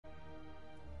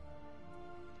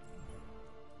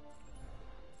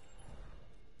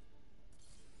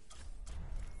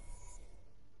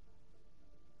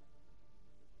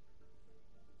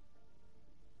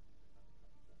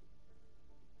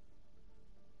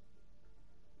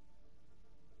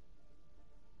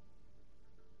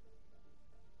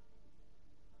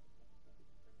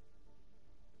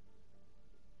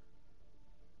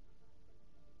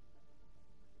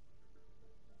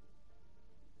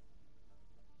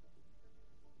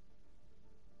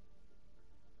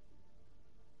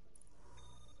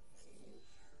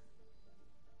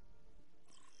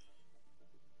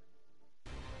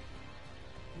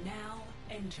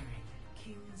entering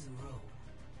King's Row.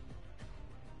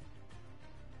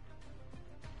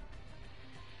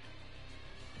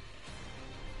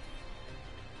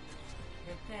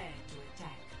 Prepare to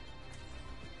attack.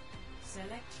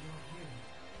 Select your hero.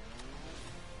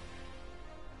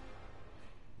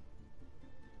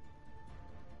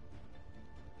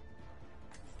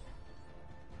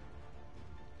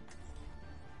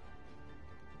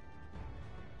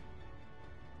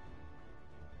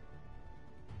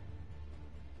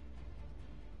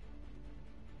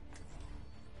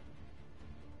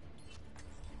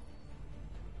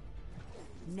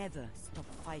 Never stop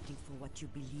fighting for what you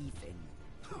believe in.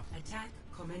 Attack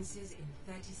commences in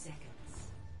 30 seconds.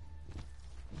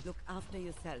 Look after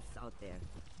yourselves out there.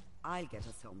 I'll get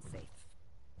us home safe.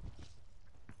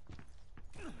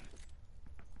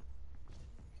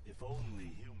 If only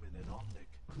Human and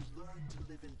Omnic could learn to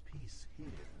live in peace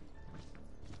here.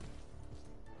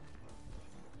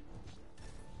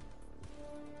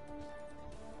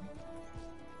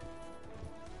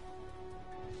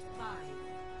 Five,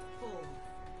 4,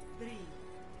 3,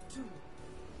 2,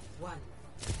 1.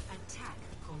 Attack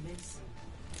commencing.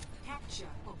 Capture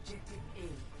objective A.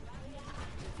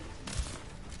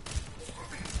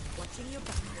 Watching your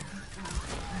back.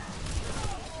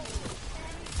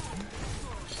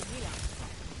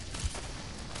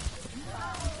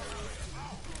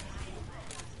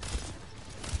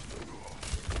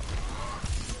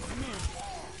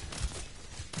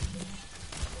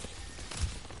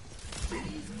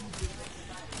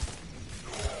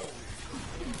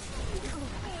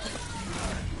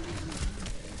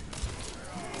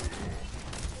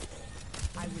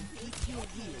 I will keep you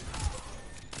healed.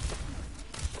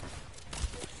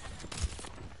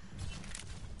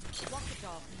 Walk it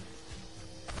off.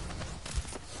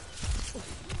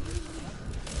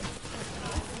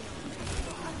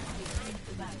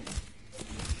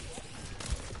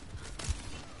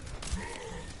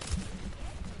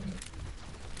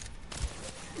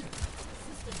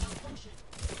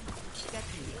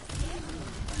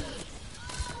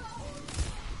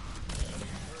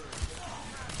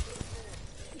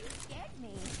 Get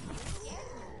me.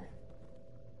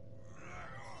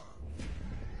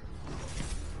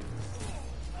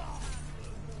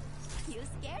 You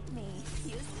scared me.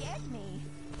 You scared me. You scared me.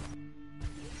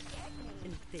 You scared me.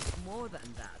 And there's more than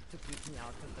that to keep me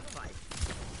out of the fight.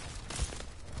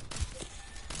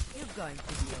 You're going to be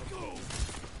okay.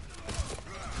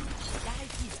 Die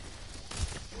here.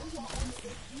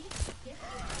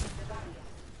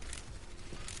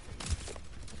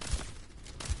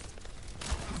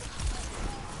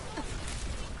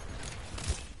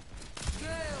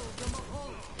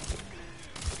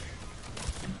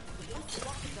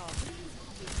 Walk it off.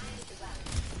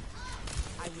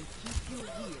 I will keep you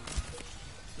healed.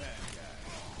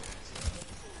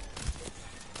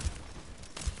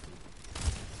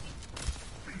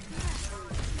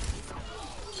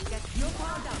 You're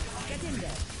powered up. Get in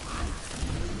there.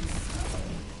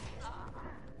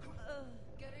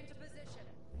 Get into position.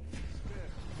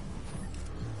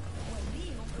 We're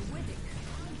being overwhelming.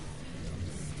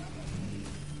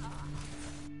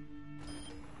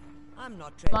 I'm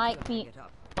not ready Might to be. hang it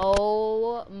up.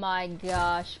 Oh my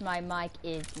gosh, my mic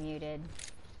is muted.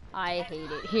 I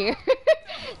hate it here.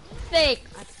 Thanks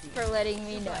for letting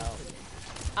me know.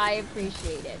 I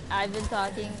appreciate it. I've been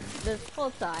talking this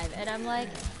whole time and I'm like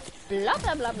blah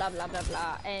blah blah blah blah blah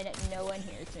blah and no one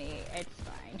hears me. It's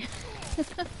fine.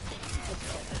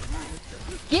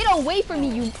 Get away from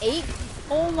me, you ape!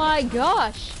 Oh my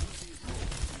gosh!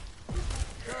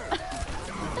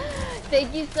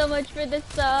 Thank you so much for the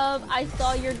sub. I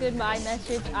saw your goodbye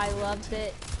message. I loved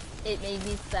it. It made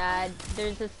me sad.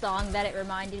 There's a song that it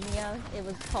reminded me of. It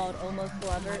was called Almost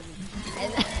Lover.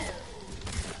 And that's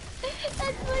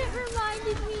what it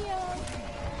reminded me of.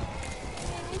 It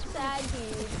made me sad,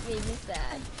 dude. It made me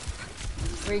sad.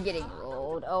 We're getting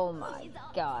rolled. Oh my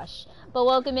gosh. But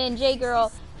welcome in,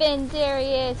 J-Girl,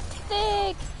 Fendarius,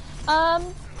 Thick,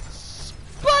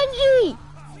 Spongy!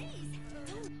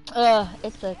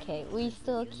 It's okay. We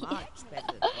still keep.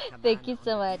 Thank you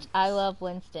so much. I love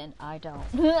Winston. I don't.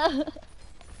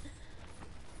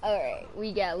 Alright,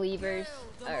 we got levers.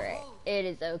 Alright, it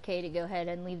is okay to go ahead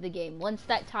and leave the game. Once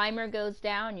that timer goes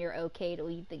down, you're okay to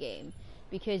leave the game.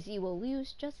 Because you will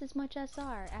lose just as much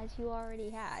SR as you already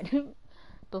had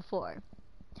before.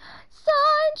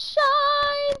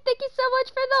 Sunshine! Thank you so much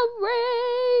for the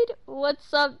raid!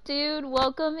 What's up, dude?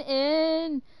 Welcome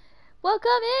in!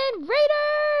 Welcome in,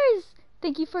 Raiders!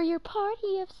 Thank you for your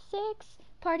party of 6.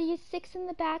 Party of 6 in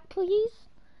the back, please.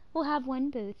 We'll have one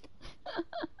booth.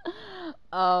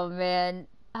 Oh, man.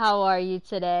 How are you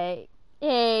today?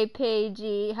 Hey,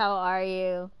 Paigey, how are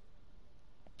you?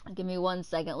 Give me 1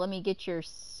 second. Let me get your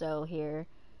so here.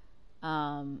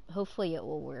 Hopefully it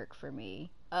will work for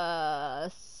me. Sunshine.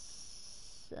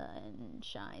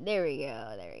 There we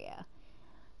go. There we go.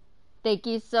 Thank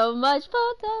you so much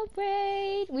for the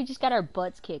raid. We just got our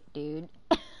butts kicked, dude.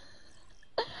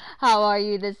 How are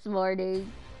you this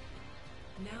morning?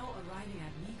 Now arriving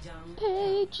at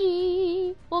Lijiang.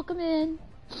 Paigey, welcome in.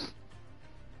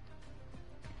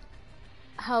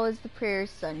 How was the prayer,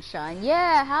 Sunshine?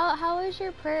 Yeah, how was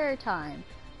your prayer time?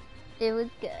 It was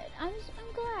good. I'm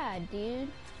glad, dude.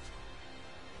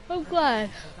 I'm glad.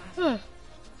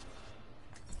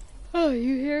 Oh,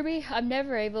 you hear me? I'm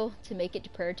never able to make it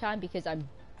to prayer time because I'm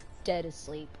dead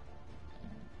asleep.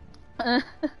 I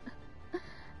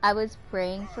was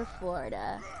praying for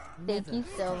Florida. Thank you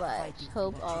so much.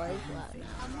 Hope all is well.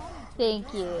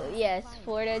 Thank you. Yes,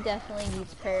 Florida definitely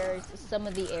needs prayers. Some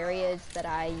of the areas that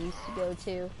I used to go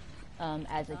to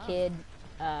as a kid,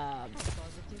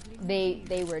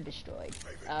 they were destroyed.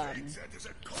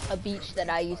 A beach that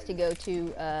I used to go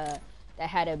to that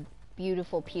had a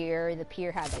beautiful pier. The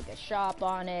pier had like a shop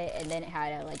on it, and then it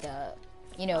had like a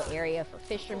area for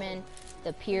fishermen.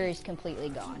 The pier is completely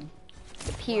gone.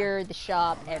 The pier, the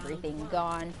shop, everything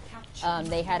gone.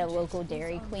 They had a local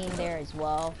Dairy Queen there as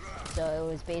well, so it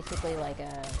was basically like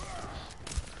a,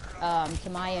 to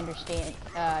my understanding,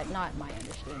 not my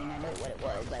understanding, I know what it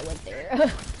was, I went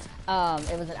there.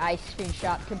 It was an ice cream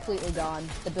shop, completely gone.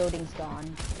 The building's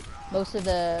gone. Most of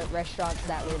the restaurants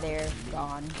that were there,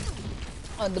 gone.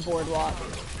 On the boardwalk.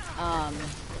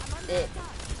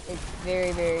 It's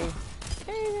very, very,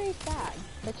 very, very sad.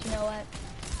 But you know what?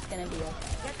 It's gonna be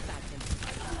okay.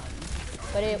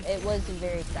 But it was a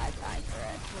very sad time for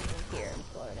us here in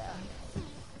Florida.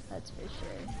 That's for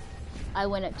sure. I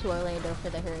went up to Orlando for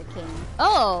the hurricane.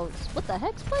 Oh, what the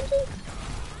heck, Spongy?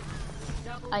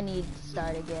 I need to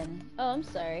start again. Oh, I'm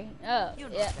sorry. Oh,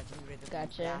 yeah.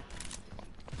 Gotcha.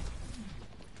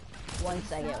 1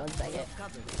 second, 1 second.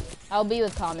 I'll be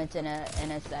with comments in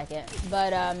a second.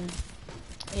 But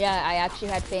yeah, I actually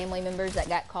had family members that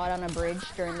got caught on a bridge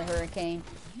during the hurricane,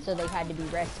 so they had to be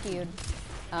rescued.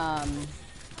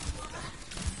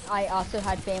 I also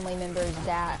had family members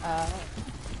that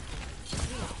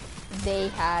they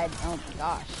had, oh my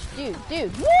gosh,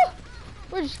 dude, woo!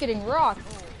 We're just getting rocked.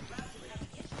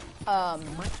 Oh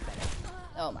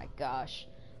my gosh.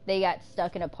 They got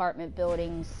stuck in apartment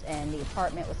buildings and the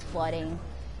apartment was flooding.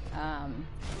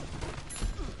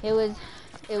 It was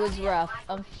rough.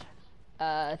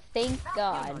 Thank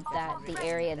God that the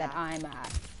area that I'm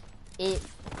at, it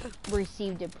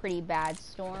received a pretty bad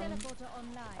storm.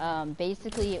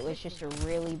 Basically it was just a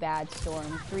really bad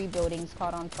storm. 3 buildings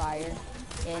caught on fire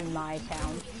in my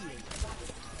town.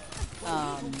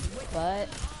 But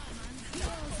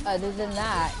other than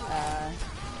that,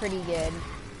 pretty good.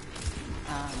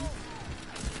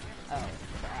 Oh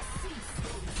crap.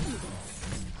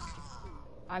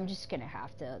 I'm just gonna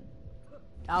have to,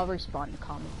 I'll respond to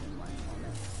comments in 1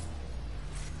 moment.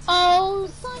 Oh,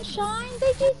 Sunshine,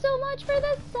 thank you so much for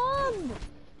the sub!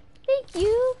 Thank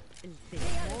you!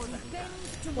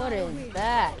 What is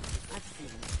that?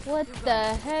 What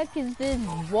the heck is this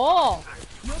wall?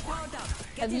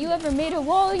 Have you ever made a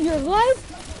wall in your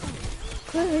life?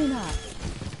 Clearly not.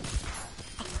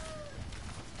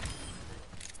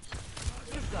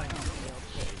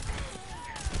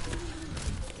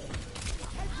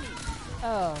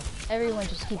 Oh, everyone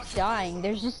just keeps dying.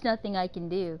 There's just nothing I can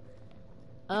do.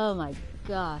 Oh my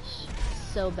gosh,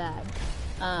 so bad.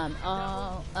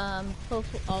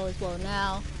 Hopefully all is well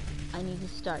now. I need to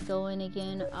start going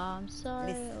again. I'm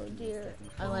sorry, oh dear.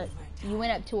 You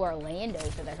went up to Orlando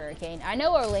for the hurricane. I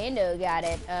know Orlando got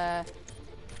it.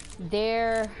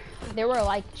 There were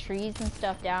like trees and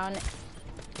stuff down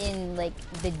in like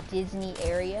the Disney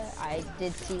area. I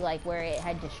did see like where it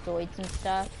had destroyed some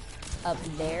stuff up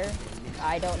there.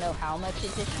 I don't know how much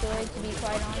it destroyed, to be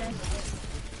quite honest.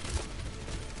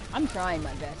 I'm trying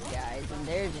my best, guys, and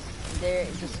there's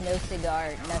just no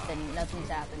cigar, nothing's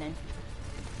happening.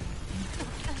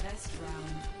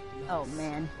 Oh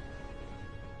man,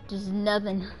 just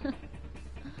nothing.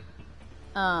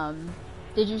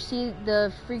 Did you see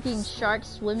the freaking shark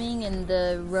swimming in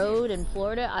the road in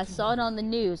Florida? I saw it on the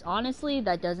news. Honestly,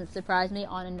 that doesn't surprise me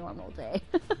on a normal day.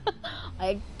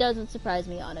 It doesn't surprise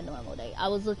me on a normal day. I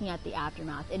was looking at the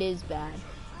aftermath. It is bad.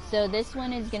 So this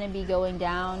one is going to be going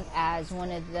down as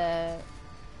one of the,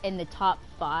 in the top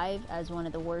 5 as one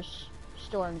of the worst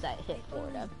storms that hit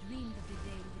Florida.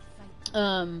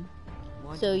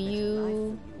 So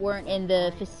you weren't in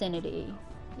the vicinity.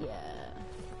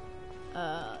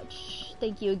 Yeah.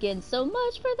 Thank you again so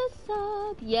much for the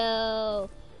sub. Yo,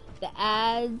 the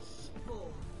ads. 4,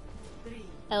 3,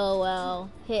 LOL.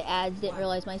 Hit ads, didn't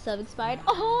realize my sub expired.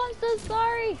 Oh, I'm so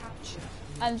sorry. capture.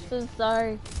 I'm so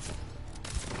sorry.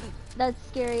 That's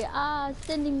scary. Ah,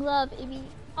 sending love, Ibby.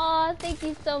 Ah, thank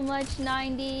you so much,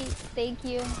 90. Thank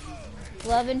you.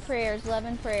 Love and prayers,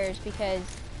 because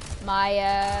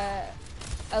my,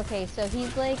 okay, so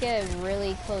he's like a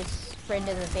really close friend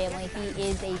of the family. He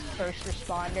is a first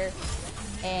responder,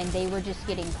 and they were just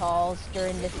getting calls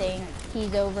during the thing.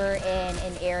 He's over in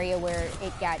an area where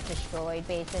it got destroyed,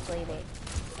 basically.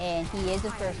 And he is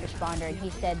a first responder, and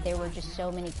he said there were just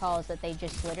so many calls that they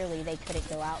just literally, they couldn't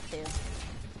go out to.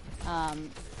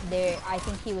 I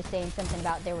think he was saying something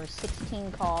about there were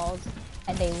 16 calls,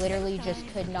 and they literally just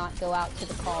could not go out to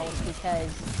the calls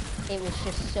because it was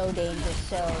just so dangerous.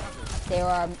 So there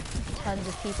are tons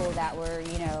of people that were,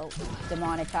 you know,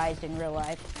 demonetized in real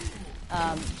life,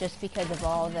 just because of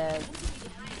all the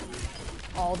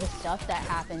stuff that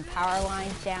happened. Power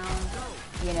lines down,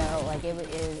 you know, like it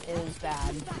was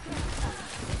bad. Oh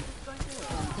my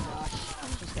gosh,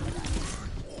 I'm just gonna die.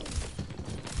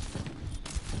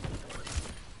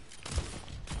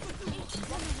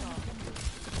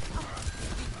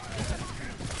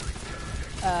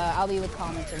 I'll be with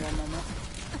comments in 1 moment.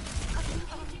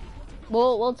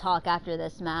 We'll talk after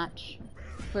this match.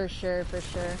 For sure, for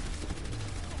sure.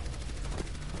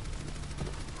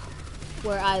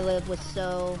 Where I live was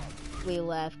so we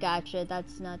left. Gotcha,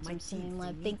 that's nuts. I'm seeing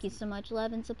live. Thank you so much,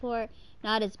 love and support.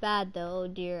 Not as bad though,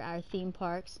 dear, our theme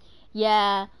parks.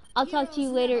 Yeah, I'll talk to you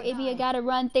later. Ibby, I gotta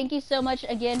run. Thank you so much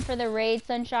again for the raid,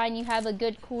 Sunshine. You have a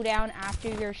good cooldown after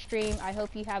your stream. I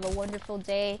hope you have a wonderful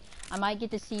day. I might get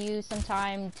to see you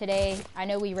sometime today. I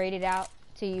know we raided out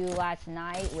to you last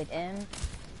night with M,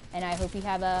 and I hope you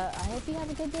have a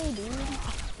good day, dude.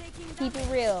 Keep it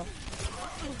real.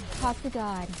 Talk to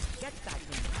God. Get back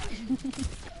in.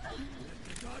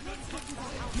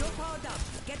 You're powered up.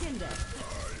 Get in there.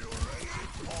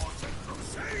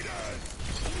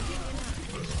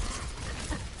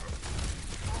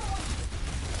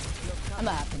 I'm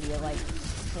gonna have to be like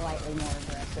slightly more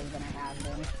aggressive than I have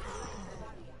been.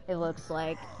 It looks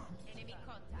like.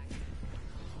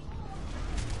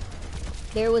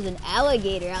 There was an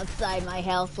alligator outside my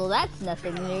house, so that's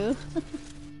nothing new.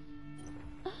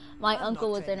 My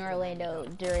uncle was in Orlando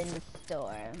during the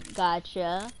storm.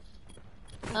 Gotcha.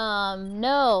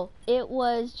 No, it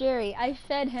was Jerry. I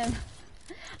fed him.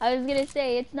 I was gonna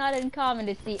say, it's not uncommon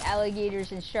to see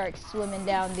alligators and sharks swimming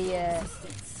down the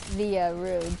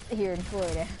roads here in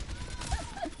Florida.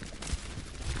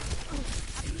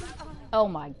 Oh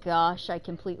my gosh, I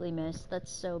completely missed.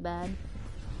 That's so bad.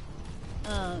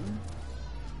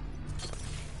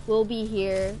 We'll be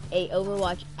here a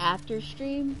Overwatch after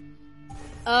stream.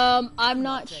 I'm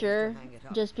not sure,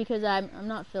 just because I'm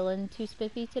not feeling too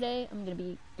spiffy today. I'm gonna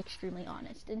be extremely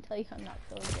honest and tell you I'm not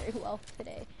feeling very well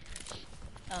today.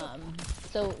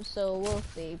 So we'll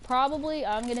see. Probably,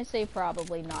 I'm gonna say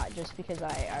probably not, just because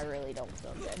I really don't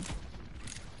feel good.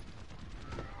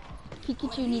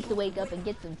 Pikachu needs to wake up and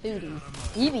get some foodies.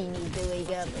 Eevee needs to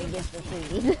wake up and get some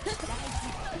foodies.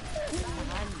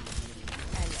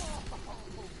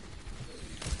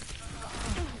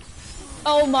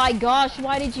 Oh my gosh,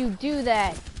 why did you do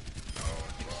that?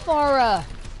 Farah,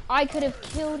 I could have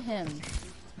killed him.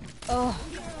 Oh,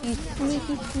 you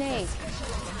sneaky snake.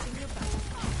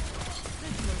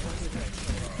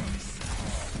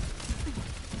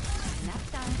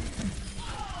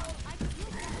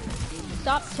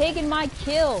 Stop taking my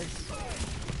kills.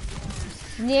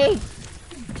 Snake.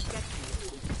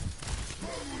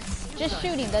 Just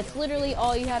shoot him. That's literally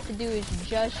all you have to do is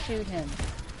just shoot him.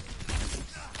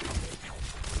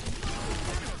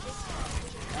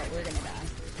 Oh, we're gonna die.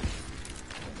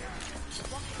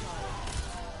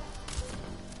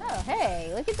 Oh,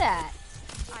 hey, look at that.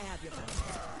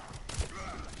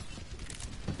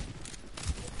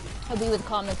 I'll be with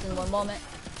comments in 1 moment.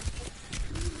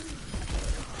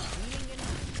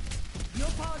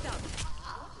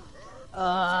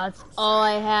 That's all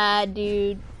I had,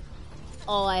 dude.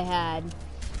 All I had.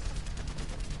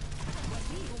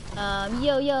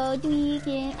 Yo,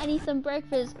 Deacon, I need some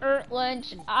breakfast or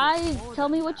lunch. Tell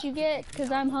me what you get, cause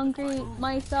I'm hungry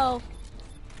myself.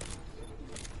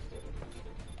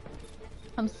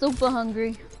 I'm super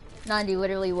hungry. 90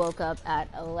 literally woke up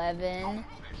at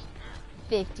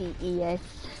 11:50 ES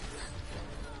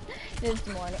this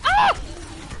morning. Ah!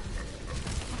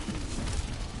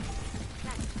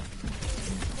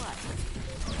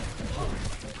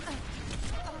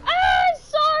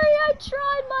 Sorry, I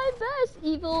tried my best.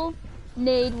 Evil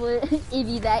nade was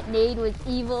Evie. That nade was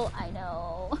evil. I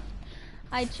know.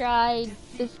 I tried.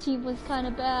 This team was kind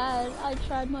of bad. I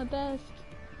tried my best.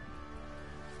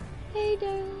 Hey,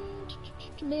 darling.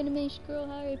 Animation girl,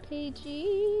 Harry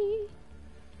Pagey.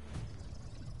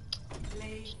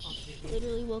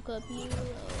 Literally woke up you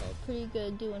pretty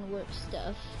good doing work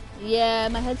stuff. Yeah,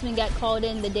 my husband got called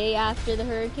in the day after the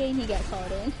hurricane. He got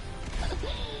called in.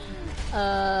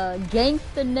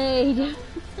 Gangsta Nade.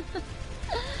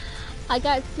 I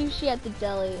got sushi at the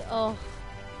deli. Oh,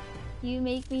 you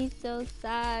make me so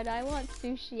sad. I want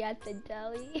sushi at the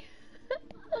deli.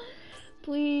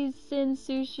 Please send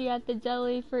sushi at the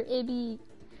deli for Ibby.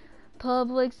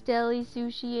 Publix deli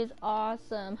sushi is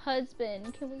awesome.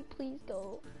 Husband, can we please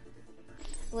go?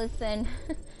 Listen,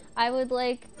 I would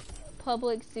like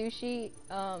Publix sushi,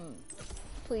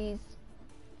 please,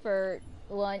 for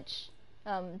lunch,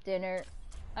 dinner.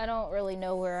 I don't really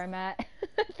know where I'm at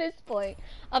at this point.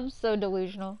 I'm so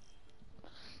delusional.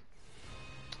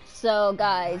 So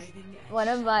guys, one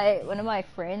of my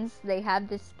friends, they have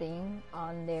this thing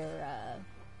on their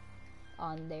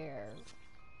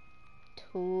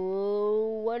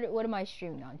what am I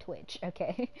streaming on Twitch?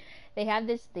 Okay. They have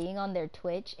this thing on their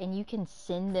Twitch and you can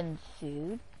send them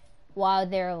food while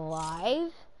they're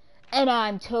live, and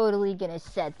I'm totally gonna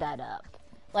set that up.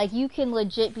 Like, you can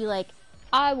legit be like,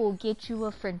 I will get you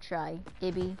a french fry,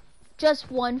 Ibby. Just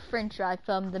one french fry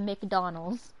from the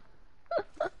McDonald's.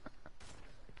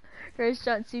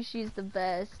 Restaurant sushi is the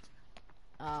best.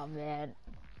 Oh man.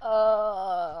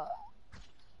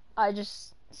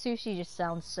 Sushi just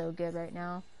sounds so good right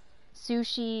now.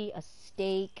 Sushi, a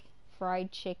steak,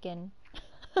 fried chicken.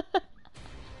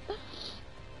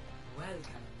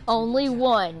 Only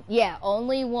one. Yeah,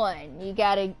 only one. You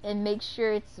gotta, and make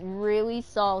sure it's really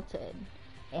salted.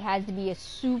 It has to be a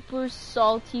super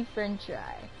salty french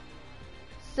fry.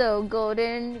 So,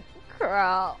 Golden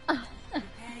Corral.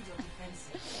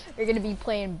 You're gonna be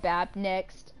playing BAP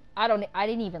next. I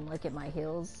didn't even look at my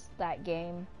heals that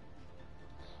game.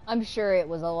 I'm sure it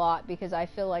was a lot because I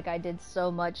feel like I did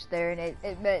so much there and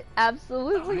it meant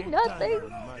absolutely nothing.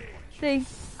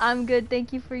 Thanks. I'm good.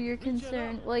 Thank you for your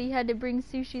concern. Well, you had to bring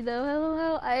sushi though.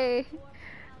 Hello.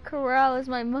 Corral is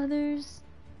my mother's.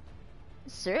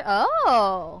 Sir.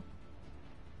 Oh.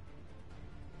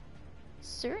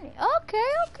 Surname.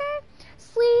 Okay.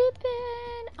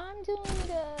 Sleeping. I'm doing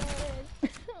good.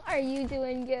 Are you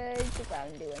doing good? Because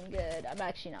I'm doing good. I'm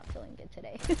actually not feeling good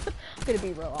today. I'm gonna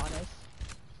be real honest.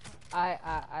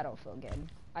 I don't feel good.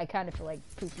 I kind of feel like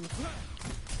poopy.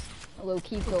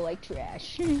 Low-key feel like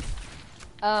trash.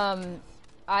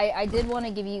 I did want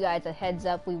to give you guys a heads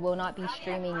up. We will not be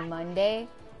streaming Monday.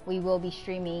 We will be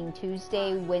streaming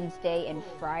Tuesday, Wednesday, and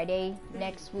Friday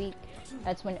next week.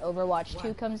 That's when Overwatch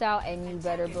 2 comes out, and you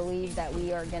better believe that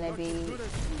we are gonna be.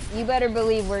 You better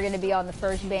believe we're gonna be on the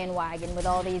first bandwagon with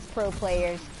all these pro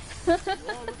players,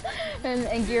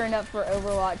 and gearing up for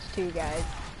Overwatch 2, guys.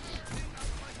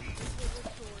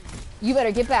 You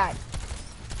better get back.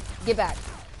 Get back.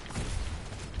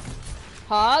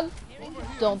 Hog,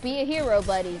 don't be a hero,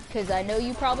 buddy, because I know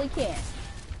you probably can't.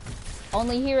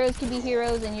 Only heroes can be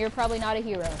heroes, and you're probably not a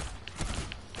hero.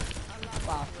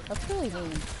 Wow, that's really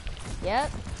mean.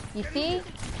 Yep, you see?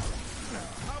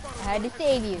 I had to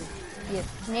save you, you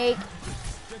snake.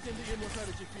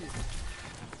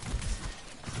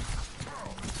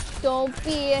 Don't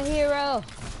be a hero.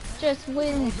 Just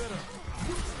win.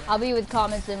 I'll be with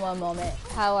comments in one moment.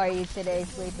 How are you today,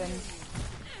 Sleeping?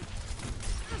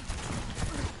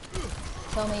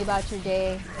 Tell me about your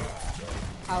day.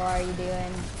 How are you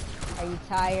doing? Are you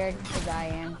tired? Because I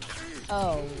am.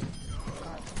 Oh.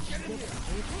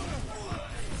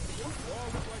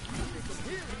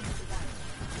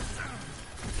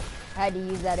 I had to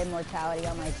use that immortality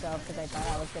on myself because I thought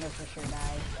I was going to for sure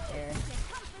die there.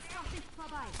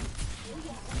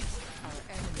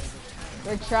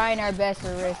 We're trying our best,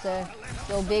 Orisa.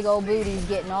 Those big old booties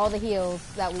getting all the heals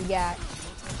that we got.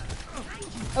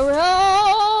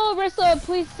 Oh, Orisa,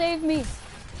 please save me.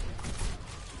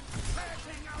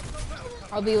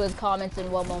 I'll be with comments in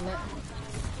one moment.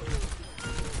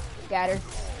 Scatter.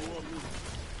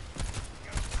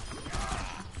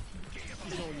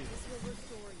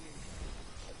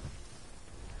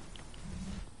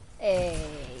 Hey,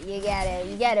 you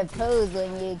gotta pose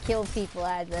when you kill people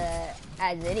as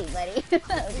anybody. Just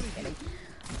kidding.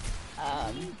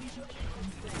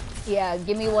 Yeah,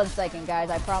 give me 1 second, guys.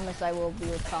 I promise I will be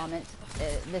with comments.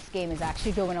 This game is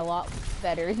actually going a lot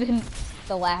better than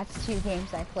the last 2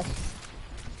 games I played.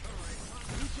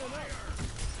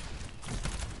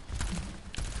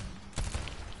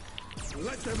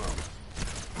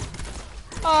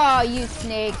 Oh, you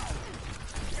snake.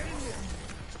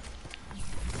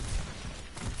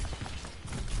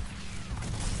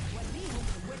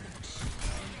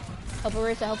 Help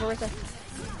Orisa, help Orisa.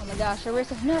 Oh my gosh,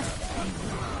 Orisa, no.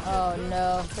 Oh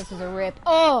no, this is a rip.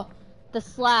 Oh, the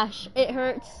slash, it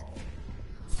hurts.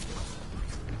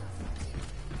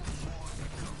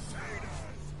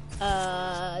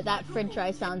 That french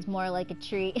fry sounds more like a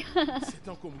treat.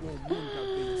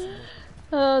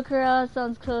 Oh, Carl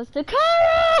sounds close to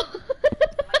Carl!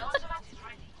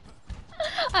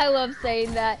 I love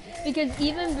saying that because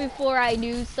even before I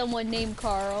knew someone named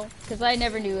Carl, because I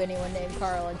never knew anyone named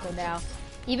Carl until now,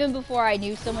 even before I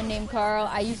knew someone named Carl,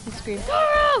 I used to scream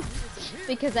Carl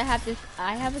because I have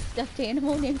a stuffed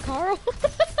animal named Carl.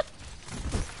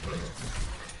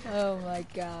 Oh my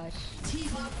gosh.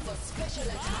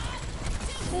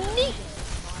 Sneak!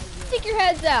 Stick your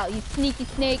heads out, you sneaky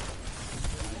snake.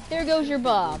 There goes your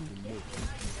bomb.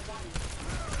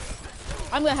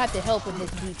 I'm gonna have to help with this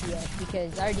DPS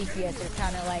because our DPS are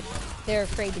kind of like they're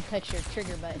afraid to touch your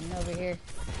trigger button over here.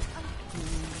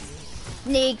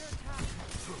 Snakes!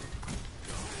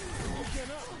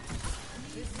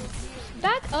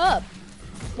 Back up!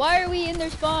 Why are we in their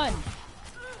spawn?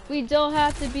 We don't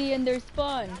have to be in their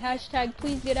spawn. Hashtag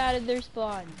please get out of their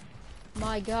spawn.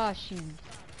 My gosh, you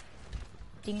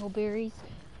dingleberries.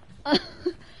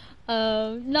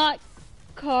 Not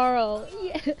Carl.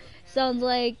 Yeah. Sounds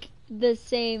like the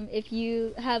same if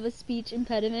you have a speech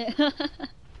impediment.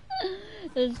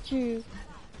 That's true.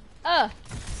 Not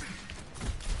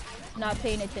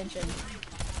paying attention.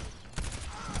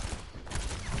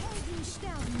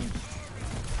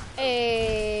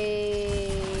 Hey,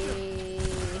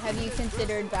 have you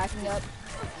considered backing up?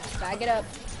 Back it up.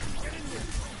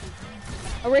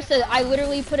 Orisa, I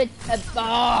literally put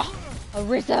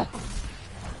Orisa.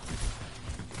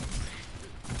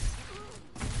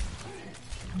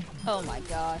 Oh my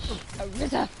gosh.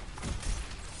 Orisa.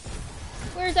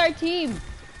 Where's our team?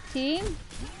 Team?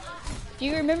 Do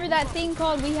you remember that thing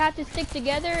called we have to stick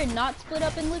together and not split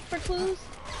up and look for clues?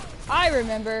 I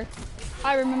remember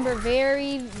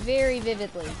very, very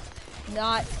vividly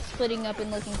not splitting up and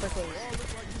looking for clues.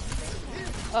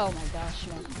 Oh my gosh,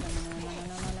 no.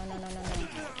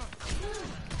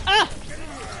 Ah!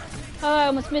 Oh, I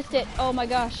almost missed it. Oh my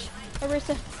gosh.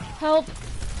 Orisa, help.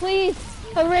 Please.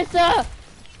 Orisa!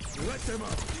 Let them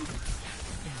up.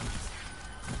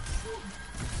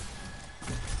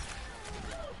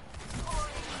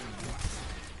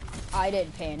 I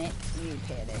didn't panic. You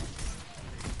panicked.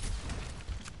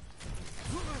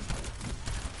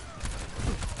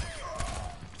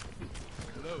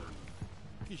 Hello.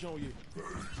 Kijon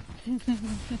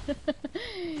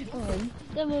Oh,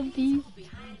 some of these.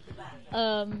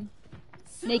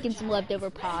 Making some leftover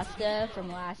pasta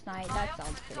from last night. That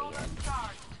sounds pretty good.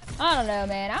 I don't know,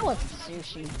 man. I want some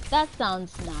sushi. That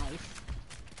sounds nice.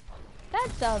 That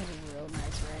sounds real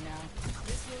nice right now.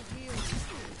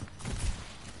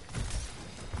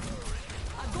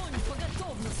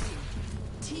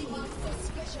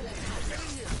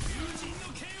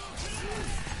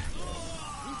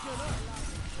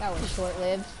 That was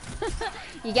short-lived.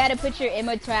 You gotta put your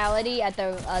immortality at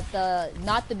the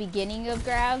not the beginning of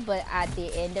grab, but at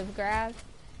the end of grab.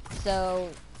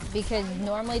 So because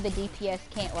normally the DPS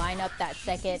can't line up that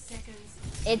second.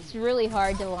 It's really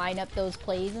hard to line up those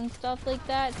plays and stuff like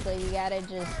that. So you gotta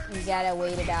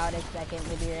wait it out a second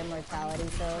with your immortality.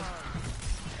 So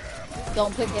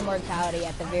don't put immortality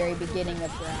at the very beginning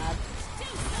of grab.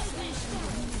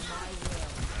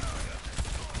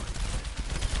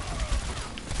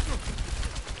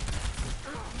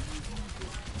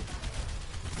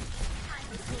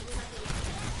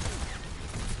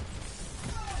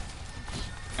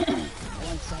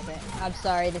 One second. I'm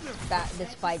sorry, this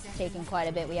fight's taking quite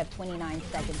a bit. We have 29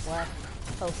 seconds left.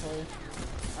 Hopefully.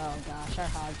 Oh gosh, our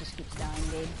hog just keeps dying,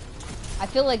 dude. I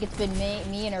feel like it's been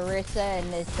me and Orisa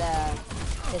and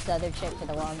this other chick for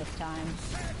the longest time.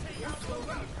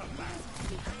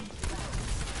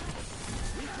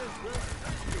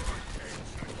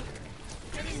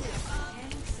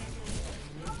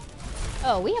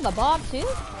 Oh, we have a bob too?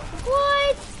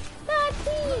 What? That's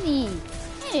easy.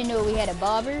 I didn't know we had a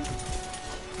bobber.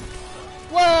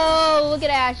 Whoa, look at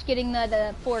Ash getting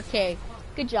the 4K.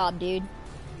 Good job, dude.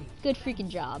 Good freaking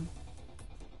job.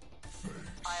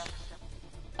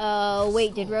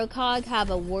 Wait, did Rokog have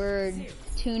a word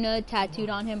tuna tattooed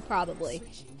on him? Probably.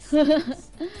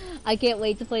 I can't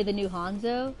wait to play the new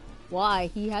Hanzo. Why?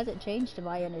 He hasn't changed to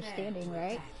my understanding,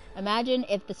 right? Imagine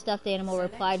if the stuffed animal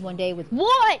replied one day with,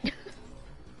 "What?"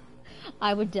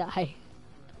 I would die.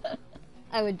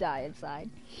 I would die inside.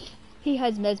 He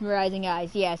has mesmerizing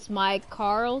eyes. Yes, my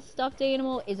Carl stuffed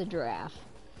animal is a giraffe.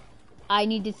 I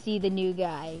need to see the new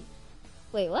guy.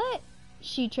 Wait, what?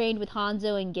 She trained with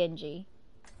Hanzo and Genji.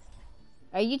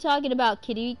 Are you talking about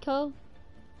Kiriko?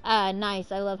 Ah,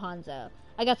 nice. I love Hanzo.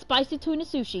 I got spicy tuna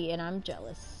sushi, and I'm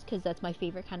jealous, because that's my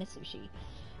favorite kind of sushi.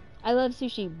 I love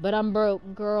sushi, but I'm broke.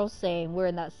 Girl, same. We're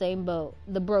in that same boat.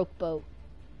 The broke boat.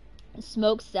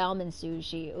 Smoked salmon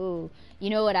sushi. Ooh. You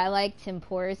know what I like?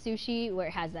 Tempura sushi, where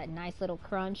it has that nice little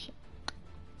crunch.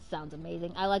 Sounds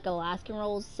amazing. I like Alaskan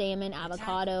rolls, salmon,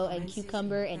 avocado, and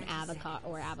cucumber, and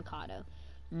avocado.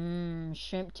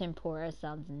 Shrimp tempura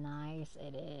sounds nice.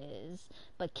 It is.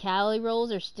 But Cali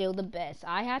rolls are still the best.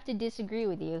 I have to disagree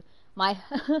with you. I'm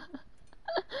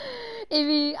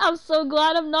so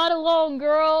glad I'm not alone,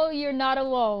 girl. You're not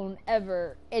alone,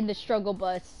 ever, in the struggle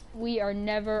bus. We are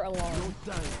never alone.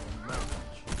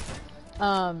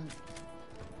 I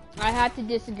have to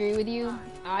disagree with you.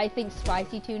 I think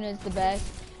spicy tuna is the best.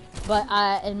 But,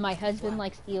 and my husband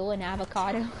likes eel and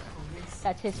avocado.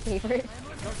 That's his favorite.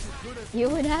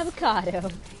 Eel and avocado.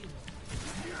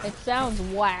 It sounds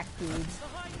whack, dude.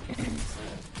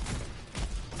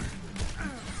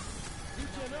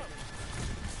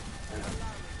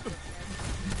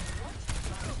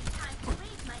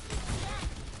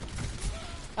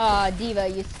 Aw, Diva,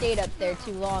 you stayed up there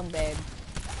too long, babe.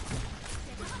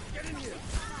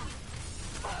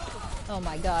 Oh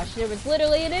my gosh, there was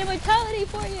literally an immortality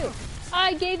for you!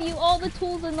 I gave you all the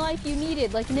tools in life you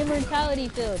needed, like an immortality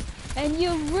field, and you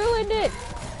ruined it!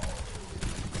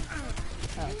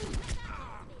 Oh.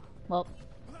 Well,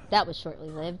 that was shortly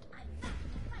lived.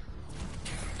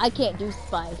 I can't do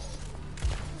spice.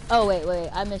 Oh, wait,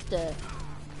 I missed a...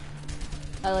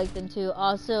 I like them too.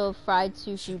 Also, fried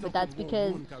sushi, but that's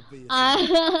because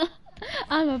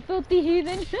I'm a filthy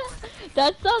heathen.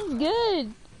 That sounds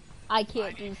good. I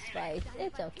can't do spice.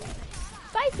 It's okay.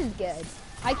 Spice is good.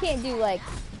 I can't do like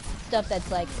stuff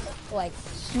that's like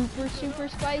super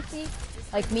spicy.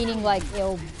 Like meaning like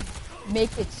it'll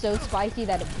make it so spicy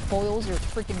that it boils your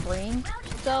freaking brain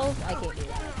cells. I can't do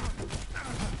that.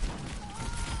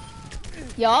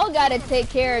 Y'all gotta take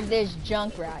care of this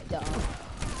Junkrat dog.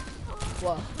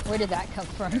 Whoa, where did that come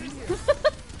from?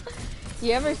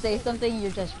 You ever say something you're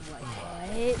just like,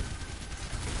 what?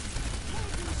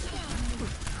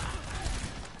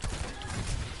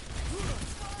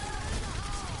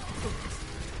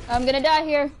 I'm gonna die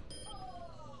here.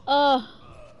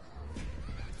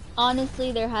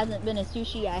 Honestly, there hasn't been a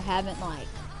sushi I haven't liked.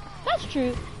 That's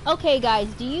true. Okay, guys,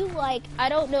 do you like, I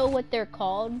don't know what they're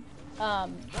called,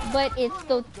 but it's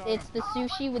the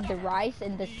sushi with the rice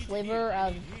and the sliver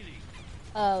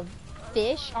of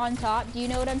fish on top. Do you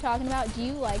know what I'm talking about? Do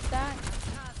you like that?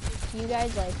 Do you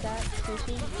guys like that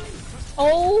sushi?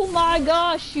 Oh my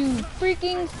gosh, you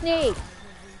freaking snake!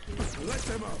 Let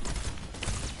them up.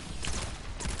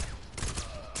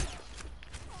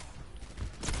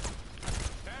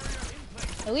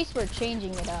 At least we're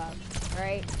changing it up,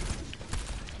 right?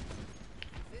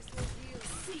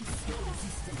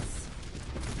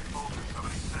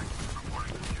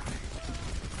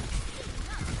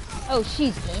 Oh,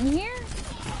 she's in here?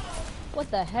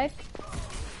 What the heck?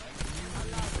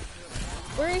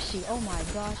 Where is she? Oh my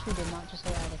gosh, we did not just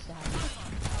allow this to happen.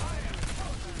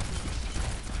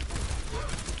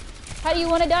 How do you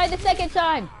want to die the second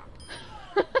time?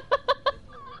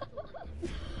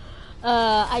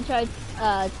 I tried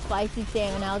spicy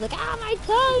salmon. I was like, ah, my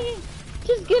tongue!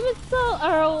 Just give it salt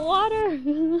or water.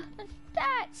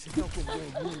 That.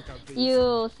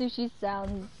 Ew, sushi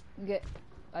sounds good.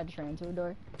 I just ran into a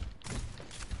door.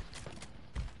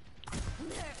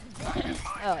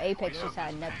 Oh, Apex just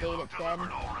had an update, it said.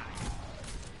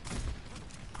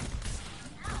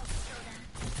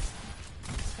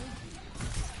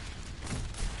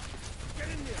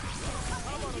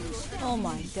 Oh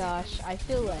my gosh, I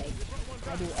feel like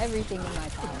I do everything in my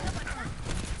power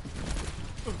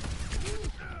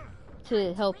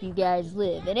to help you guys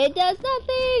live, and it does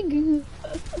nothing!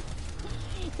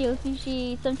 Yo,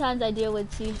 sushi, sometimes I deal with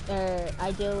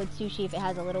sushi if it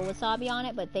has a little wasabi on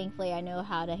it, but thankfully I know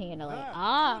how to handle it.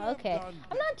 Ah, okay.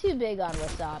 I'm not too big on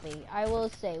wasabi. I will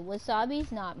say,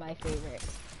 wasabi's not my favorite.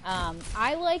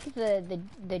 I like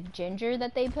the ginger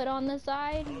that they put on the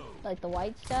side, like the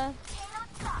white stuff.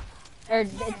 Or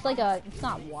it's like it's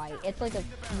not white, it's like a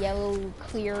yellow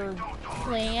clear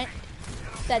plant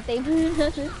that they put on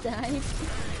the side.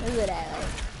 That's what I like.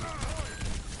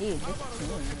 Dude, this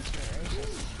team is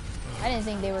ferocious. I didn't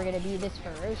think they were gonna be this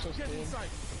ferocious, dude.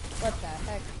 What the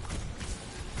heck?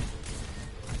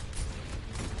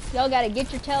 Y'all gotta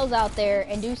get your tails out there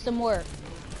and do some work.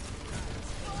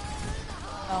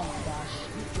 Oh my gosh.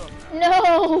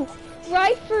 No!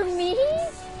 Right for me?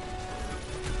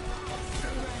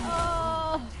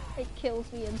 Oh, it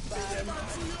kills me inside.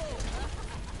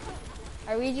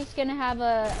 Are we just gonna have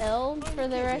a L for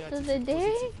the rest of the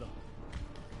day?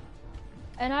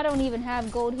 And I don't even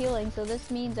have gold healing, so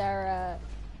this means our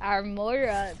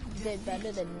Moira did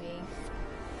better than me.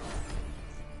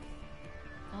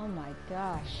 Oh my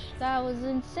gosh, that was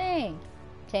insane.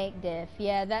 Tank diff,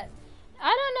 yeah, that I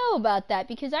don't know about that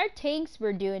because our tanks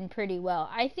were doing pretty well.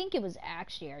 I think it was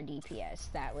actually our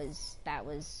DPS that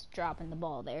was dropping the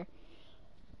ball there.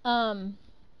 I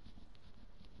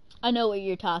know what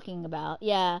you're talking about,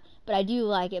 yeah, but I do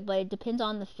like it, but it depends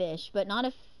on the fish, but not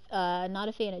a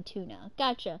fan of tuna.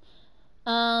 Gotcha.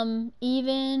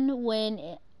 Even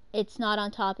when it's not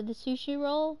on top of the sushi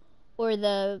roll or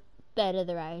the bed of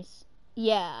the rice.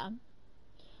 Yeah.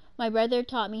 My brother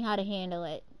taught me how to handle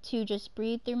it. To just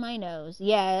breathe through my nose.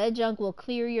 Yeah, that junk will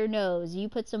clear your nose. You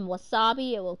put some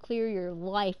wasabi, it will clear your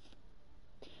life.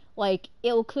 Like,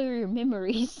 it will clear your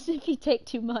memories if you take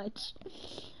too much.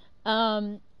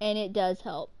 And it does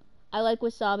help. I like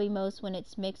wasabi most when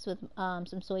it's mixed with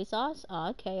some soy sauce. Oh,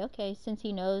 okay. Since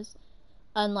he knows,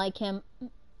 unlike him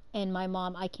and my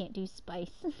mom, I can't do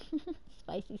spicy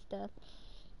stuff.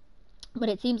 But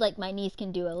it seems like my niece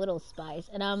can do a little spice.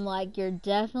 And I'm like, you're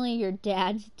definitely your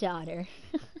dad's daughter.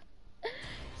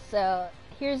 So,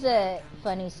 here's a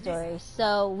funny story.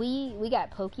 So, we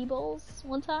got poke bowls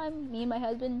one time, me and my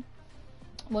husband,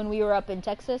 when we were up in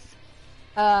Texas.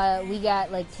 We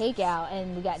got like takeout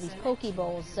and we got these poke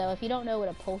bowls. So if you don't know what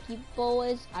a poke bowl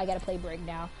is, I gotta play Brig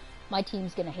now. My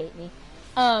team's gonna hate me.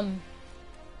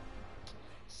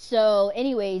 So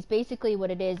anyways, basically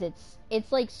what it is,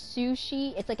 it's like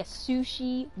sushi. It's like a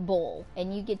sushi bowl,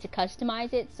 and you get to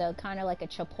customize it. So kind of like a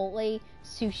Chipotle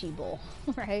sushi bowl,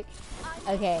 right?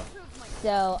 Okay.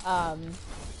 So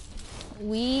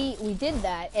we did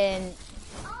that, and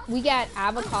we got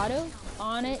avocado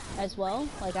on it as well.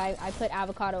 Like I put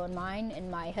avocado on mine, and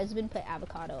my husband put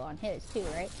avocado on his too,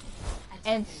 right?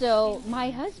 And so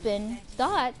my husband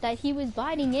thought that he was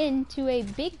biting into a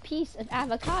big piece of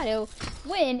avocado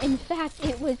when in fact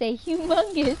it was a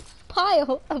humongous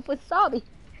pile of wasabi,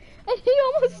 and he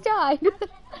almost died.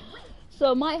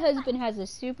 So my husband has a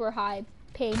super high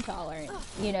pain tolerance,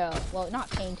 you know, well, not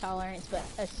pain tolerance, but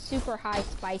a super high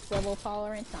spice level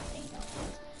tolerance, not pain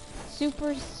tolerance,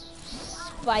 super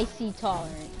spicy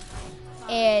tolerance,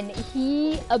 and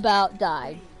he about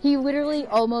died. He literally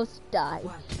almost died.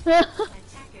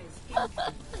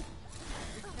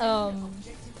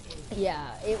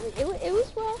 Yeah, it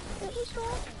was rough. It was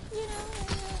rough, you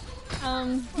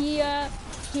know.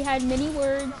 He had many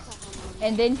words,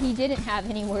 and then he didn't have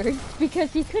any words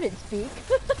because he couldn't speak.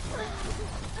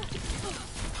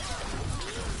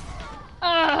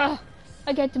 I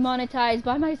got demonetized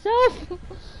by myself.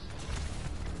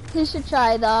 You should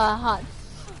try the hot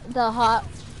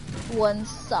one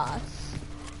sauce.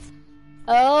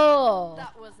 Oh,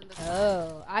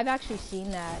 I've actually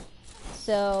seen that.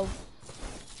 So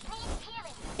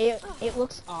it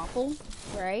looks awful,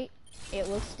 right? It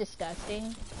looks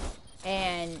disgusting,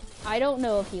 and I don't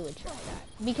know if he would try that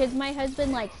because my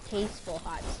husband likes tasteful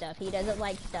hot stuff. He doesn't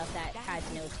like stuff that has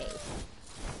no taste,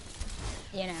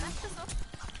 you know.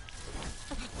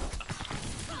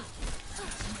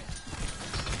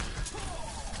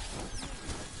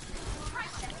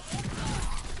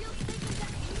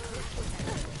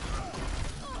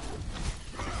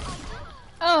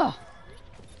 Oh,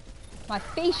 my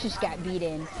face just got beat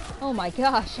in. Oh my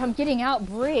gosh, I'm getting out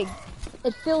Brig.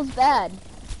 It feels bad.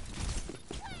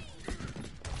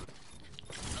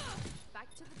 Back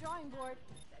to the drawing board.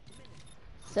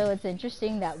 So it's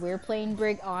interesting that we're playing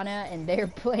Brig Ana and they're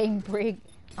playing Brig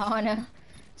Ana.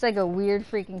 It's like a weird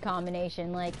freaking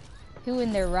combination. Like, who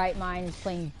in their right mind is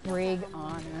playing Brig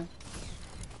Ana?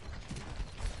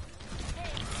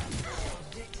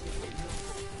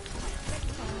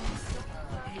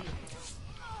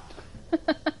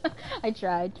 I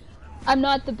tried. I'm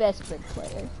not the best Brig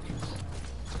player.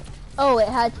 Oh, it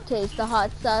had to taste. The hot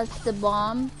sauce, the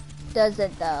bomb,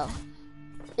 doesn't though.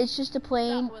 It's just a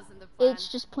plain.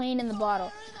 It's just plain in the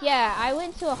bottle. Yeah, I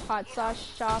went to a hot sauce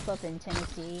shop up in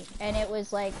Tennessee, and it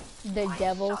was like the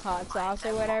devil's hot sauce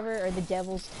or whatever, or the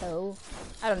devil's toe.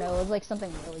 I don't know. It was like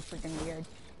something really freaking weird.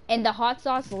 And the hot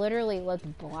sauce literally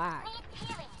looked black.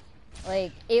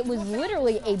 Like, it was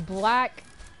literally a black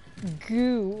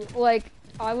goo. Like,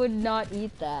 I would not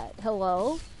eat that.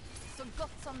 Hello?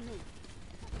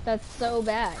 That's so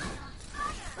bad.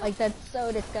 Like, that's so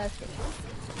disgusting.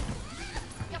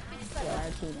 Yeah,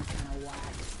 our team is kind of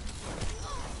whack.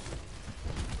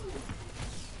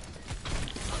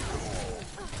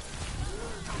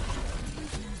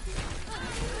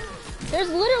 There's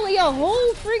literally a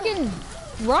whole freaking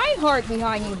Reinhardt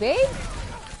behind you, babe.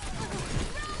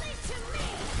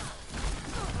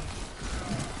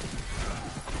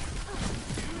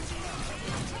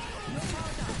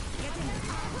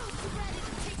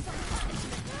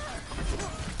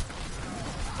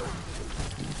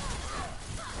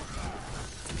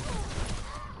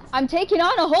 I'm taking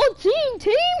on a whole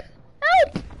team!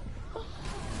 Help!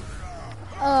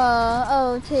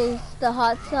 Oh, taste the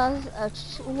hot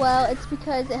sauce. Well, it's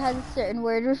because it has a certain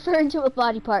word referring to a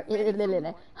body part.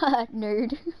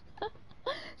 Nerd.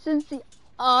 Since the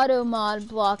auto mod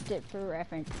blocked it for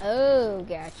reference. Oh,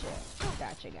 gotcha.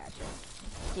 Gotcha.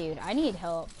 Dude, I need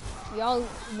help. Y'all,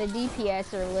 the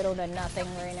DPS are little to nothing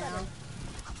right now.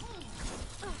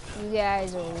 You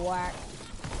guys are whack.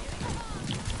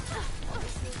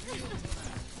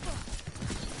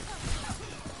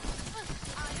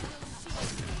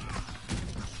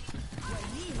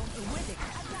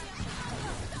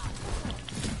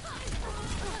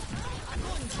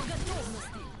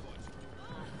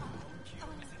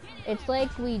 It's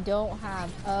like we don't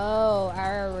have. Oh,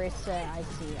 our Orisa, I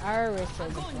see. Our Orisa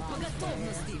is a bronze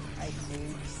player. I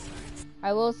see.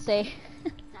 I will say,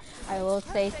 I will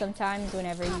say sometimes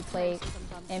whenever you play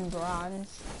in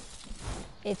bronze,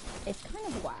 it's kind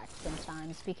of whack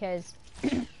sometimes because,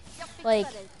 like,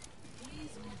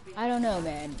 I don't know,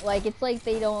 man. Like, it's like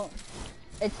they don't.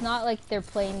 It's not like they're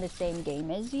playing the same game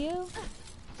as you,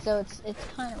 so it's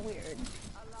kind of weird.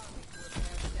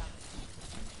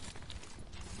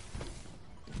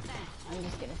 I'm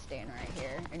just gonna stand right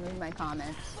here and read my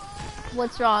comments.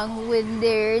 What's wrong with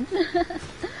nerds?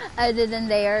 Other than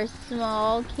they are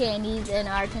small candies and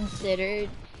are considered...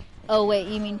 Oh wait,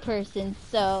 you mean persons,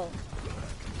 so...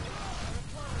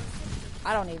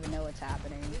 I don't even know what's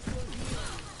happening.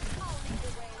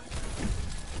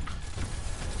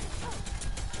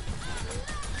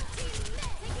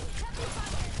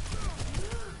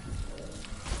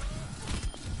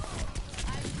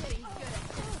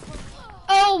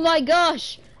 Oh my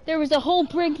gosh! There was a whole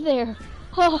brick there.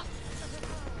 Oh,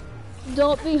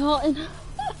 don't be haunting.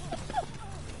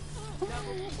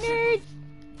 Nerds!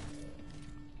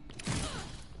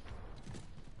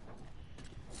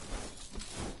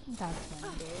 That's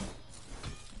funny, dude.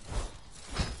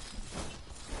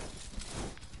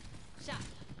 Shot.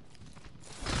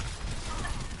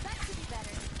 That could be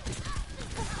better.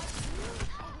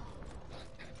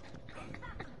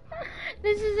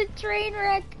 This is a train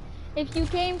wreck. If you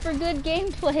came for good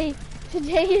gameplay,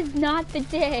 today is not the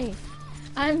day.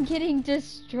 I'm getting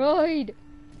destroyed.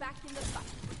 Back in the fight.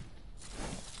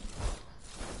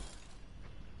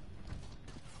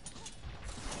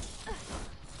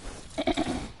 Catching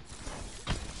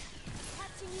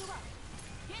you up.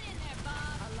 Get in there,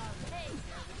 Bob. Hey,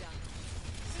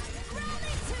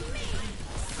 rally to me.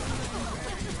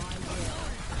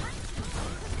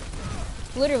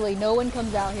 Literally, no one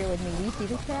comes out here with me. You see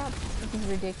this crap? This is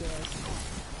ridiculous.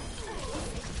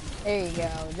 There you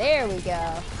go. There we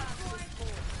go.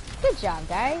 Good job,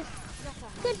 guys.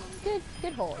 Good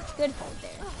hold. Good hold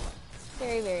there.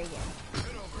 Very, very good.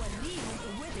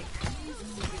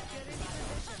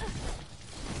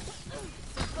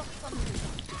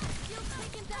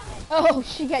 Oh,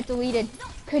 she got deleted.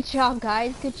 Good job,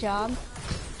 guys. Good job.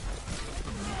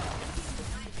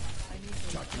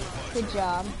 Good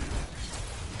job.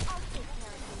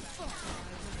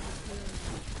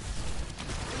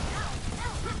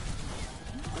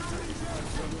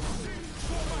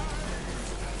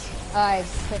 I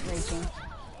quit reaching.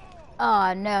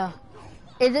 Oh no.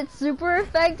 Is it super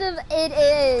effective? It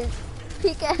is.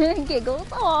 Pika and giggles.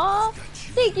 Aw.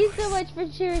 Thank you so much for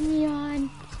cheering me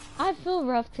on. I feel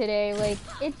rough today. Like,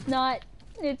 it's not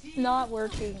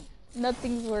working.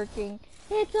 Nothing's working.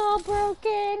 It's all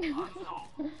broken.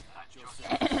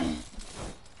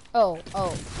 Oh,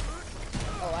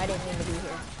 I didn't mean to be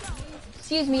here.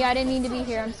 Excuse me, I didn't mean to be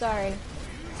here. I'm sorry.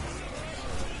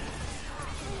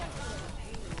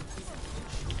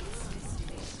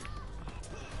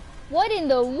 What in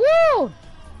the world?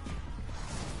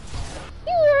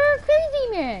 You are a crazy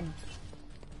man.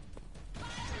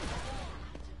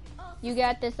 You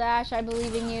got this, Ash. I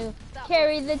believe in you.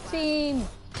 Carry the team.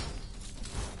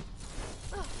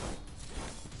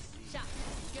 Shot.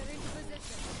 Get into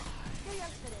position.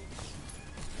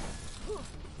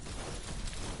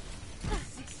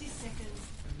 60 seconds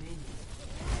remaining.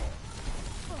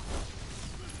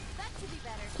 That could be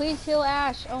better. Please heal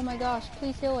Ash. Oh my gosh.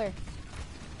 Please heal her.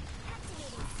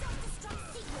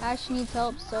 Ash needs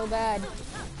help so bad.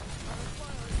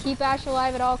 Keep Ash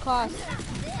alive at all costs.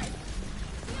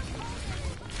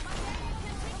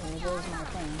 There goes my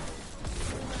thing.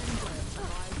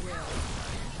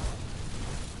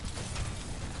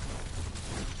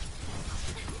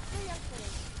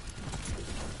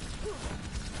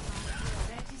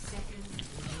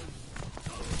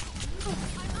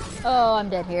 Oh, I'm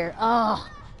dead here. Oh,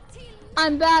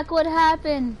 I'm back. What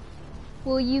happened?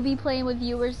 Will you be playing with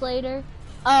viewers later?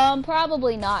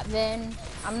 Probably not, Vin.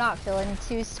 I'm not feeling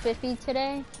too spiffy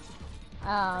today.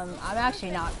 I'm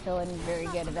actually not feeling very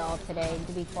good at all today,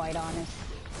 to be quite honest.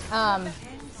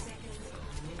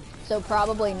 So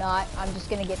probably not. I'm just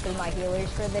gonna get through my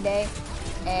healers for the day,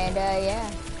 and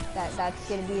yeah, that's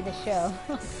gonna be the show.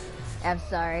 I'm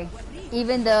sorry.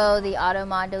 Even though the auto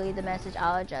mod deleted the message,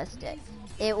 I'll adjust it.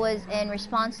 It was in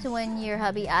response to when your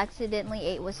hubby accidentally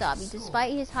ate wasabi.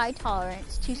 Despite his high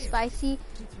tolerance to spicy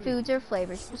foods or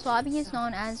flavors, wasabi is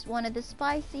known as one of the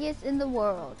spiciest in the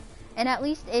world. And at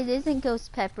least it isn't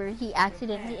ghost pepper he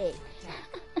accidentally ate.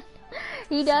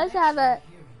 He does have a,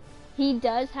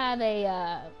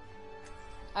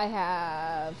 I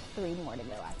have 3 more to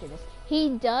go after this. He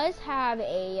does have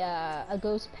a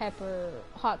ghost pepper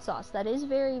hot sauce that is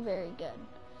very, very good.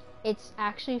 It's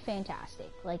actually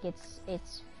fantastic. Like,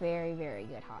 it's very, very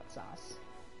good hot sauce.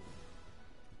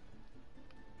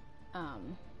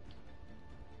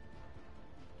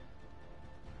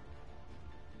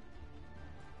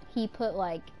 He put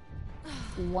like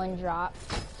 1 drop.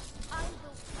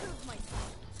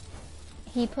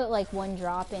 He put like 1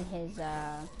 drop in his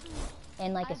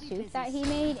in like a soup that he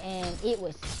made, and it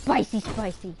was spicy.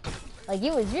 Like,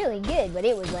 it was really good, but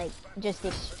it was like just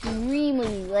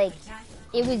extremely, like,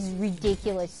 it was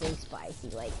ridiculously spicy,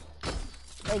 like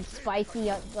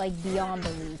spicy, like beyond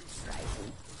belief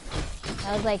spicy.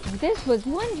 I was like, this was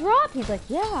 1 drop? He's like,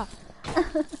 yeah.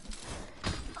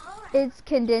 It's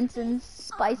Condenson's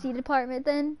spicy department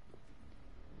then?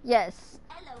 Yes.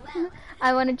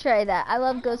 I want to try that. I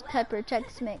love ghost pepper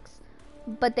Chex Mix,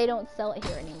 but they don't sell it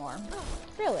here anymore.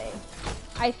 Really?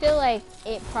 I feel like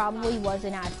it probably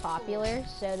wasn't as popular,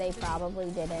 so they probably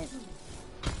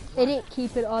didn't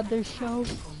keep it on their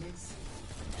shelf.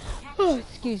 Oh,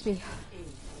 excuse me.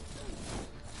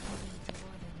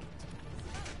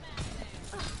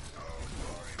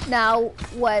 Now,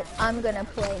 what I'm gonna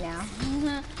play now.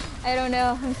 I don't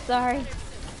know, I'm sorry.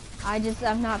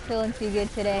 I'm not feeling too good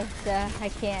today, so I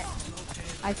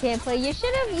can't play. You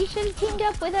should have teamed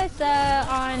up with us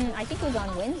on, I think it was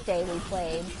on Wednesday we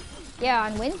played. Yeah,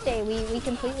 on Wednesday we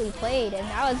completely played, and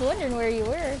I was wondering where you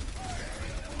were.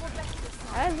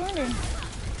 I was wondering.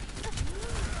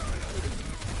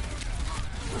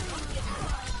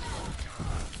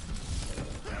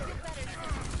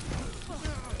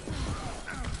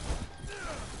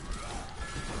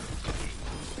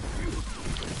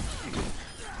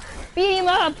 Beat him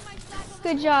up!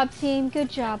 Good job, team. Good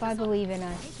job. I believe in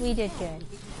us. We did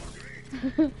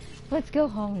good. Let's go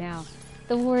home now.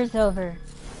 The war is over.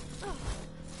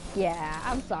 Yeah,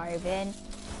 I'm sorry, Ben.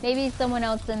 Maybe someone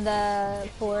else in the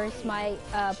force might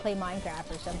play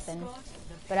Minecraft or something.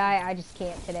 But I just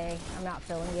can't today. I'm not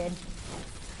feeling good.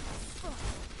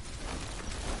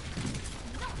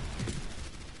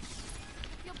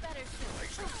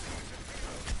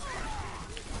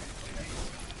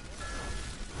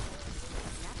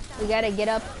 We gotta get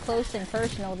up close and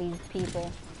personal, these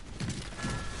people.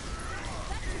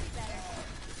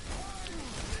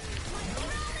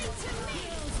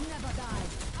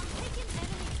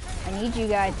 I need you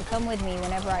guys to come with me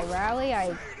whenever I rally.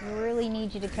 I really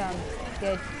need you to come.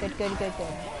 Good.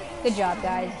 Good job,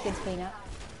 guys. Good cleanup.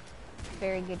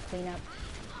 Very good cleanup.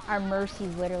 Our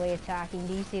Mercy's literally attacking.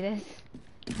 Do you see this?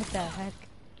 What the heck?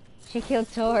 She killed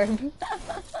Torb.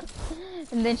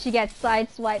 And then she got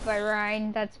sideswiped by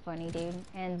Ryan. That's funny, dude.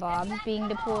 And Bob's being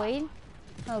deployed.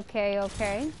 Okay.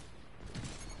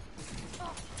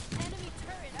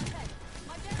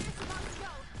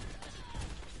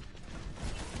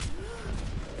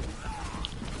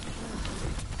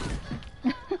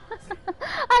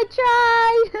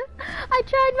 I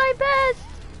tried my best.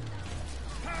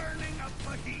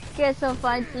 Guess I'll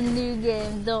find some new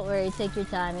games. Don't worry, take your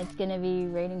time. It's gonna be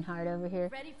raining hard over here.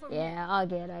 Yeah, all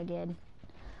good.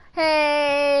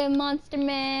 Hey, Monster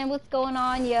Man, what's going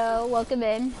on, yo? Welcome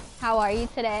in. How are you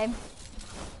today?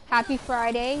 Happy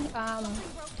Friday.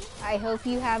 I hope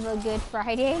you have a good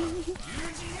Friday.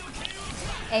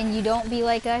 And you don't be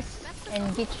like us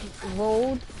and get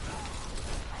rolled.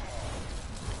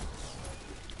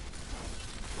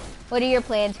 What are your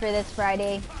plans for this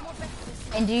Friday?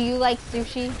 And do you like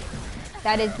sushi?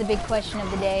 That is the big question of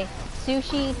the day.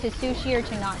 Sushi to sushi or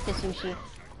to not to sushi?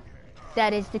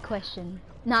 That is the question.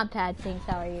 Not bad things,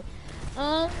 how are you?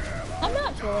 I'm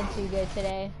not feeling too good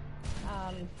today.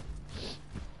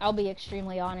 I'll be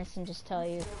extremely honest and just tell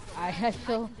you. I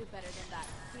feel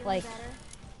like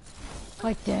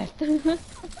death.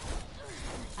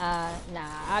 Nah,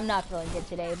 I'm not feeling good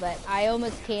today, but I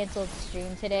almost canceled the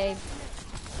stream today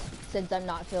since I'm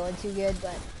not feeling too good,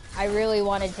 but I really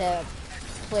wanted to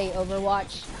play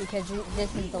Overwatch because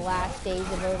this is the last days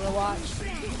of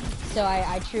Overwatch. So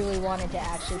I truly wanted to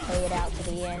actually play it out to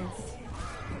the end.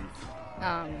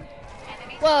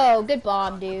 Whoa, good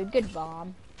bomb, dude. Good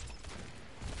bomb.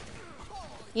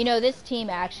 You know, this team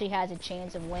actually has a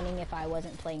chance of winning if I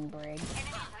wasn't playing Brig.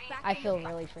 I feel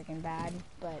really freaking bad,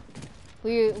 but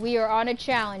we are on a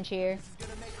challenge here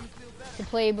to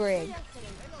play Brig.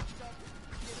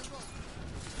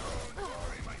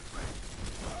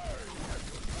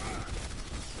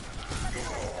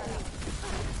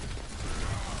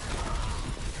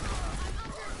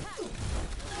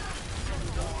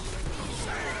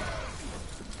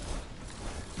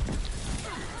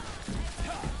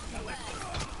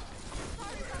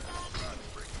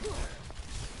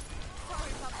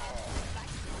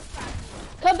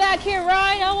 Come back here,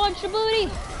 Ryan. I want your booty.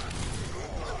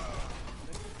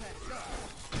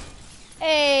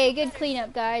 Hey, good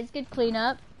cleanup, guys. Good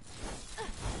cleanup.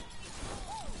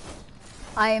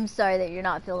 I am sorry that you're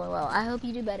not feeling well. I hope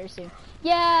you do better soon.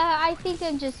 Yeah, I think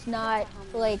I'm just not,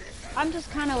 like, I'm just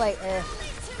kind of like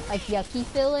yucky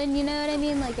feeling, you know what I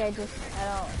mean? Like,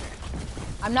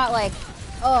 I'm not like,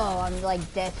 oh, I'm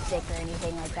like death sick or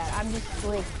anything like that. I'm just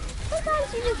like,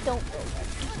 sometimes you just don't feel good.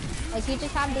 Like, you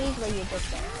just have days where you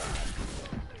just don't.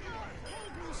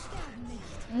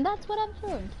 And that's what I'm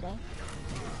feeling today.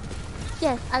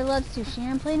 Yes, I love sushi.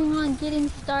 I'm planning on getting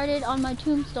started on my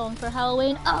tombstone for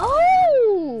Halloween.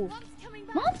 Oh!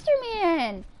 Monster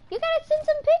Man! You gotta send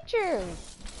some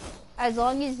pictures! As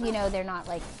long as, you know, they're not,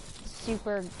 like,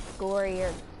 super gory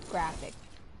or graphic.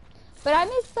 But I'm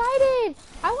excited!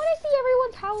 I want to see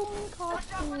everyone's Halloween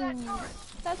costumes.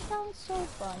 That sounds so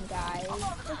fun, guys.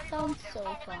 That sounds so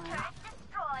fun.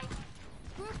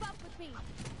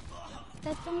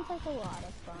 That sounds like a lot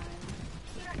of fun.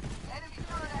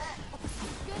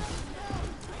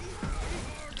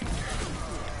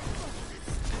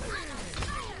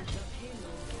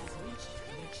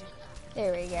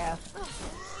 There we go.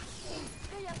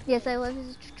 Yes, I love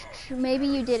this. Maybe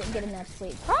you didn't get enough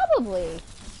sleep. Probably.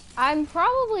 I'm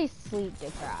probably sleep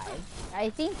deprived.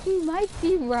 I think you might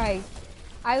be right.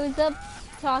 I was up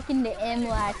talking to M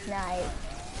last night,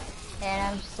 and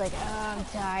I'm just like, oh, I'm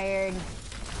tired.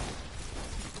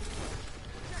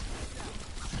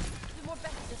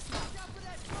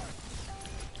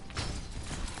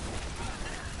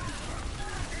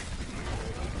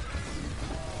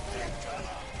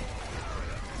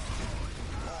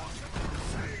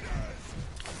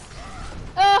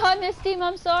 Oh, I missed him.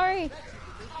 I'm sorry.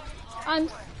 I'm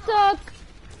stuck.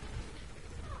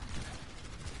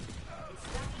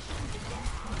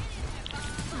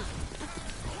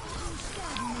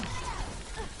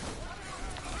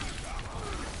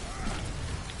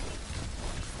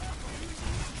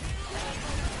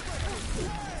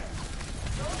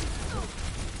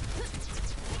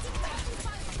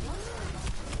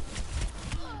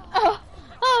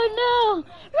 Oh no!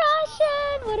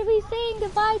 Russian! What are we saying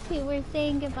goodbye to? We're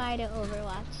saying goodbye to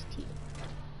Overwatch 2.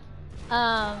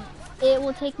 It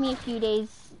will take me a few days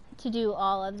to do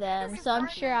all of them, so I'm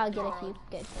sure I'll get a few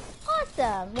good.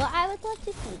 Awesome! Well, I would love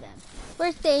to see them.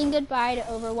 We're saying goodbye to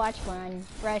Overwatch 1,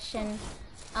 Russian.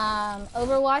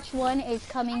 Overwatch 1 is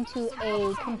coming to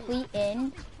a complete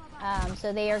end.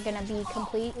 So they are going to be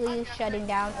completely shutting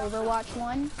down Overwatch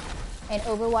 1. And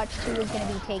Overwatch 2 is going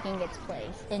to be taking its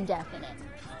place, indefinite.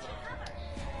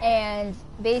 And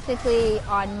basically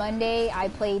on Monday I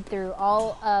played through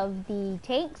all of the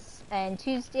tanks, and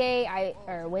Wednesday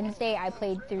I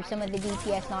played through some of the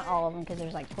DPS, not all of them because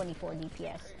there's like 24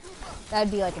 DPS. That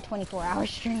would be like a 24-hour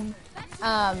stream.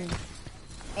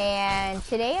 And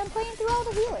today I'm playing through all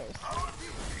the healers.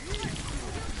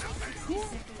 Yeah.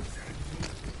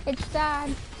 It's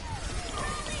sad.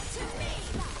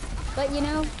 But you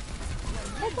know,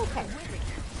 it's okay.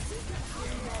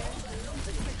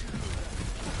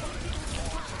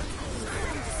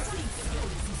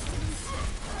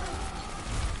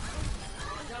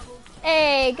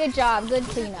 Hey, good job. Good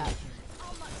cleanup.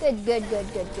 Good. Good.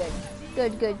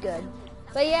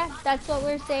 But yeah, that's what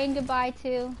we're saying goodbye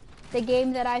to. The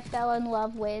game that I fell in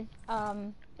love with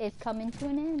is coming to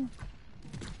an end.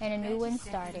 And a new one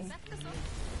starting.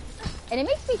 And it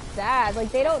makes me sad.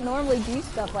 Like, they don't normally do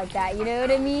stuff like that. You know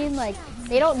what I mean? Like,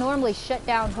 they don't normally shut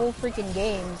down whole freaking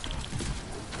games.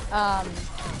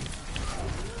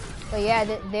 But yeah,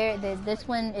 this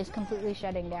one is completely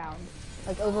shutting down.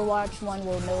 Like, Overwatch 1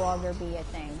 will no longer be a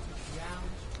thing.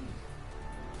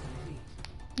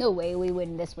 No way we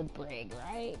win this with Brig,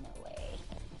 right? No way.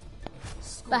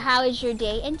 But how is your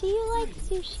day? And do you like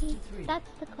sushi? That's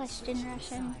the question,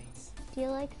 Russian. Do you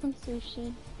like some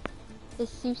sushi? Is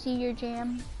sushi your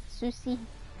jam? Sushi?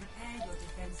 Prepare your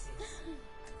defenses.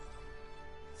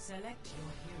 Select your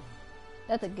hero.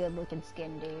 That's a good looking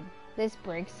skin, dude. This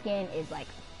Brig skin is like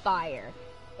fire.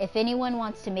 If anyone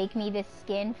wants to make me this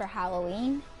skin for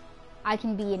Halloween, I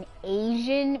can be an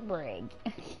Asian Brig.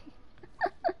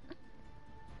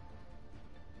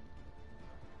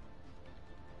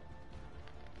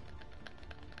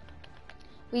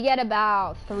 We got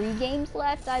about 3 games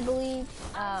left, I believe.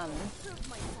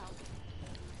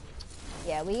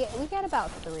 Yeah, we got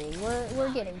about 3.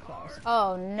 We're getting close.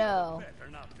 Oh no,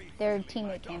 their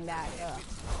teammate came back. Ugh.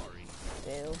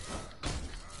 Boo.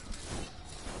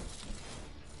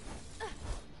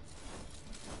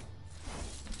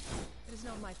 It is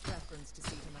not my preference to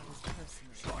see them as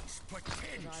personal, but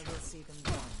I will see them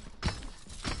done.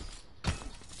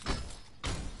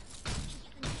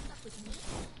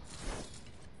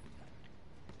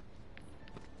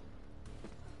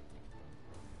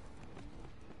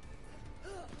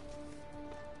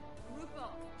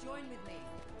 Join with me.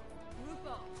 Group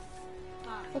up.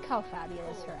 Look how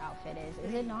fabulous her outfit is.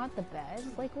 Is it not the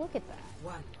best? Like, look at that.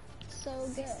 1. So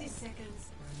 60 good. seconds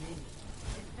remaining.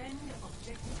 Defend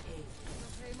objective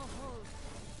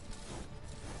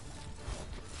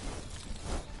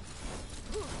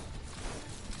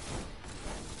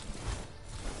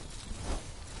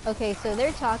A. Okay, so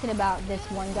they're talking about this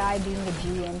one guy being a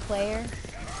GM player,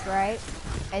 right?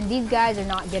 And these guys are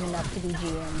not good enough to be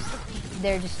GMs.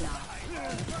 They're just not.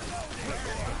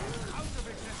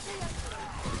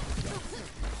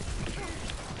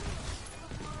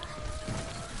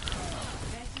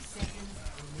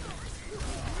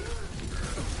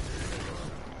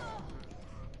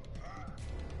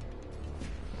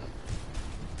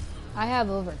 I have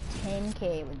over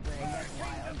 10k with Brig. That's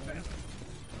wild, dude.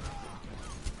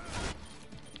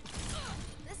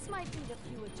 This might need a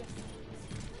few adjustments.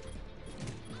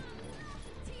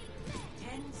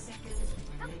 10 seconds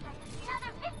remaining.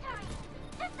 Another victory!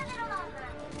 Just a little longer.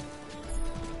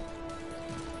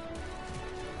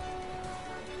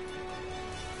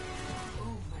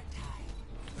 Overtime.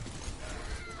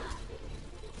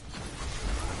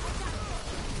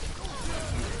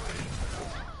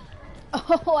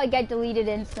 Oh, I got deleted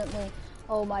instantly.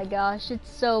 Oh my gosh, it's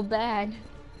so bad.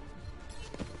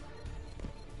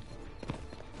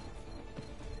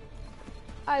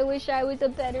 I wish I was a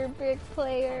better Brig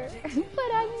player,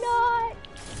 but I'm not.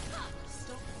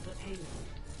 Stop the payload.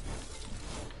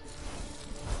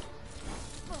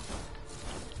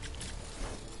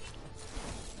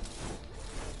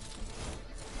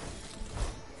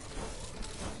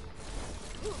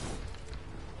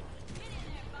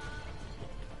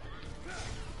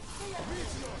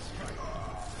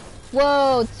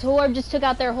 Whoa, Torb just took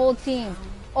out their whole team.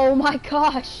 Oh my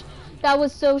gosh, that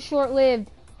was so short-lived.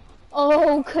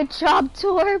 Oh, good job,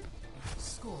 Torb.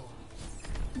 Score.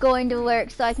 Going to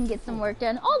work so I can get some work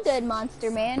done. All good,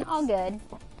 Monster Man, all good.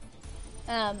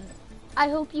 I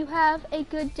hope you have a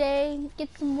good day. Get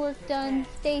some work done.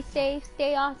 Stay safe,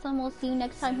 stay awesome. We'll see you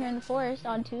next time here in the forest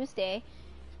on Tuesday.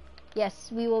 Yes,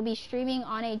 we will be streaming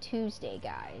on a Tuesday,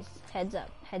 guys. Heads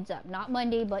up, heads up. Not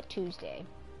Monday, but Tuesday.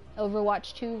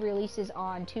 Overwatch 2 releases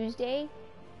on Tuesday,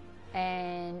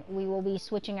 and we will be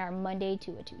switching our Monday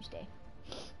to a Tuesday.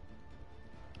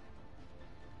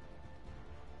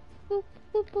 Boop,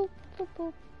 boop, boop, boop,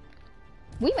 boop.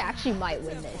 We actually might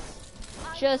win this.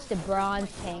 Just a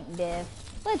bronze tank diff.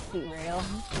 Let's be real.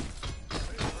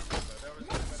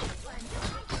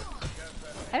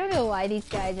 I don't know why these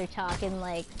guys are talking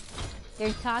like,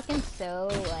 they're talking so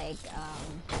like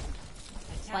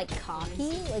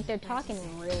cocky. Like they're talking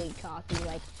really cocky.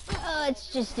 Like, oh, it's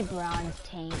just a bronze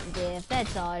tank diff.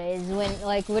 That's all it is. When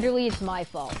like literally it's my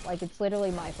fault. Like it's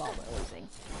literally my fault we're losing.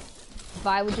 If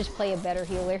I would just play a better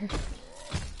healer.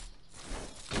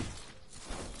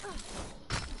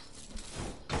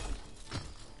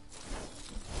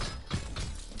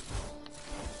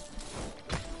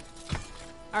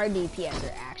 Our DPS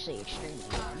are actually extremely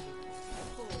good.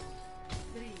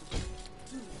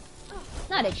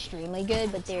 Not extremely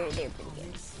good, but they're pretty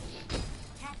good.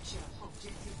 Capture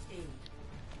objective A.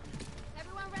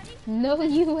 Everyone ready? No,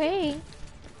 you ain't.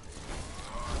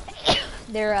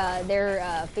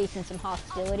 They're facing some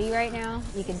hostility right now.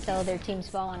 You can tell their team's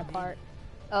falling apart.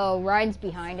 Oh, Ryan's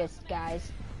behind us, guys.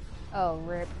 Oh,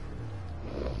 rip.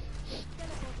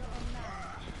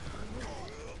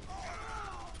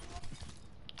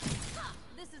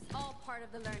 This is all part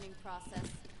of the learning process.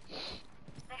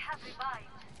 They have revived.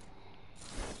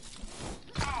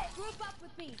 Hey. Group up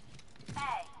with me.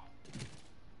 Hey.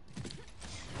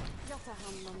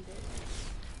 Jotunheim.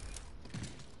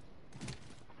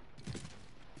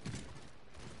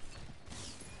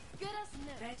 Get us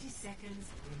now. 30 seconds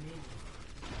remaining.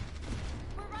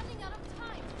 We're running out of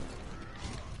time.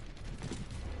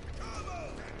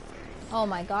 Oh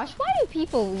my gosh, why do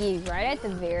people leave right at the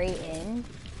very end?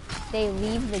 They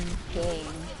leave the game.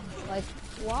 Like,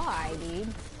 why,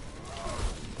 dude?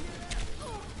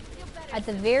 At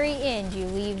the very end, you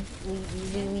leave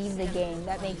the game.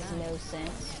 That makes no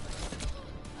sense.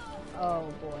 Oh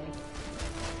boy.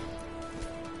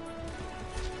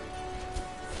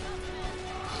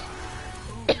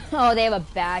 Oh, they have a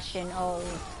Bastion. Oh.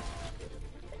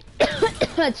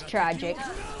 That's tragic.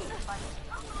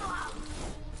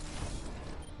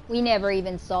 We never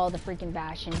even saw the freaking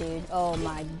Bastion, dude. Oh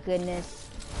my goodness.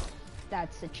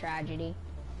 That's a tragedy.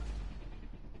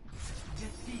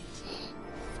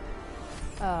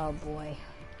 Oh boy.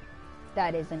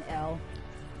 That is an L.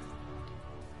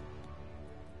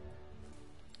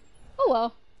 Oh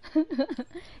well.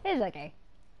 It's okay.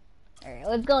 Alright,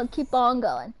 let's go and keep on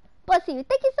going. Bless you.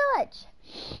 Thank you so much.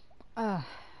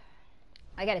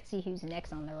 I gotta see who's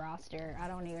next on the roster. I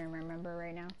don't even remember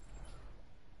right now.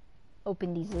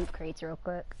 Open these loot crates real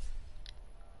quick.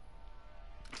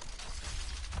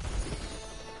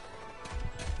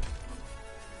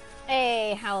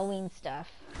 Hey, Halloween stuff.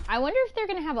 I wonder if they're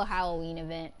gonna have a Halloween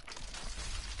event.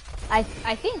 I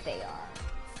think they are.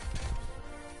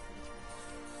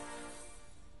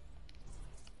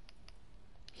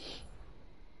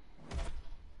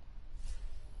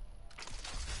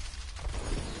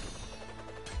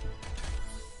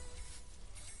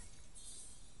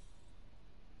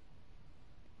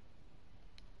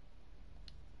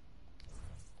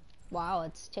 Wow,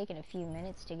 it's taken a few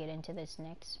minutes to get into this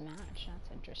next match. That's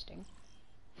interesting.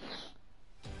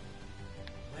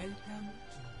 Welcome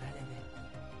to Valorant.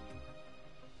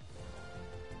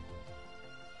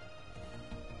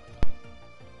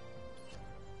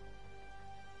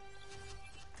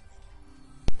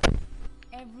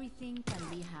 Everything can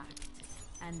be hacked,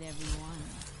 and everyone.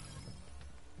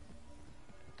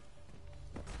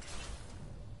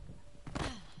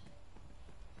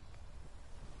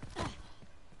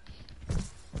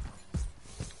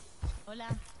 Hola.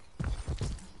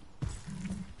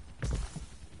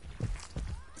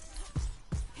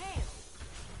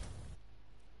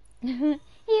 He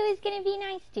was gonna be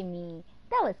nice to me.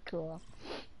 That was cool.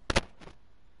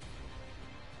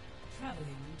 Traveling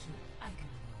to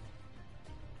Iconworld.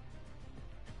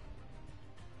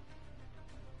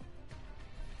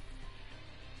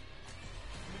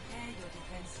 Prepare your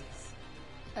defenses.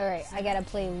 Alright, I gotta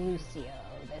play Lucio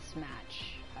this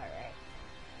match. Alright.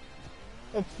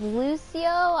 It's Lucio,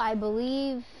 I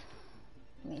believe.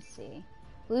 Let me see.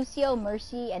 Lucio,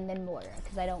 Mercy, and then Moira,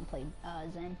 because I don't play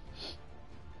Zen.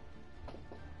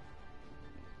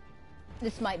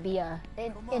 This might be an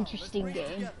interesting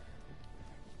game.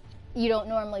 You don't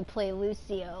normally play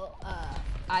Lucio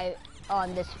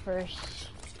on this first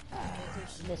go.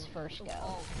 This is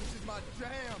my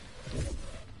jam.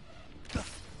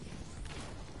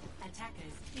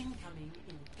 Attackers incoming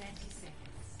in 30 seconds.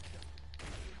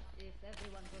 If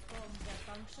everyone performs their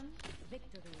function,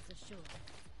 victory is assured.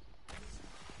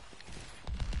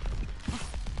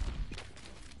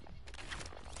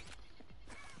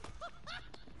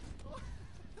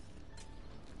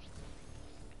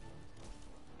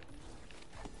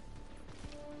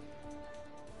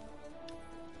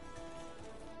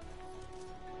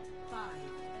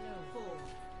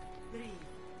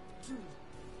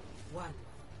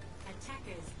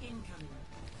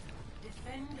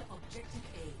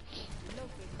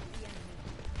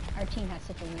 Our team has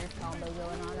such a weird combo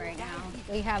going on right now.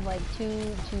 We have like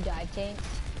two dive tanks,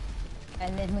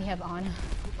 and then we have Ana. You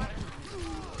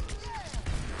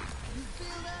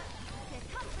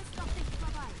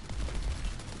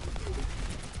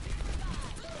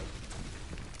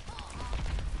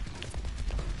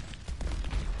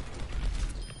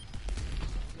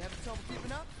having trouble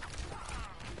keeping up?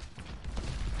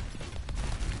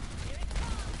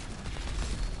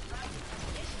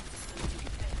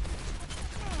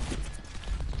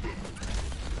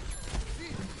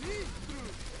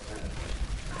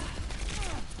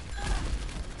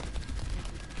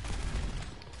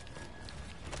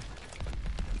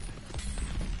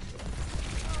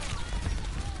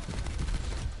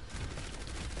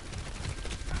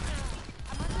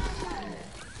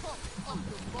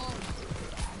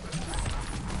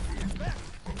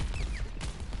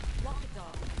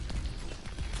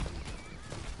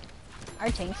 Our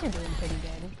tanks are doing pretty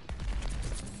good.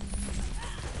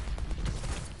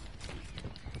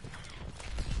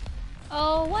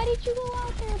 Oh, why did you go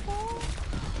out there, Paul?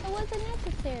 It wasn't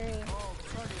necessary. Oh,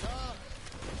 turn it up.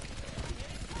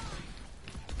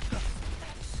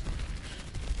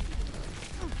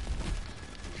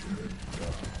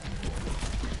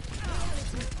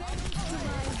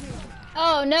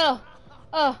 Oh no!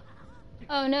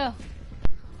 Oh no!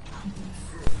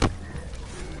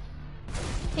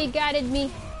 He guided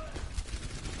me.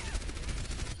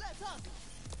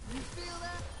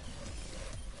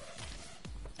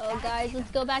 Oh guys, let's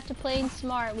go back to playing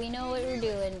smart. We know what we're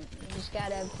doing. We just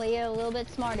gotta play it a little bit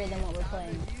smarter than what we're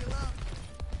playing.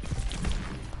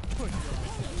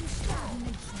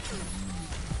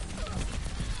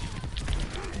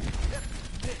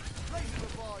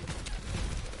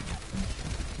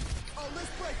 Oh,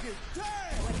 let's break it. Damn!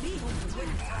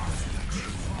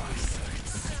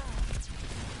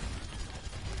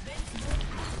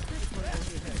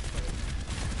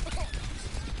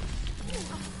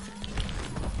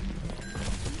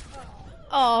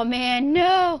 Oh man,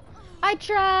 no! I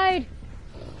tried!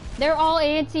 They're all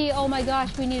anti. Oh my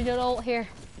gosh, we need an ult here.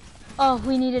 Oh,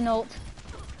 we need an ult.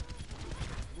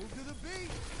 Move to the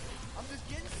beat. I'm just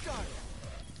getting started.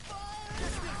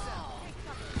 Check this out.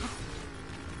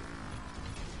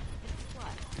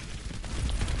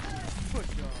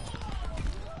 Push on.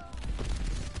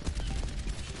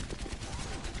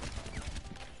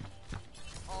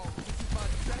 Oh, this is my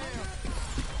jam.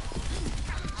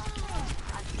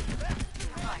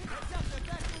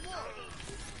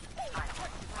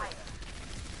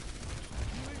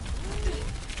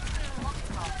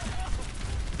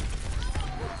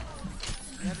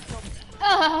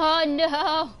 Oh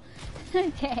no!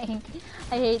 Dang.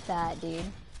 I hate that, dude.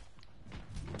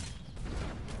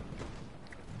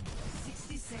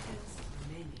 60 seconds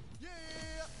remaining. Yeah,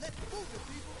 let's move it,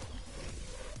 people.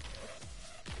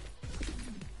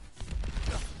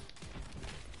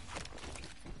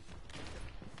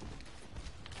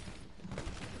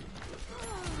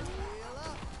 Heal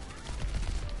up.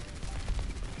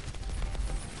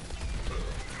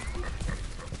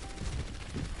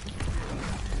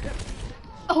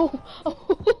 Oh,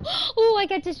 oh, I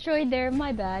got destroyed there.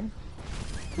 My bad.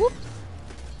 Whoops.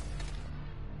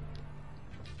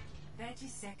 30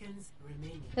 seconds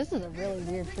remaining. This is a really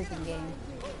weird freaking game.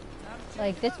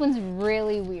 Like, this one's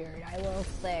really weird, I will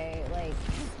say. Like,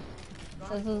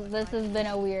 this has been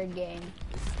a weird game.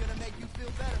 This is gonna make you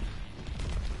feel better.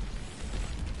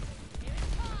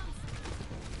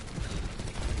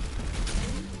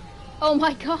 Oh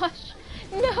my gosh!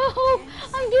 No!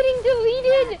 I'm getting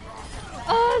deleted!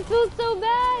 Oh, it feels so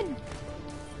bad!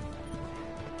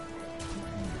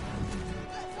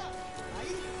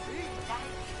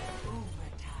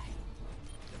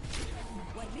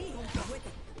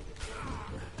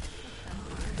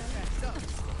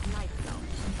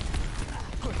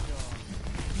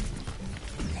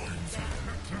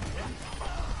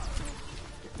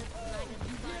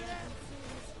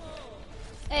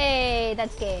 Hey,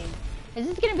 that's game. Is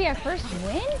this gonna be our first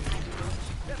win?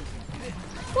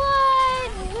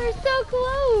 What? We're so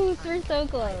close. We're so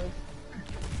close.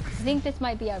 I think this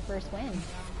might be our first win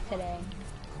today.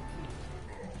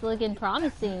 It's looking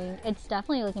promising. It's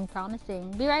definitely looking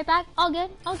promising. Be right back. All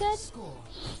good. All good. Score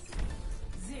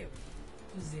 0-0.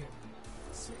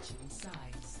 Switching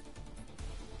sides.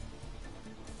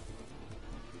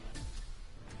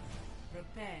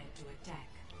 Prepare to attack.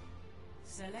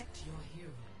 Select your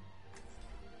hero.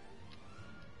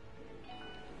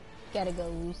 Gotta go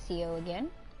Lucio again.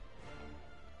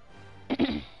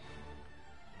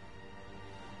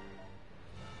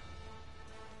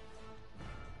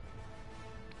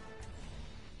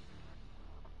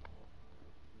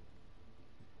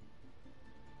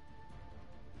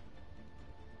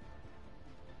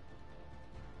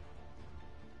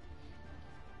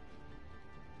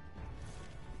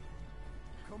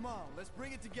 Come on, let's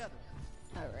bring it together.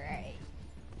 Alright.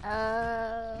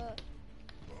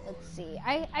 Let's see.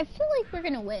 I feel like we're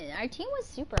gonna win. Our team was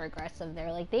super aggressive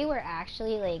there. Like, they were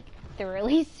actually, like,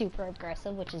 thoroughly super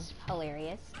aggressive, which is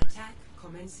hilarious. Attack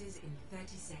commences in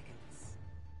 30 seconds.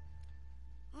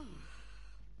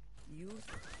 Youth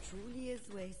truly is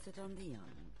wasted on the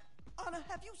young. Anna,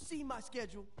 have you seen my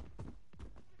schedule?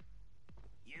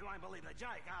 You won't believe the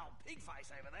joke old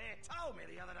pigface over there told me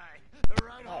the other day.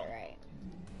 Right on. Alright.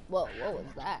 Whoa, what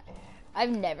was that?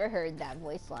 I've never heard that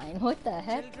voice line. What the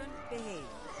heck? Children, behave.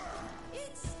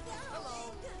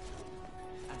 Hello.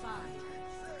 5,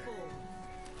 4,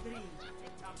 3,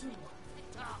 2,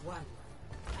 1.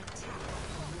 Attack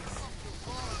commences.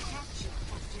 Capture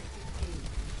objective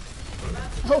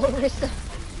A. Oh, Orisa.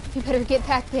 You better get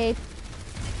back, babe.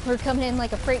 We're coming in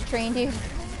like a freight train, dude.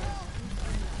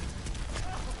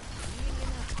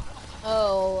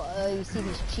 Oh, you see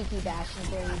these cheeky Bastion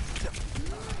plays.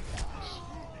 Gosh.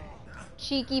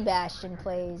 Cheeky Bastion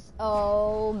plays.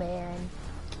 Oh, man.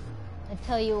 I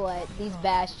tell you what, these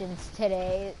Bastions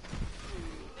today...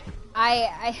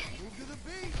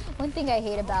 One thing I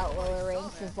hate about lower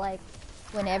ranks is, like,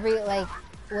 when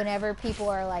whenever people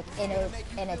are like in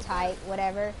a tight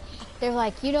whatever, they're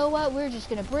like, you know what? We're just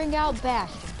gonna bring out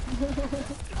Bastion.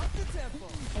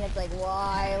 And it's like,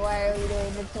 why? Why are we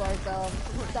doing this to ourselves?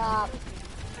 Stop.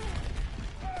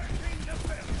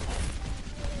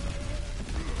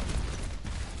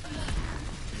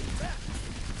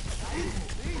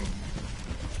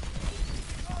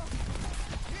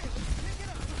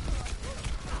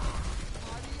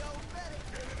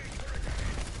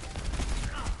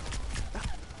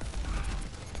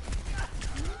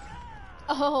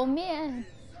 Oh man,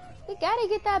 we gotta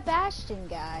get that Bastion,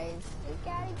 guys. We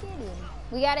gotta get him.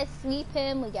 We gotta sweep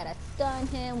him, we gotta stun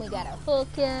him, we gotta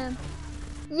hook him.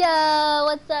 Yo,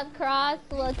 what's up, Cross?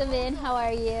 Welcome in, how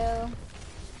are you?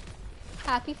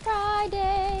 Happy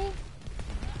Friday.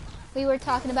 We were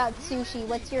talking about sushi.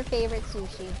 What's your favorite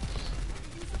sushi?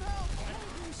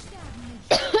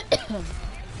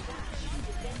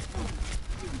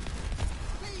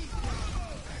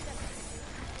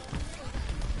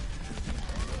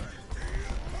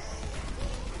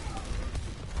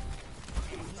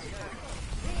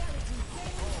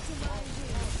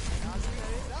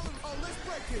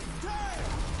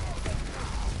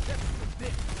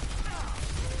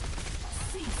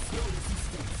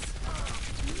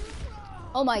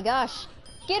 Oh my gosh.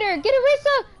 Get her,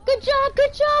 Rissa! Good job,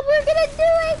 we're gonna do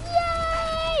it!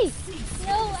 Yay!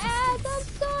 No ads, I'm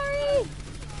sorry!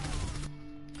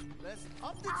 Let's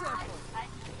up the tempo.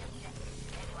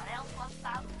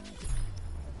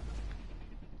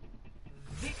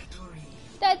 Victory.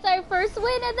 That's our first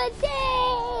win of the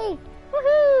day!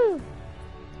 Woohoo!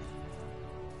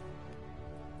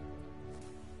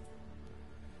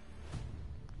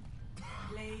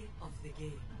 Play of the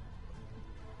game.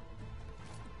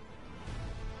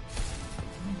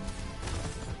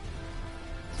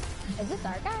 Is this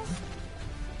our guy?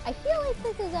 I feel like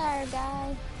this is our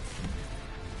guy.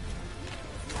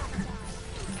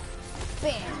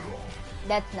 Bam!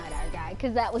 That's not our guy,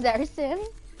 because that was our Sim.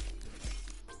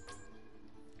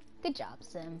 Good job,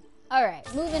 Sim.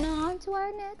 Alright, moving on to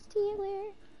our next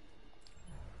healer.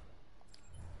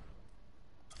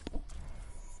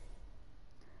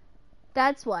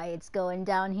 That's why it's going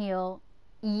downhill.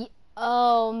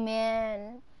 Oh,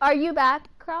 man. Are you back,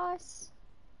 Cross?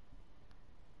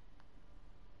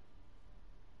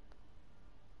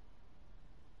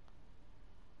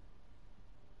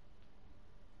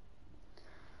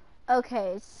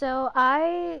 Okay, so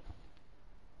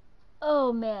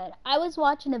oh man, I was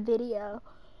watching a video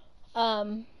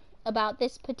about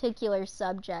this particular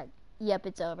subject. Yep,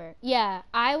 it's over. Yeah,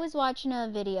 I was watching a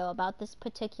video about this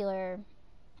particular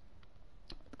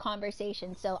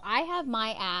conversation. So I have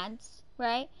my ads,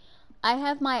 right? I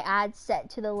have my ads set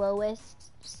to the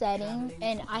lowest setting,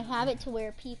 and I have it to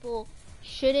where people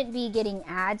shouldn't be getting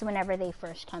ads whenever they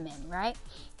first come in, right?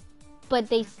 But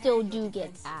they still do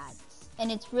get ads. And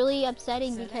it's really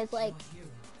upsetting because like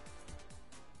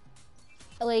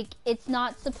it's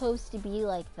not supposed to be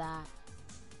like that,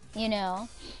 you know?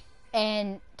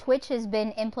 And Twitch has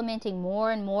been implementing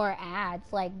more and more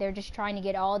ads. Like they're just trying to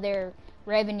get all their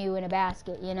revenue in a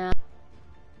basket, you know?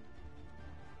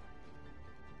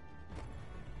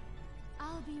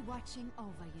 I'll be watching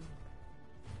over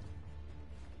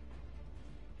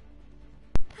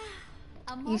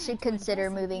you. You should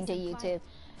consider moving to YouTube.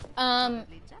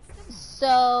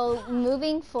 So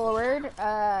moving forward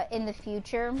in the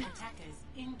future, Attackers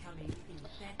incoming in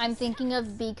 30 I'm thinking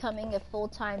of becoming a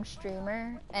full-time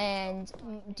streamer and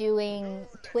doing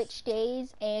Twitch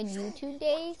days and YouTube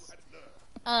days.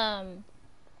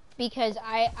 Because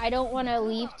I don't want to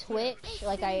leave Twitch.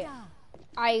 Like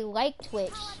I like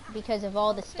Twitch because of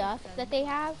all the stuff that they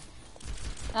have.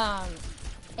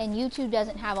 And YouTube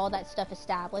doesn't have all that stuff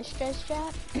established just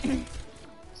yet.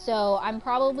 So I'm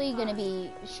probably going to be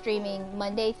streaming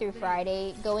Monday through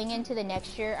Friday. Going into the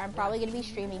next year, I'm probably going to be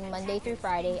streaming Monday through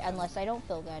Friday unless I don't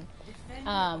feel good.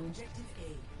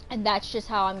 And that's just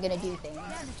how I'm going to do things.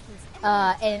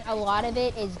 And a lot of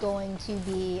it is going to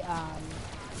be,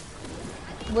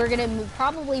 we're going to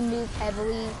probably move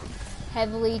heavily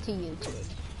to YouTube.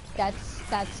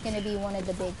 That's going to be one of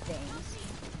the big things.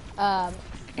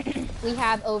 We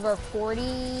have over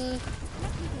 40,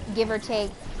 give or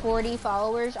take, 40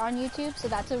 followers on YouTube, so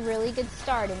that's a really good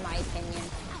start in my opinion.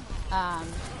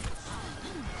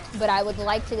 But I would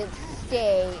like to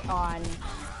stay on,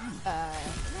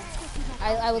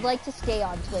 I would like to stay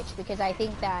on Twitch because I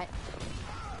think that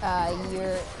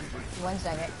one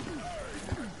second.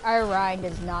 Our Ryan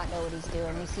does not know what he's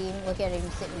doing. You see him? Look at him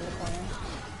sitting in the corner.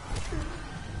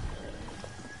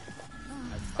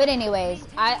 But anyways,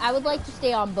 I would like to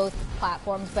stay on both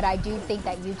platforms, but I do think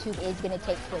that YouTube is going to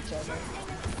take Twitch over.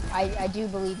 I do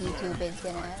believe YouTube is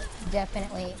gonna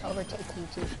definitely overtake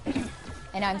YouTube.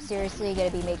 And I'm seriously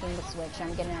gonna be making the switch.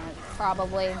 I'm gonna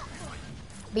probably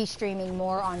be streaming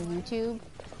more on YouTube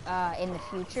in the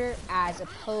future as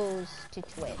opposed to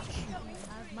Twitch.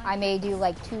 I may do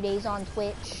like 2 days on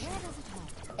Twitch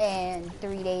and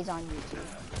 3 days on YouTube.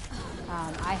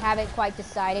 I haven't quite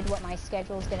decided what my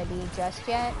schedule is gonna be just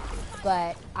yet,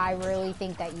 but I really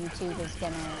think that YouTube is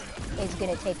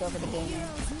gonna take over the gaming.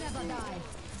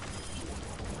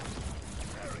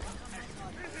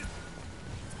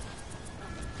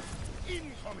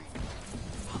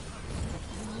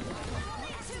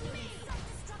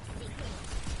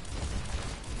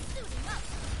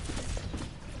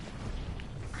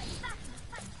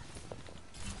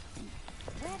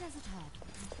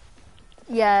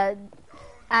 Yeah,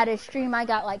 at a stream I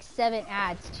got like 7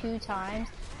 ads 2 times.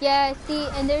 Yeah, see,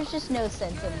 and there's just no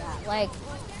sense in that. Like,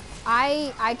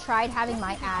 I tried having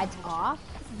my ads off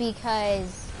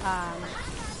because,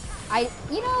 I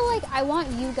want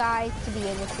you guys to be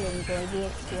able to enjoy the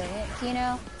experience, you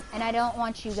know? And I don't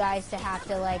want you guys to have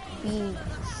to, like, be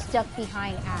stuck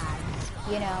behind ads,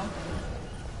 you know?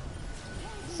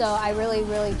 So I really,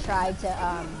 really tried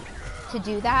to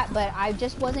do that, but I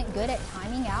just wasn't good at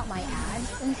timing out my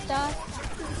ads and stuff.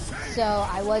 So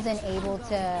I wasn't able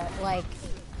to, like,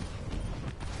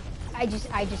 I just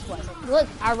wasn't. Look,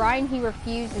 Orion, he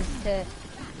refuses to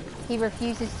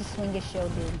swing his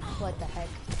shield, dude. What the heck?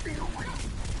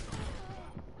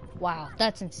 Wow,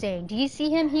 that's insane. Do you see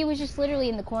him? He was just literally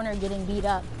in the corner getting beat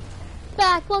up.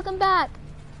 Welcome back!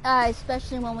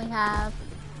 Especially when we have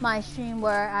my stream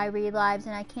where I read lives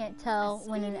and I can't tell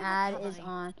when an ad is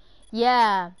on.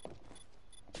 Yeah.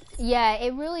 Yeah,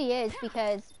 it really is,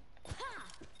 because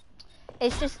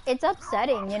it's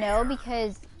upsetting, you know,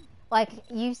 because, like,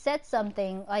 you said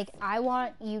something, like, I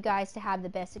want you guys to have the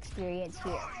best experience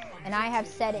here. And I have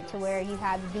set it to where you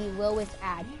have the lowest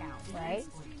ad count, right?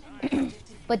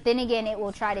 But then again, it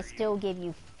will try to still give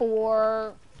you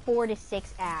 4 to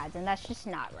 6 ads, and that's just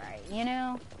not right, you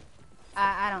know?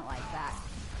 I don't like that.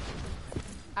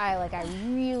 I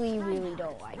really, really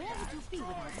don't like that.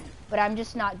 But I'm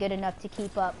just not good enough to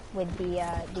keep up with the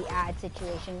ad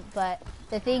situation. But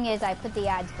the thing is, I put the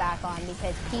ads back on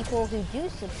because people who do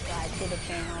subscribe to the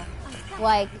channel,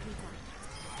 like,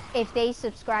 if they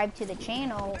subscribe to the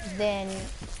channel, then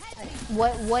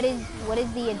what is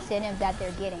the incentive that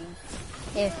they're getting?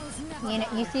 If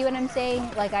you see what I'm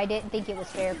saying? Like, I didn't think it was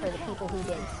fair for the people who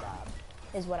did sub,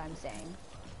 is what I'm saying.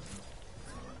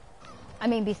 I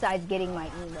mean, besides getting my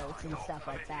emotes and stuff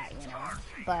like that, you know.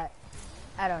 But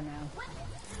I don't know.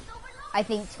 I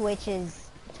think Twitch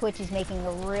is making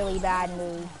a really bad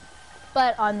move.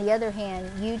 But on the other hand,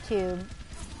 YouTube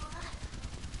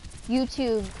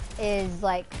is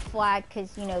like flagged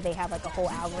because, you know, they have like a whole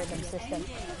algorithm system.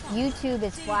 YouTube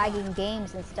is flagging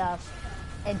games and stuff,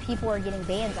 and people are getting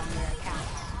bans on their accounts.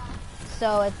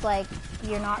 So it's like,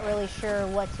 you're not really sure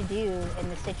what to do in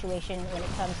the situation when it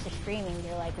comes to streaming.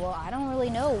 You're like, well, I don't really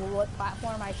know what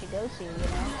platform I should go to, you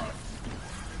know?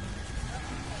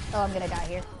 Oh, I'm gonna die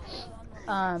here.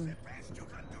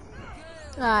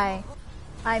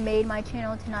 I made my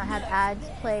channel to not have ads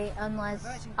play unless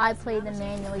I play them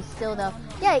manually still, though.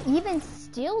 Yeah, even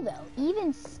still,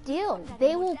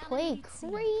 they will play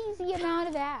crazy amount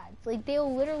of ads. Like,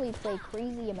 they'll literally play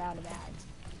crazy amount of ads.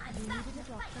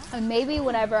 And maybe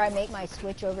whenever I make my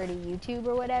switch over to YouTube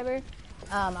or whatever,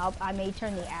 I may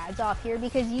turn the ads off here,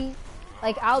 because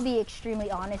I'll be extremely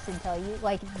honest and tell you,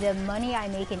 like, the money I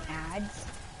make in ads,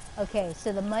 okay,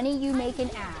 so the money you make in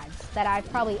ads that I've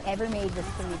probably ever made was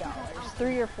 $3,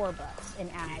 $3 or $4 in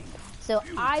ads. So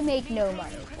I make no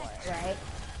money for it, right?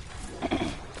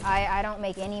 I don't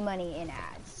make any money in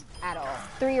ads at all.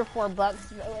 $3 or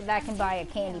 $4, that can buy a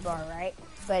candy bar, right?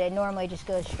 But it normally just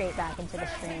goes straight back into the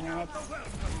stream, and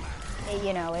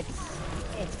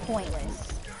it's pointless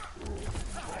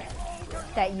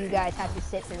that you guys have to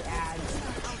sit through ads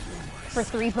for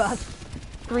 $3.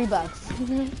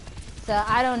 $3. So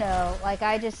I don't know. Like,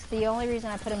 the only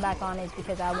reason I put them back on is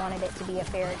because I wanted it to be a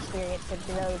fair experience for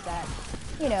those that,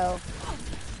 you know,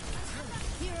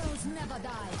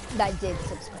 that did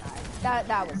subscribe.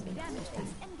 That was the thing.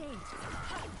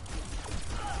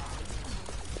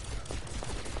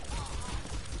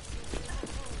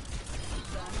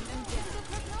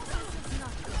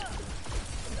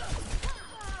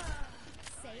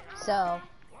 So,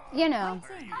 you know,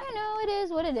 I don't know, it is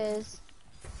what it is.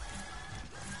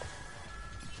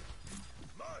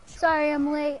 Sorry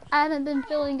I'm late. I haven't been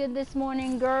feeling good this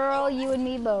morning, girl. You and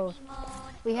me both.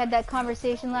 We had that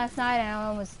conversation last night and I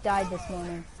almost died this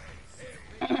morning.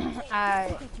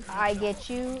 I get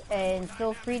you, and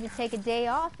feel free to take a day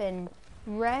off and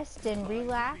rest and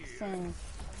relax and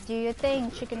do your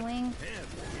thing, chicken wing.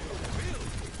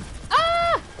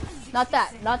 Ah! Not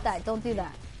that, not that. Don't do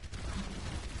that.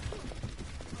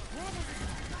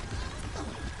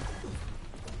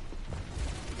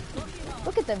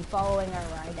 Look at them following our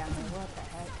ride down here. What the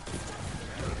heck?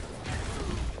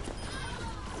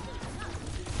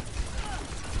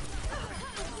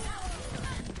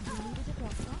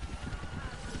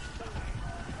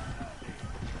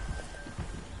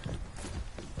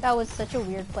 That was such a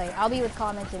weird play. I'll be with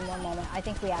comments in one moment. I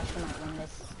think we actually might win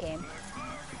this game.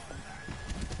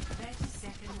 30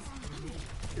 seconds remaining.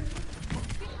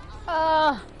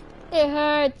 Oh, it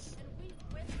hurts.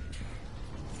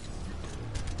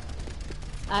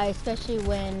 Especially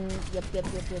when, yep.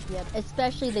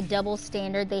 Especially the double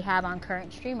standard they have on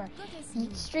current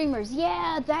streamers.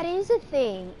 Yeah, that is a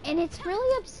thing, and it's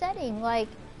really upsetting. Like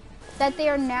that they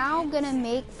are now gonna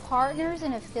make partners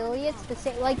and affiliates the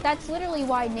same. Like that's literally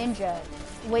why Ninja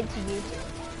went to YouTube,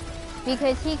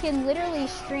 because he can literally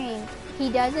stream. He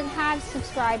doesn't have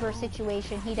subscriber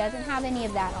situation. He doesn't have any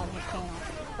of that on his channel,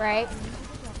 right?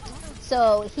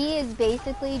 So he is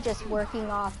basically just working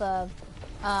off of.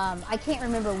 I can't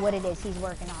remember what it is he's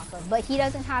working off of, but he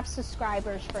doesn't have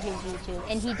subscribers for his YouTube,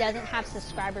 and he doesn't have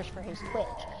subscribers for his Twitch.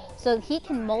 So he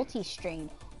can multi-stream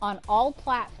on all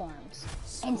platforms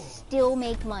and still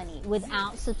make money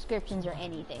without subscriptions or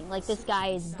anything. Like, this guy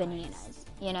is bananas,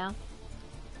 you know?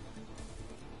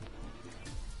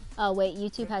 Oh, wait,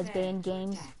 YouTube has banned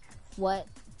games. What?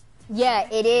 Yeah,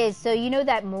 it is. So you know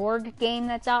that Morgue game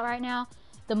that's out right now?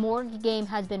 The Morgue game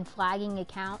has been flagging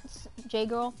accounts,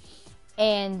 J-Girl.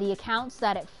 And the accounts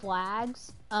that it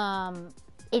flags,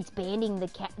 it's banning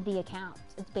the accounts.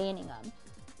 It's banning them.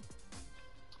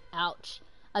 Ouch.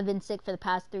 I've been sick for the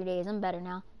past 3 days. I'm better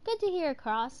now. Good to hear,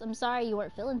 Cross. I'm sorry you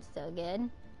weren't feeling so good.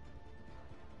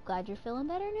 Glad you're feeling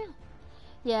better now.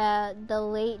 Yeah, the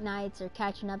late nights are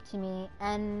catching up to me,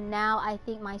 and now I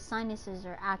think my sinuses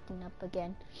are acting up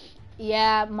again.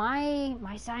 Yeah, my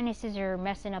sinuses are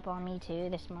messing up on me too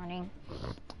this morning.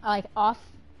 Like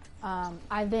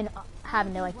I've been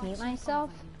having to like mute myself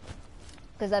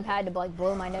because I've had to like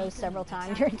blow my nose several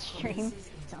times during stream.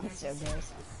 Sounds so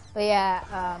gross. But yeah,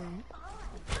 I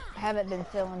haven't been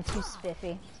feeling too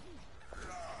spiffy,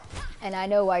 and I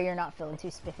know why you're not feeling too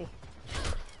spiffy.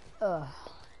 Ugh.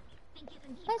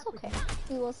 That's okay.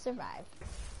 We will survive.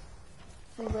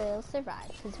 We will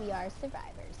survive because we are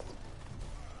survivors.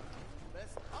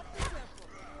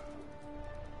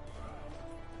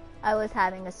 I was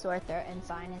having a sore throat and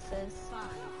sinuses.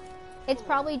 It's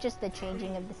probably just the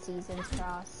changing of the seasons,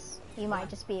 Cross. You might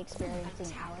just be experiencing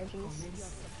allergies.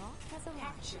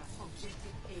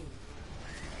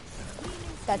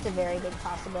 That's a very big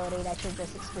possibility that you're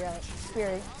just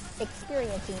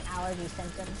experiencing allergy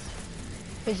symptoms.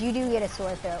 Because you do get a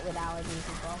sore throat with allergies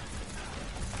as well.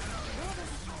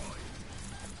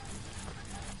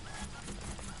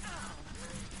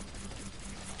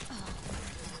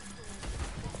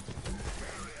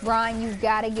 Ryan, you've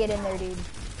got to get in there, dude.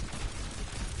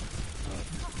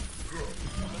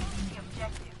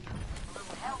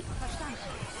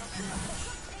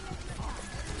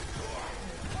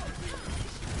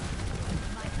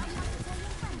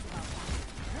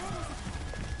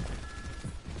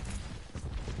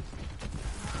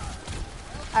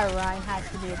 Ryan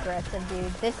has to be aggressive,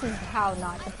 dude. This is how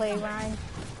not to play Ryan.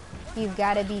 You've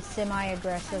got to be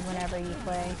semi-aggressive whenever you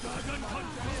play.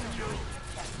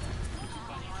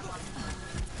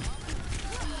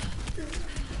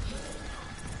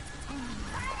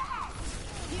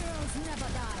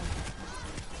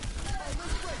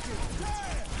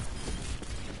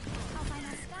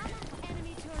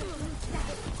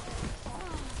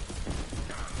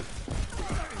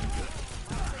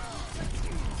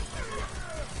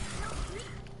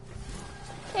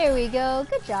 There we go.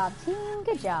 Good job, team.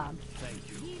 Good job.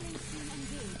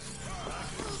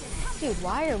 Dude,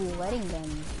 why are we letting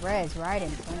them res right in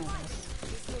front of us?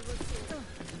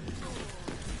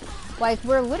 Like,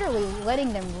 we're literally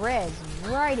letting them res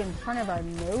right in front of our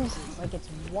noses. Like, it's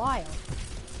wild.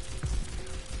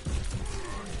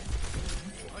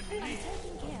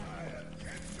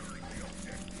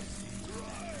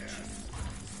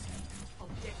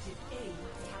 Objective A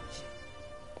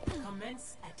captured.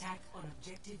 Commence attack on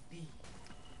objective B.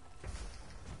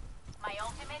 My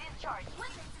ultimate is charged.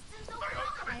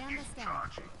 I understand.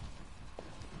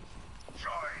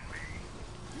 Join me.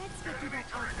 Let's get to that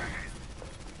outfit.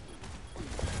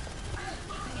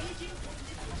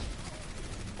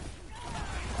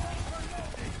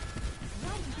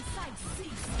 Right beside C.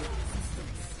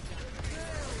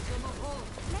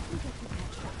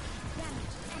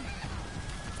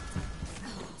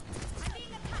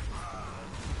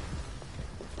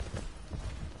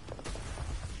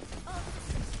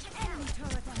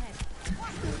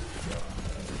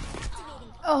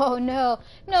 Oh no.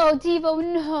 No, Devo,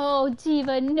 no.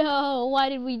 Diva, no. Why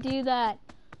did we do that?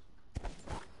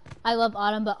 I love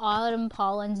Autumn, but Autumn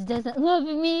Pollens doesn't love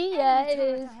me. Yeah, it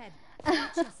is.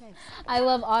 I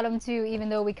love Autumn too, even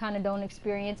though we kind of don't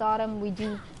experience Autumn. We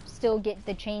do still get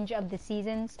the change of the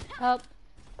seasons up.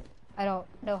 I don't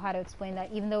know how to explain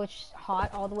that. Even though it's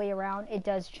hot all the way around, it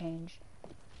does change.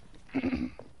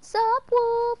 Sup,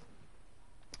 Wolf?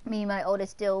 Me and my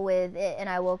oldest deal with it, and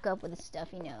I woke up with a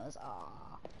stuffy nose. Aw,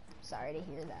 sorry to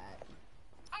hear that.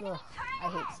 Ugh, I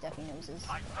hate stuffy noses.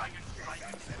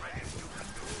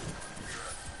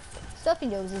 Stuffy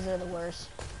noses are the worst.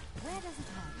 Where does it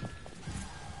hurt?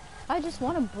 I just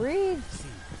want to breathe.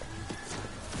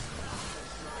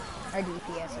 Our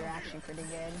DPS are actually pretty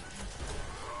good.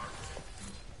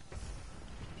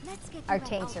 Let's get Our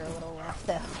tanks are a little rough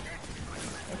though.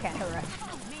 They're kind of rough.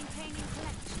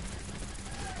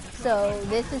 So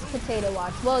this is Potato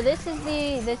Watch. Well, this is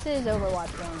Overwatch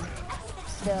 1.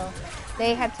 Still,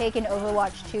 they have taken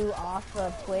Overwatch 2 off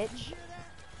of Twitch,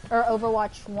 or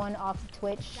Overwatch 1 off of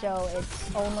Twitch, so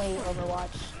it's only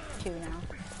Overwatch 2 now.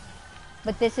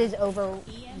 But this is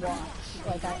Overwatch.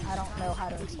 Like I don't know how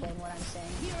to explain what I'm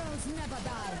saying. Heroes never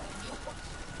die.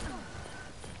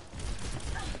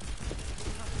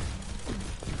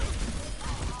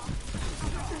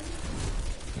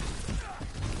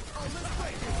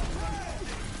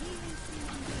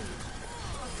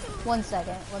 One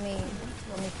second. Let me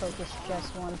focus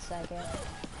just 1 second.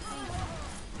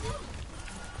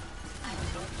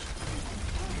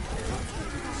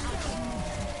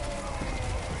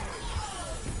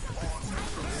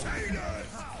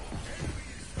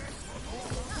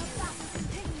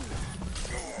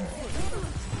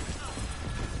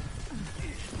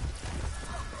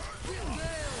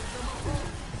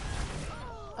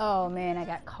 Oh man, I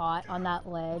got caught on that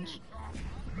ledge.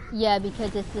 Yeah,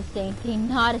 because it's the same thing,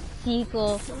 not a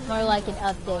sequel, more like an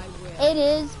update. It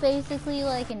is basically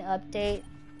like an update,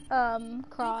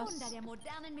 Cross.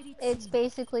 It's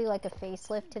basically like a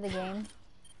facelift to the game.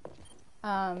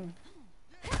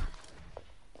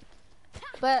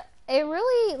 But it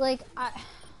really, like, I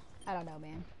don't know,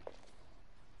 man.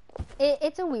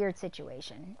 It's a weird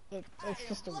situation. It's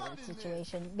just a weird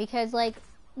situation. Because, like,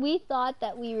 we thought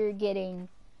that we were getting,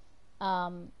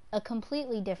 a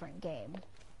completely different game.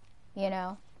 You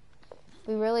know?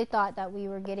 We really thought that we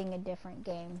were getting a different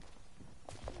game.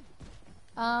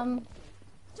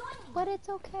 But it's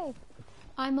okay.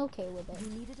 I'm okay with it.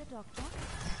 You needed a doctor?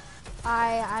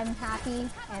 I'm happy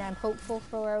and I'm hopeful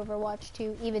for Overwatch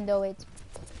 2, even though it's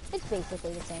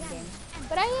basically the same game.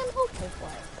 But I am hopeful for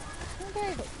it. I'm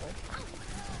very hopeful.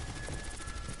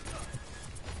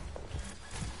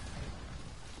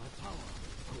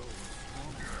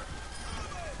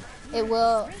 It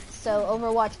will, so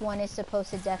Overwatch 1 is supposed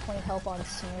to definitely help on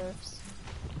smurfs.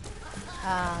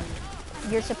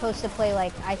 You're supposed to play,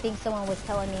 like, I think someone was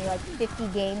telling me, like, 50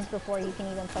 games before you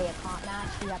can even play a comp match.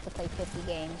 You have to play 50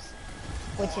 games,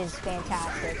 which is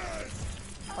fantastic.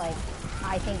 Like,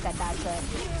 I think that that's a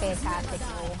fantastic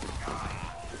rule.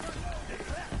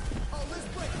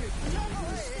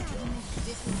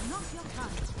 This is not your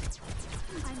time.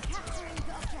 I'm capturing the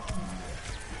objective.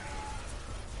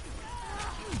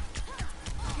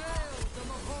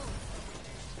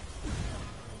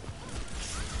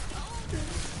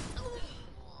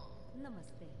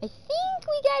 I think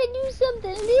we gotta do something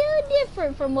a little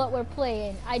different from what we're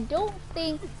playing. I don't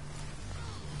think...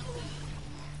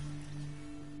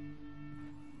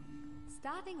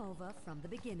 Starting over from the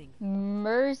beginning.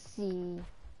 Mercy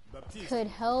could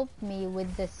help me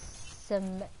with the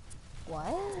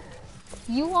What?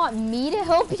 You want me to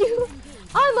help you?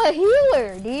 I'm a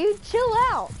healer, dude. Chill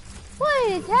out.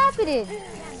 What is happening?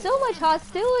 So much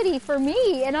hostility for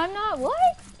me, and I'm not...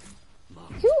 What?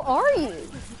 Who are you?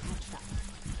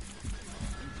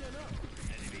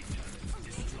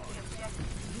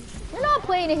 You're not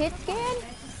playing a hit scan?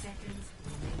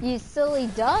 You silly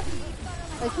duck.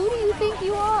 Like, who do you think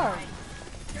you are?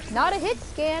 Not a hit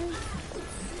scan.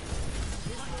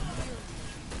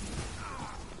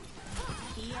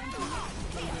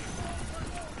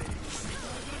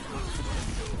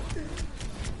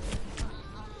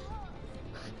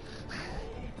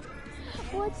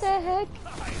 What the heck?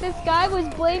 This guy was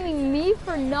blaming me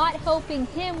for not helping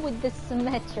him with the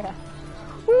Symmetra.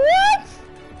 What?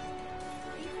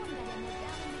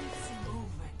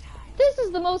 This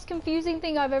is the most confusing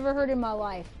thing I've ever heard in my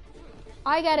life.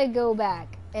 I gotta go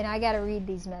back and I gotta read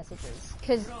these messages.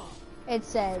 Cause it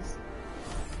says,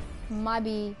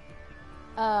 maybe,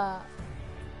 who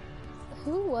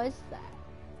was that?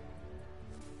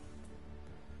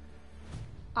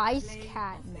 Ice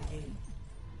Cat Man.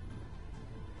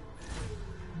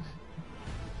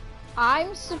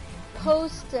 I'm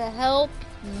supposed to help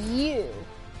you.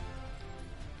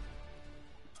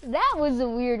 That was a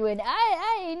weird one.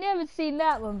 I ain't never seen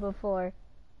that one before.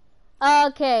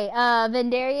 Okay,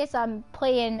 Vendarius, I'm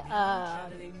playing,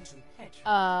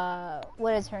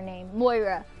 what is her name?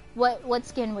 Moira. What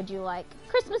skin would you like?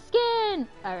 Christmas skin!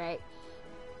 Alright.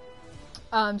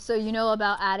 So you know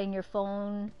about adding your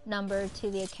phone number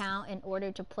to the account in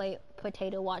order to play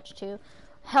Potato Watch 2?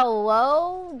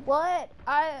 Hello? What?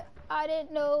 I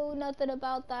didn't know nothing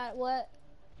about that. What?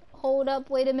 Hold up,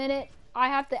 wait a minute. I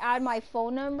have to add my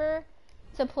phone number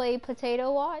to play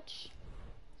Potato Watch?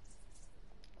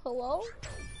 Hello?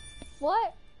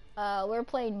 What? We're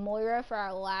playing Moira for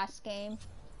our last game,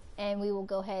 and we will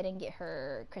go ahead and get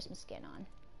her Christmas skin on.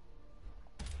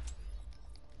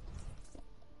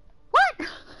 What?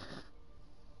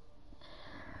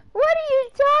 What are you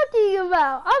talking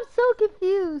about? I'm so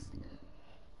confused.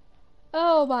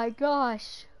 Oh my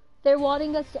gosh. They're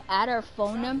wanting us to add our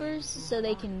phone numbers so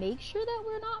they can make sure that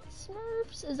we're not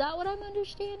Smurfs? Is that what I'm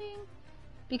understanding?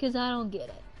 Because I don't get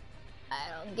it. I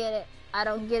don't get it. I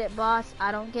don't get it, boss.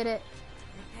 I don't get it.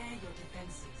 Prepare your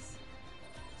defenses.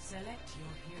 Select your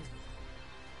hero.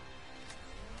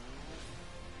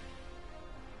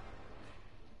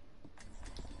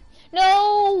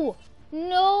 No!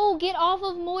 No! Get off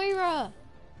of Moira!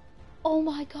 Oh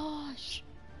my gosh.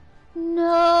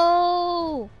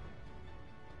 No!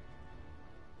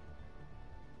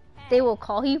 They will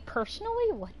call you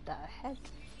personally? What the heck?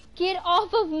 Get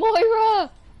off of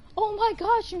Moira! Oh my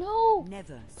gosh, no!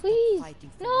 Never stop Please! fighting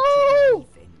for No! what you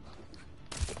believe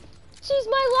in. She's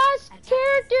my last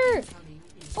character!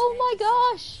 Oh my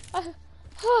gosh!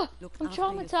 Look I'm after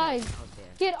yourself traumatized. out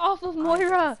there. Get off of I'll Moira!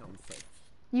 get us home safe.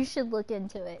 You should look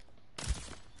into it.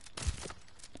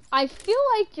 I feel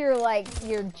like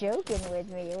you're joking with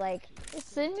me. Like,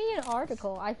 send me an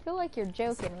article. I feel like you're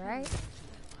joking, right?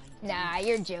 Nah,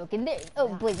 you're joking. Oh,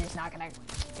 Blizzard's not gonna...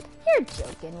 You're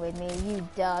joking with me, you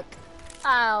duck.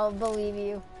 I'll believe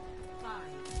you.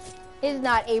 It's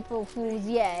not April Fool's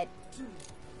yet. 2,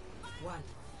 1.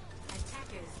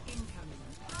 Attackers incoming.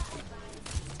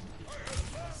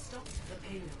 Stop the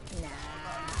payload. Nah,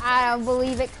 I don't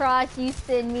believe it, Cross. You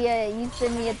send me a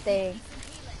thing.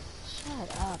 Shut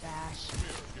up, Ash.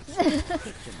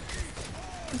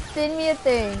 Send me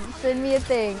a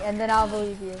thing, and then I'll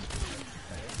believe you.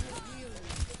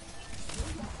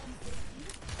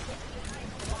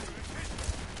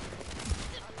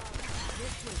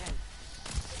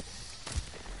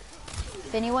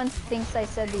 If anyone thinks I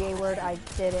said the A word, I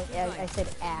didn't. I said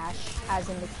Ash, as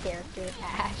in the character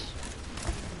Ash.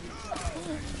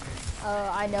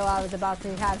 Oh, I know I was about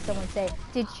to have someone say,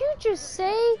 did you just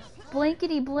say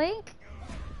blankety blank?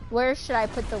 Where should I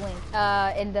put the link?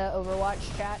 In the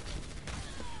Overwatch chat?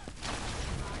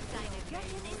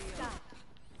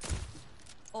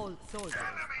 All soldiers are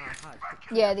hard to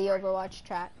kill. Yeah, the Overwatch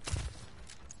chat.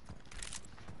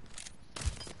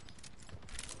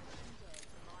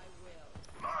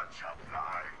 Much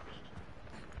obliged.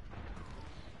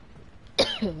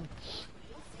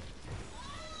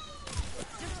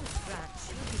 Just a scratch,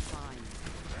 you'll be fine.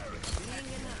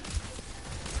 Healing enough.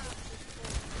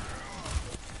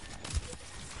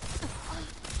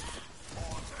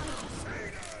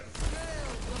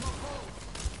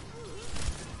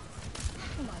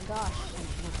 Oh my gosh.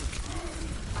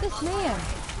 This man.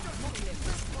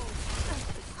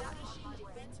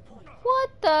 What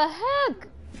the heck?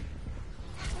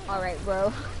 Alright,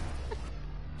 bro.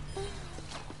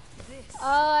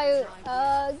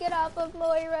 Get off of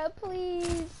Moira,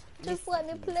 please. Just let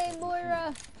me play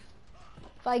Moira.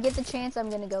 If I get the chance, I'm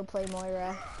gonna go play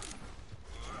Moira.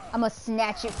 I'm gonna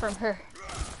snatch it from her.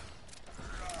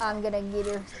 I'm gonna get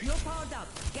her. You're powered up.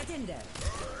 Get in there.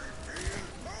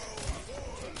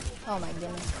 Oh my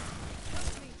goodness.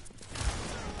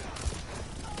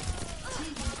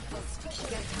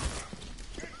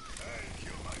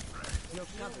 You're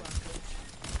covered.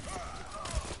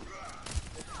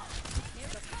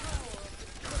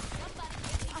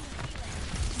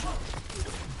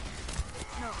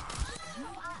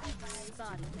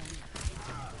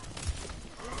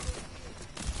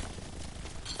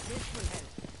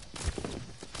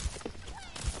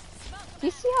 Do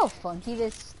you see how funky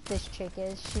this chick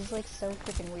is? She's like so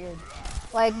freaking weird.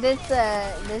 Like this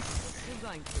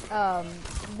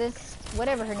this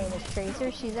whatever her name is,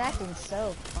 Tracer, she's acting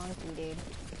so funky, dude.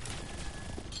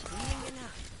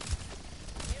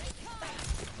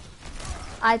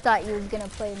 I thought you was gonna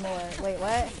play more. Wait,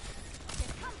 what?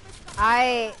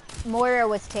 Moira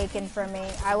was taken from me.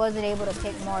 I wasn't able to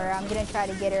pick Moira. I'm gonna try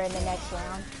to get her in the next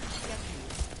round.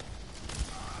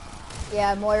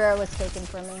 Yeah, Moira was taken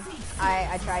from me.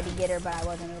 I tried to get her, but I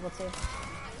wasn't able to.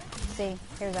 See,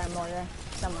 here's our Moira.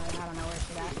 Somewhere, I don't know where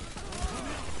she's at.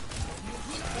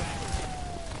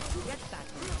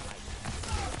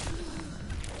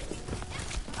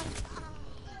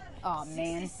 Oh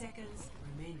man. Seconds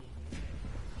remaining.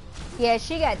 Yeah,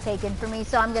 she got taken from me,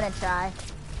 so I'm gonna try.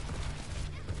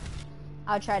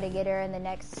 I'll try to get her in the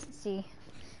next. See,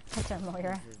 that's our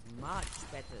Moira. This is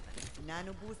much better than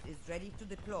Nano Boost is ready to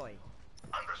deploy.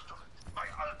 Understood. My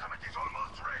ultimate is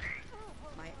almost ready.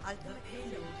 My ultimate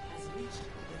Payload has reached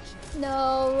the chip.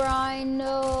 No, Ryan,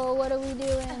 no. What are we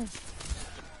doing?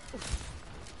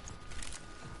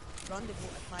 rendezvous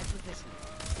at my position.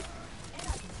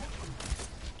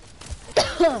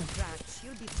 Crash,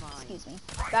 you'll be fine. Excuse me.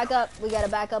 Back up. We gotta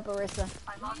back up, Orisa.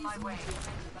 I'm on my way.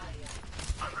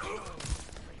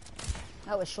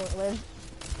 That was short-lived.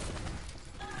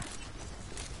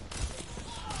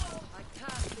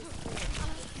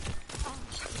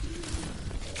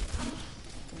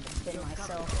 Spin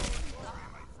myself.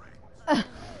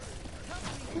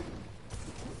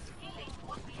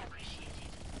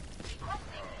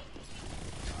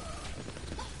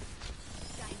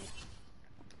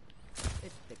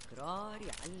 التكرار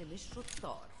يعلم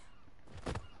الشطار.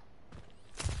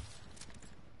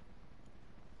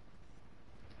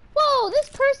 Whoa, this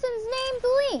person's named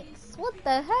Lynx. What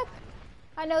the heck?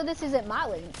 I know this isn't my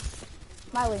Lynx.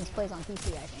 My Lynx plays on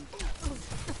PC, I think.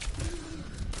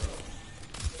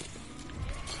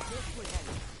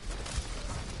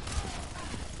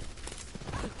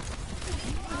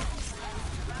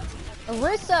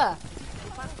 Orisa!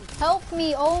 Help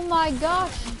me, oh my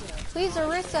gosh! Please,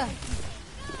 Orisa!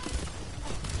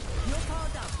 You're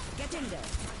powered up. Get in there.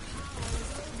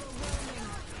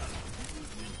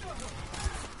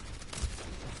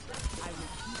 I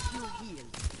will keep you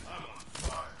healed.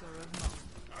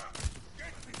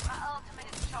 My ultimate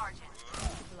is charging.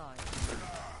 Fly.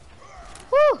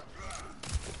 Whew!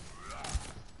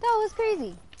 That was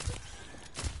crazy.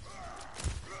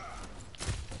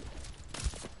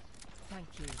 Thank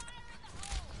you.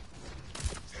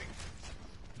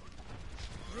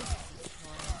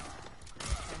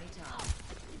 Anytime.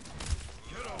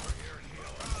 Get over here and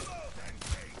heal up.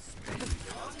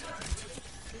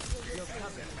 You're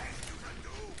covered.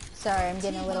 Sorry, I'm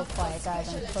getting a little quiet,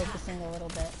 guys. I'm focusing a little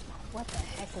bit. What the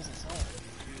heck was this all?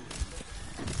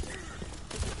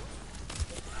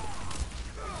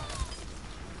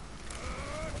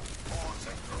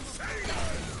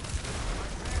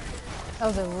 That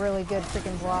was a really good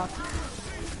freaking block.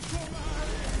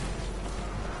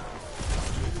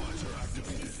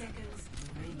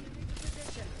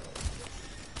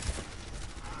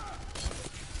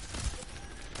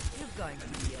 You're going to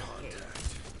be okay.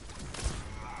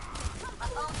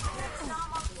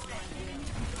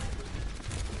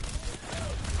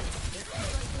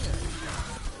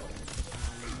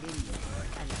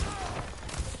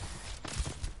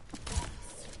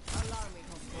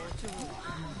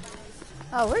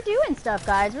 Oh, we're doing stuff,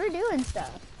 guys. We're doing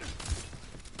stuff.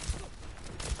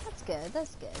 That's good.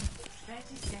 That's good.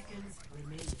 30 seconds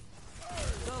remaining.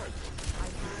 Go. I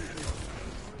have you.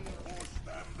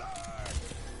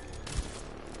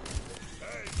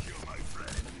 Thank you, my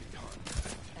friend.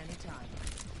 Anytime.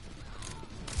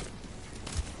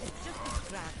 It's just a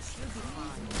scratch. You'll be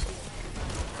fine.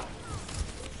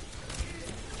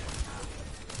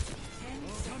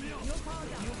 You're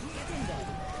powered up. Get in there.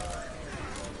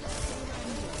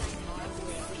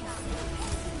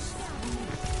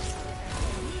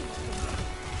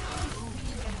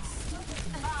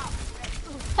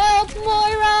 Help,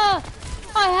 Moira!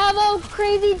 I have a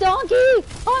crazy donkey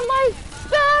on my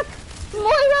back!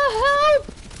 Moira, help!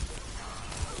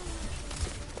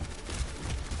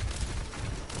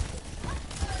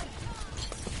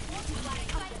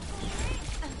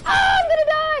 Ah, I'm gonna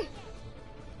die!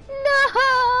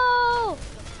 No!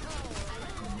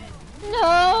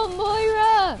 No,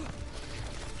 Moira!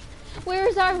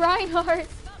 Where's our Reinhardt?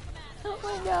 Oh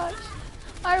my gosh.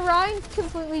 Our Ryan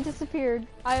completely disappeared.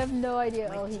 I have no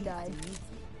idea. Oh, he died.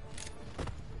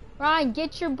 Ryan,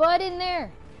 get your butt in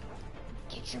there.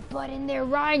 Get your butt in there,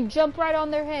 Ryan. Jump right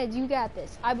on their heads. You got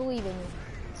this. I believe in you.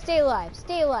 Stay alive.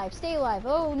 Stay alive. Stay alive.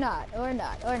 Oh, not. Or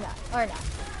not. Or not. Or not.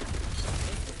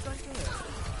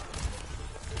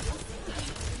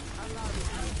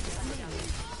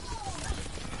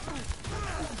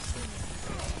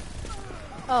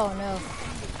 Oh, no.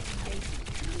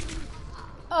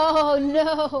 Oh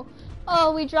no!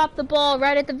 Oh, we dropped the ball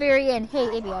right at the very end. Hey,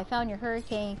 Ibby, I found your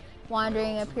hurricane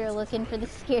wandering up here looking for the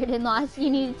scared and lost. You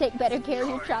need to take better care of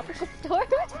your tropical storms.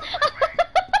 That's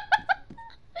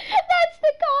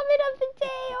the comment of the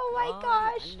day. Oh my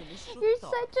gosh. You're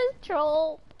such a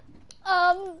troll.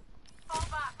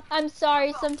 I'm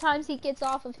sorry, sometimes he gets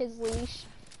off of his leash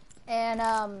and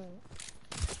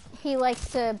he likes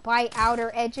to bite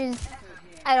outer edges.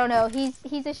 I don't know,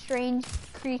 he's a strange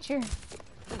creature.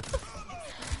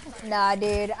 Nah,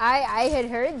 dude, I had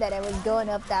heard that it was going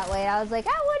up that way. I was like,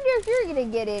 I wonder if you're gonna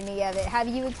get any of it. Have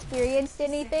you experienced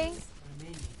anything?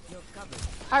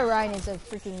 Our Ryan is a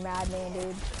freaking madman,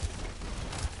 dude.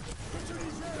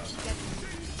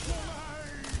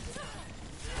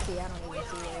 See, I don't even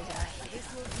see where he's at.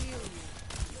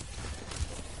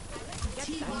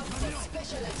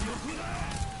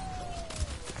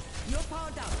 You're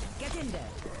powered up. Get in there.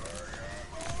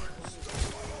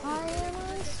 I am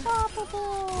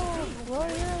unstoppable. Well,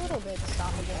 you're a little bit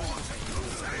stoppable.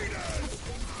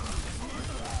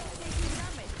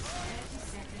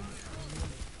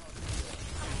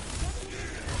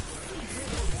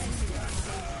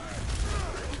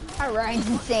 Our Ryan's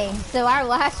insane. So our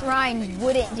last Ryan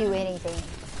wouldn't do anything.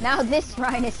 Now this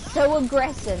Ryan is so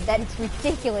aggressive that it's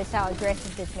ridiculous how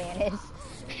aggressive this man is.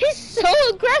 He's so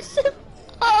aggressive.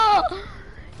 Oh,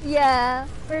 yeah.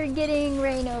 We're getting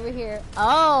rain over here.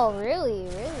 Oh, really?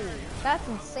 Really? That's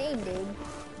insane, dude.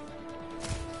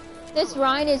 This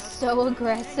Ryan is so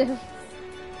aggressive.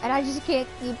 And I just can't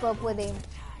keep up with him.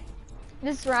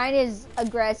 This Ryan is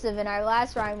aggressive, and our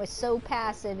last Ryan was so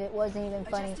passive it wasn't even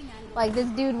funny. Like, this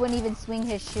dude wouldn't even swing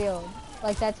his shield.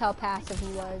 Like, that's how passive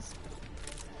he was.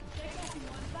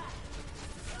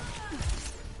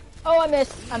 Oh, I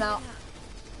missed. I'm out.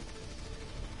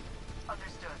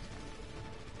 Understood.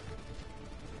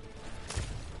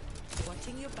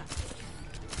 Watching your back.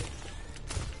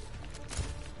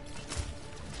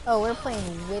 Oh, we're playing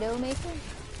Widowmaker?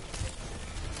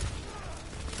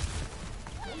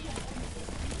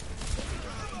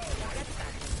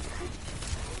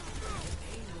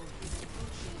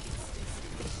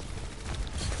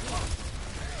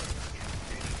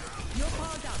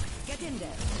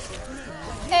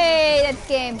 Hey, that's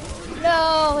game.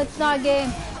 No, it's not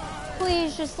game.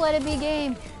 Please just let it be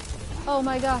game. Oh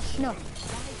my gosh, no.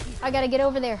 I gotta get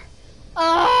over there.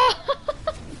 Ah!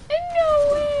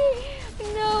 No way!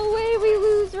 No way we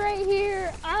lose right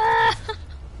here. Ah!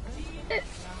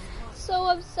 So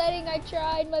upsetting. I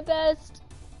tried my best.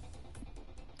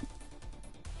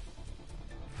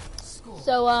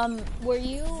 So, were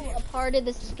you a part of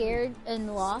the Scared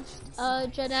and Lost,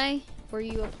 Jedi? Were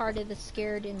you a part of the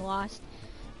Scared and Lost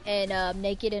and,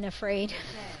 Naked and Afraid?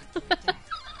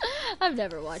 I've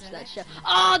never watched that show.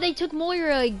 Oh, they took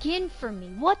Moira again from me.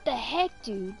 What the heck,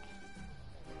 dude?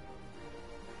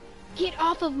 Get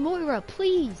off of Moira,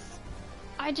 please.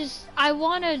 I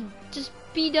wanna just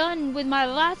be done with my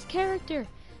last character.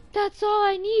 That's all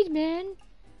I need, man.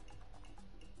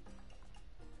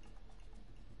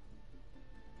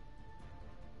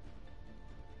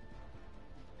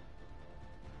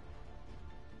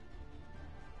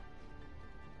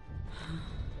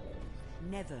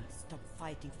 Never stop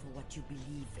fighting for what you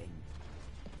believe in.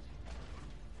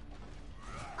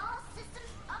 All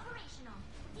systems operational.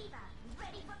 Diva,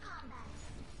 ready for combat.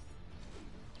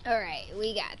 Alright,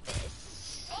 we got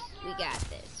this. We got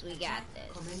this. We got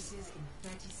this. Commences in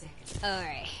 30 seconds.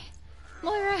 Alright.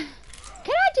 Moira,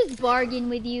 can I just bargain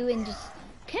with you and just...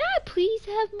 Can I please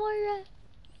have Moira?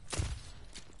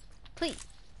 Please.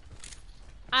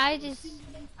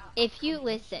 If you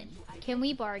listen, can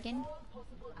we bargain?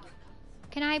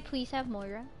 Can I please have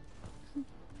Moira?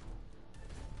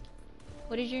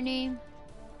 What is your name?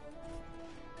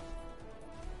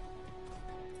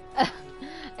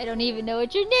 I don't even know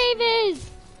what your name is!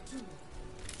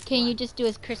 Can you just do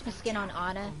his Christmas skin on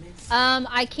Ana?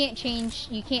 I can't change,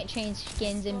 you can't change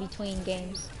skins in between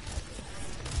games.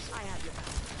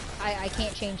 I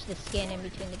can't change the skin in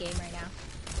between the game right now.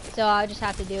 So I'll just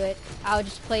have to do it. I'll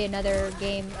just play another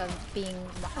game of being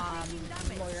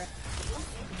Moira.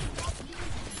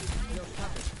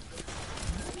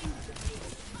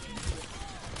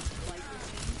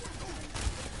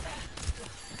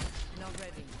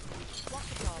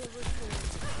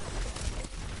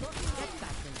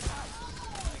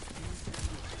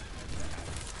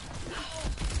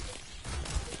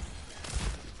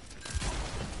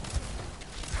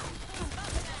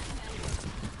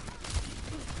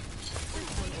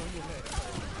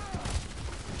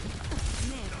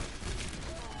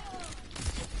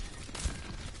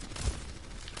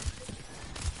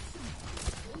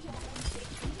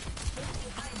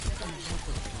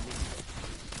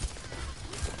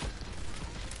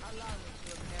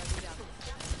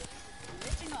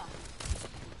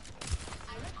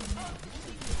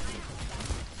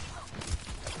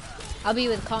 I'll be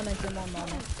with comments in one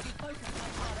moment.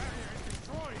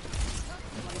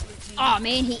 Oh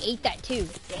man, he ate that too.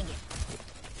 Dang it.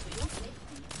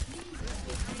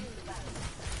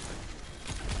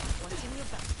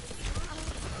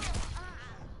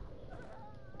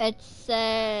 It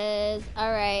says,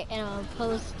 alright, and I'm gonna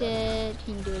post it.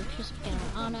 Can you do a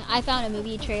on it? I found a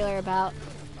movie trailer about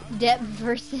Depp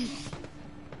versus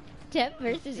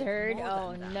Herd.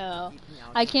 Oh no.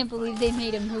 I can't believe they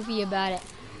made a movie about it.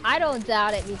 I don't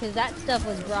doubt it because that stuff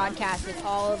was broadcasted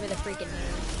all over the freaking news.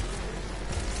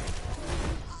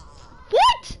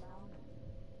 What?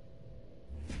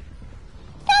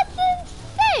 That's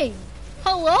insane!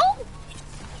 Hello?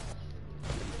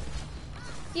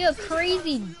 You a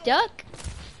crazy duck?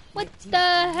 What the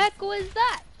heck was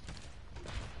that?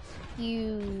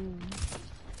 You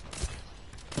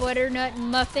butternut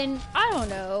muffin? I don't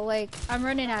know. Like I'm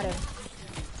running out of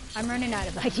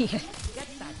ideas.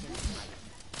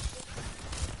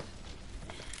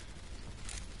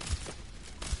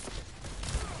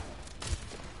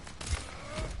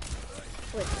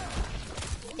 Listen.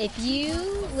 If you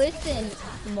listen,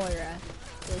 Moira,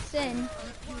 listen.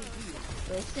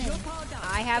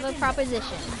 I have a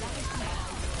proposition.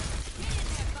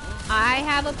 Ah!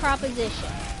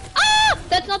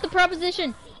 That's not the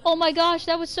proposition! Oh my gosh,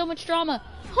 that was so much drama.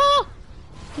 Ah!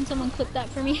 Can someone clip that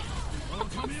for me?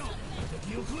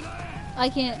 I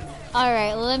can't.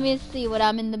 Alright, let me see what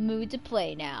I'm in the mood to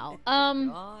play now.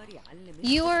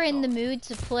 You are in the mood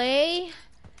to play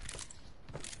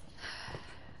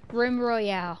Rim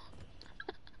Royale.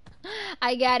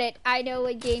 I got it. I know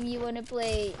what game you want to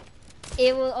play.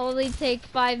 It will only take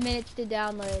 5 minutes to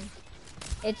download.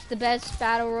 It's the best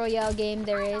battle royale game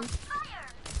there is.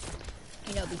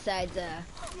 You know, besides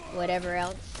whatever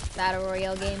else battle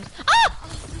royale games. Ah!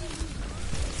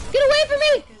 Get away from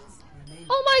me!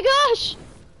 Oh my gosh!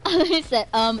 It said,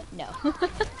 no.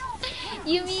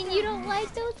 You mean you don't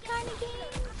like those kind of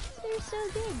games? They're so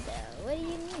good though. What do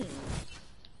you mean?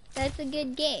 That's a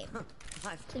good game.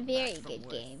 It's a very good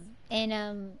game. And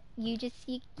you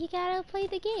gotta play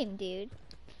the game, dude.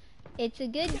 It's a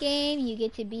good game. You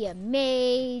get to be a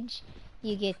mage.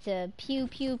 You get to pew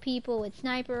pew people with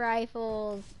sniper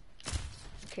rifles.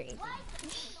 It's crazy.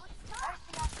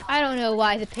 I don't know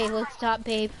why the payload stopped,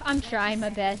 babe. I'm trying my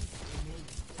best.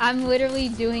 I'm literally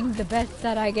doing the best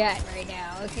that I get right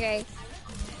now, okay?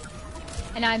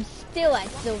 And I'm still at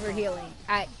silver healing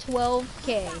at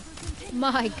 12k.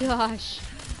 My gosh.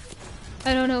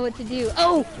 I don't know what to do.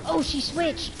 Oh! Oh, she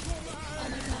switched! Oh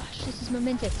my gosh, this is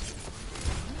momentous.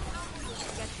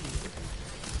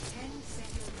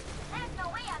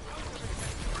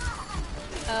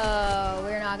 Oh,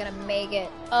 we're not gonna make it.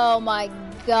 Oh my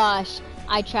gosh.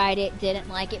 I tried it, didn't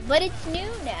like it. But it's new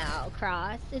now,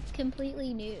 Cross. It's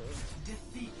completely new.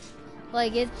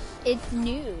 Like, it's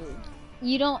new.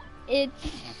 You don't,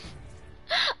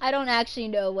 I don't actually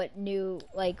know what new,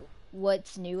 like,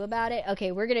 what's new about it.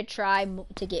 Okay, we're gonna try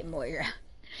to get Moira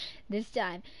this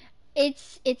time.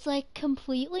 It's like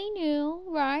completely new,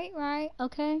 right,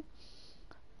 okay.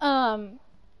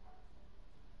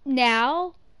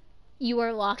 Now you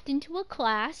are locked into a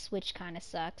class, which kind of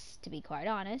sucks, to be quite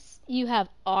honest. You have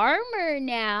armor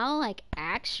now, like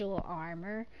actual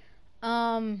armor.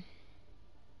 That's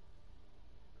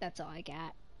all I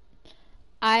got.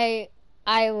 I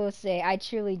will say, I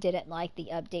truly didn't like the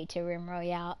update to Rim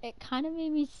Royale. It kind of made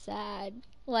me sad.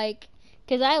 Like,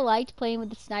 because I liked playing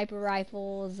with the sniper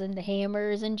rifles and the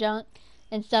hammers and junk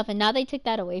and stuff, and now they took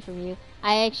that away from you.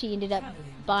 I actually ended up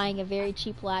buying a very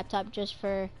cheap laptop just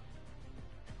for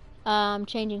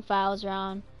changing files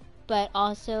around, but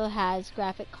also has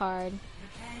graphic card.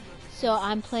 So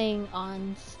I'm playing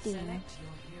on Steam.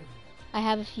 I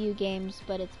have a few games,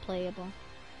 but it's playable.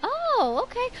 Oh,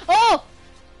 okay. Oh!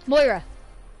 Moira.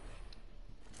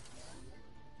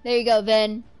 There you go,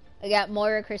 Vin. I got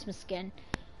Moira Christmas skin.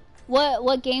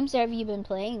 What games have you been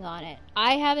playing on it?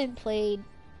 I haven't played...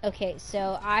 Okay,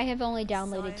 so I have only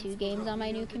downloaded 2 games on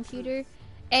my new computer.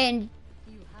 And...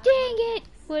 Dang it!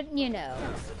 Wouldn't you know?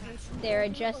 They're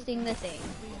adjusting the thing.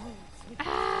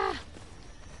 Ah!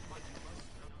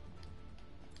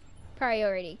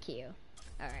 Priority queue.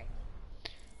 Alright.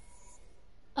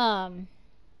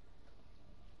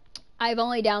 I've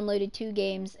only downloaded 2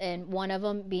 games, and one of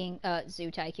them being Zoo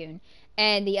Tycoon,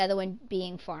 and the other one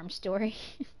being Farm Story.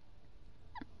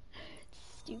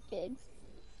 Stupid.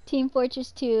 Team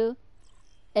Fortress 2,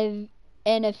 and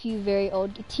a few very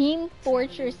old. Team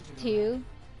Fortress 2.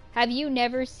 Have you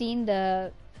never seen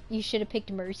the "You Should Have Picked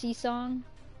Mercy" song?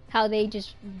 How they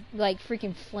just like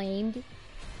freaking flamed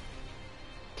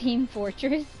Team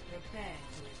Fortress. Prepare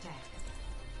to attack.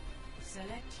 Select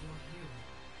your hero.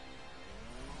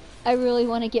 I really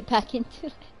want to get back into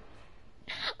it.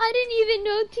 I didn't even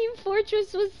know Team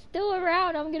Fortress was still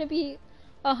around. I'm gonna be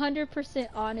 100%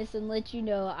 honest and let you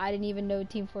know I didn't even know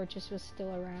Team Fortress was still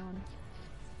around.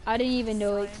 I didn't even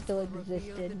know it still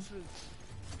existed.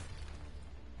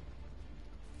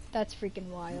 That's freaking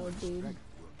wild, dude. Will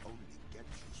only get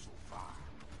you so far.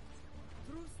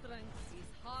 True strength is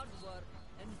hard work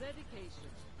and dedication.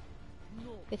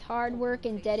 No. With hard work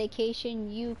and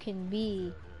dedication, you can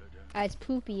be as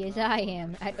poopy as I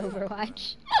am at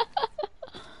Overwatch.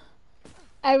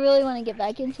 I really want to get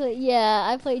back into it. Yeah,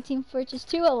 I played Team Fortress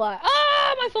 2 a lot.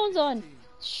 Ah, my phone's on.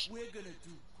 Shh. We're gonna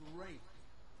do great.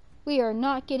 We are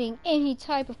not getting any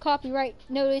type of copyright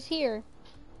notice here.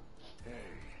 Hey.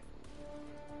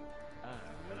 I'm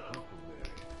your Huckleberry.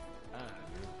 I'm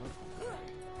your Huckleberry.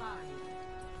 5,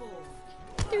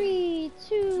 4, 3,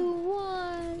 2,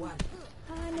 1. 1.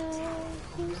 I know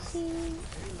you see.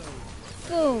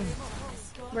 Boom.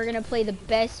 We're gonna play the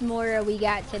best Moira we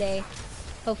got today.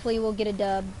 Hopefully we'll get a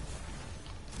dub.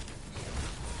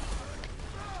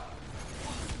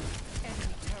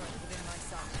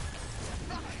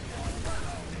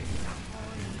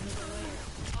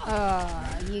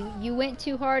 You went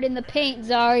too hard in the paint,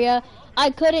 Zarya. I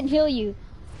couldn't heal you.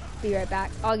 Be right back.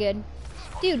 All good.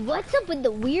 Dude, what's up with the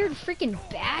weird freaking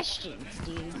bastions,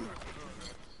 dude?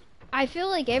 I feel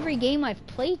like every game I've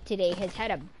played today has had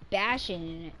a bastion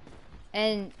in it.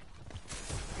 And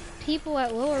people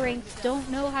at lower ranks don't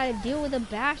know how to deal with a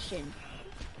bastion.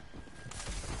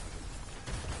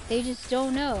 They just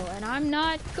don't know, and I'm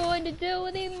not going to deal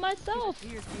with it myself.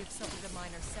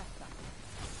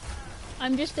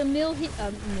 I'm just a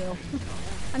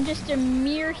I'm just a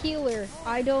mere healer.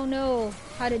 I don't know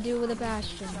how to deal with a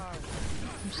bastion.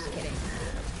 I'm just kidding.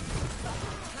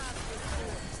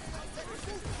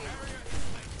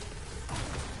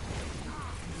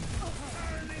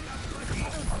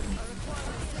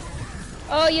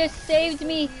 Oh, you saved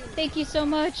me. Thank you so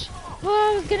much.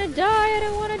 Oh, I was gonna die. I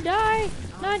don't want to die.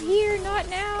 Not here, not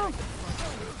now.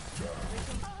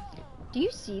 Do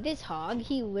you see this hog?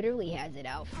 He literally has it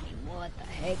out for me. What the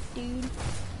heck, dude?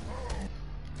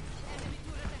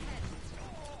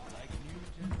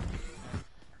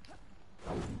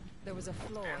 There was a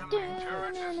flaw.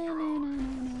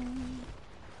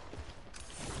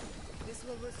 This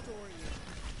will restore you.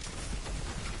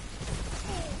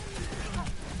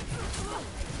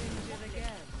 Change it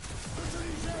again.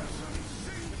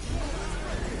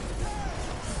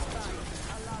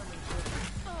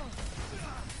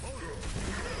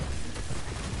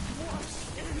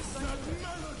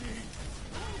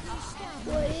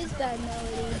 What is that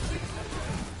melody?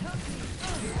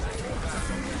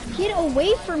 Get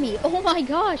away from me! Oh my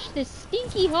gosh, this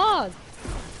stinky hog!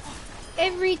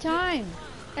 Every time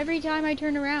I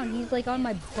turn around, he's like on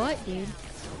my butt, dude.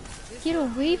 Get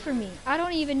away from me! I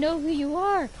don't even know who you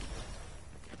are.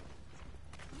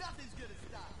 Nothing's gonna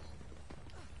stop.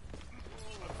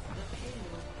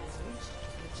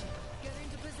 Get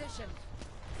into position.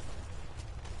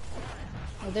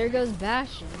 Well, there goes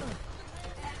Bastion.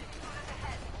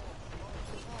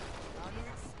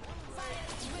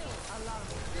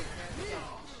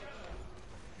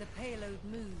 The payload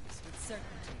moves with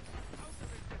certainty.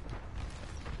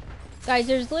 Guys,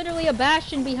 there's literally a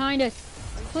Bastion behind us.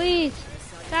 Please,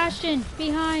 Bastion,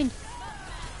 behind.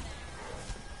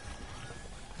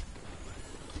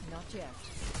 Not yet.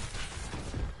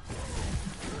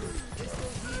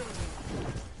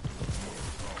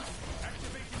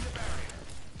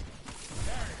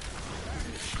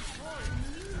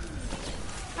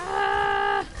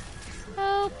 Ah!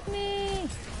 Help me! I'm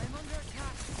under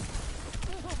attack.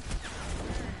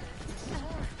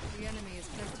 The enemy is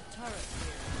placed a turret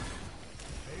here.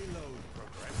 Payload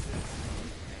progressive.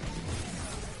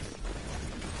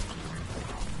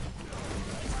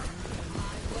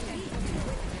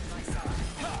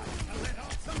 Let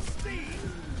off some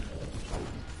steam.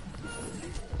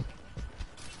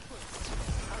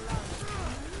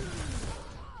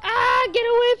 Ah! Get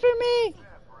away from me!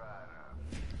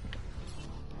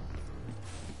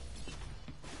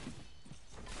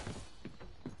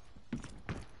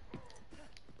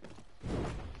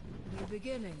 New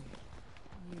beginning.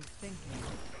 New thinking.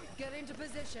 Get into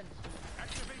position.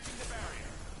 Activating the barrier.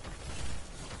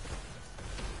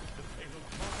 The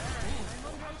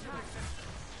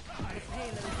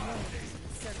payload moves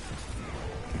with certainty.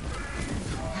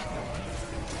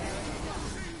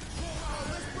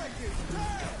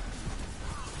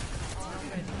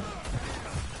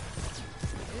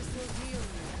 This will heal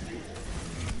you.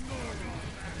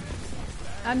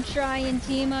 I'm trying,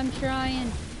 team, I'm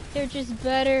trying. They're just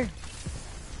better.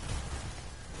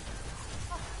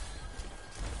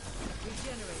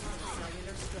 Regenerate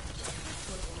cellular structure.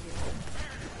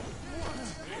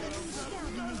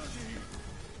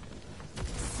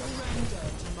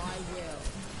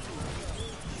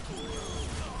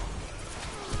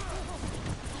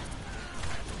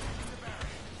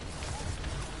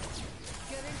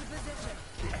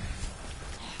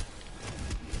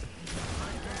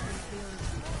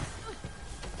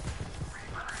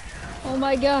 Oh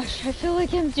my gosh, I feel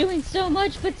like I'm doing so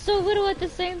much but so little at the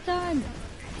same time.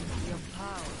 Your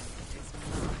power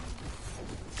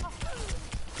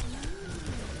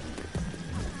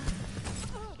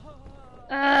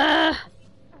is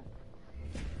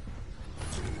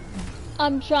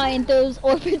I'm trying those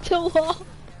orbital walls.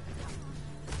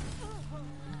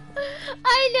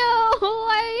 I know.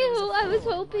 I was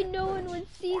hoping no one would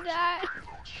see that.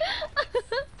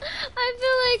 I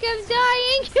feel like I'm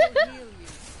dying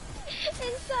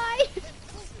inside.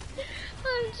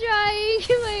 I'm trying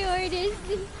my hardest.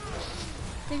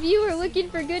 If you were looking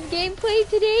for good gameplay,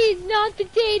 today is not the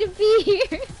day to be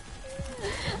here.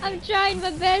 I'm trying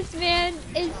my best, man.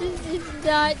 It's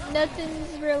not,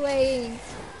 nothing's relaying.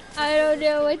 I don't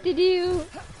know what to do.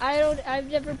 I've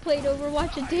never played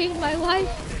Overwatch a day in my life.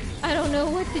 I don't know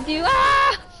what to do.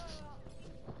 Ah!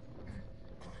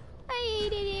 I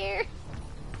hate it here.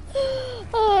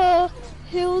 Oh,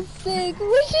 Hill's sick.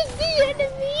 Which is the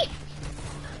enemy?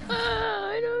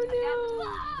 I don't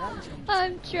know.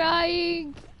 I'm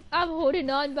trying. I'm holding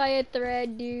on by a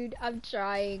thread, dude. I'm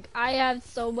trying. I have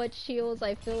so much heals,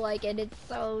 I feel like, and it's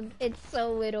so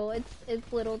little.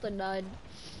 It's little to none.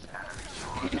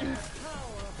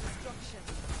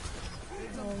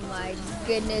 Oh my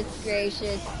goodness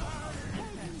gracious.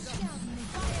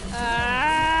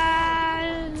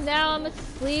 Now I'm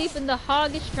asleep and the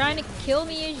hog is trying to kill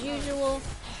me as usual.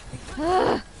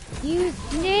 You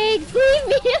snakes, leave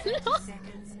me alone!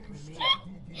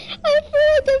 I feel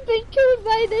like I've been killed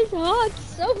by this hog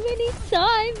so many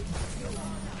times.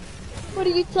 What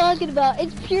are you talking about?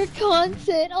 It's pure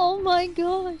content. Oh my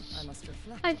gosh.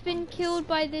 I've been killed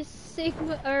by this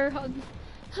Sigma,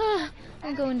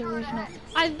 I'm going delusional.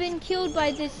 I've been killed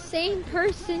by this same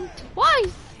person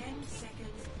twice.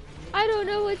 I don't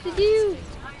know what to do.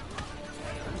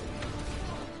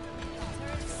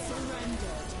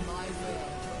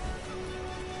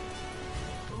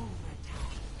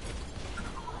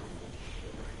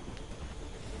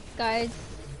 Guys,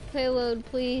 payload,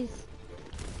 please.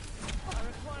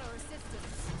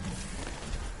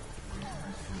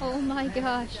 Oh my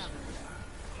gosh.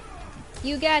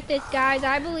 You got this, guys.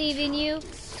 I believe in you.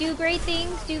 Do great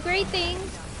things. Do great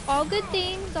things. All good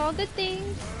things. All good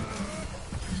things.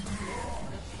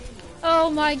 Oh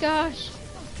my gosh.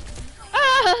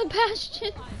 Ah,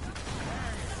 Bastion.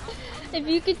 If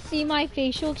you could see my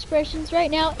facial expressions right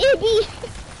now, Ibby.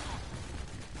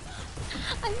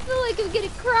 I feel like I'm gonna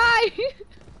cry.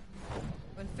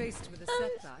 When faced with a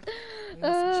setback, we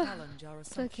must challenge our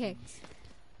assumptions. Okay.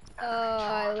 Oh,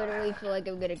 I literally feel like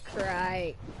I'm gonna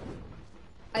cry.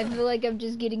 I feel like I'm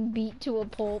just getting beat to a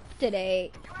pulp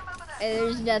today. And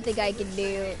there's nothing I can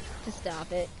do to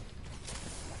stop it.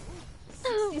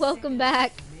 Welcome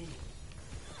back.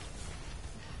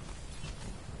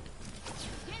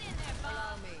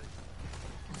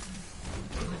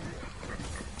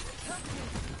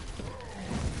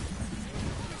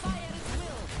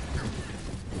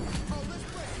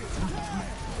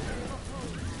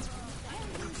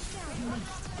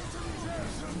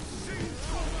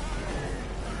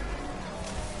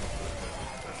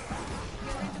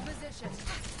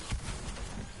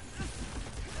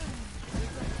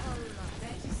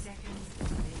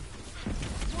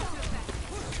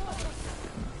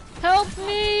 Help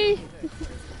me!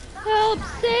 Help,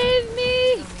 save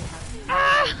me!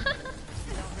 Ah!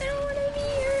 I don't want to be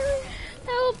here!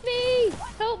 Help me!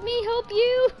 Help me, help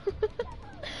you!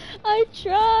 I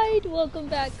tried! Welcome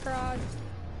back, Krog.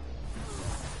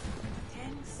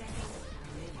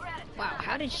 Wow,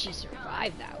 how did she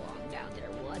survive that long down there?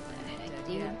 What the heck,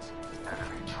 dude?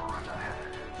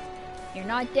 You're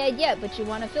not dead yet, but you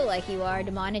want to feel like you are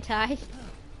demonetized?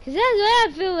 Because that's what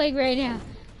I feel like right now.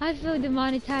 I feel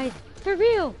demonetized. For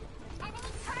real.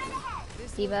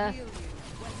 Diva.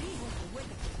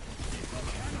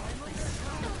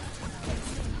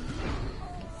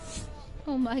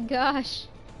 Oh my gosh.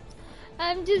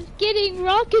 I'm just getting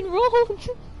rock and rolled.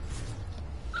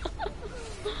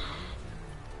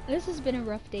 This has been a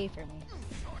rough day for me.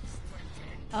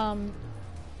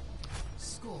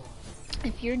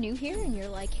 If you're new here and you're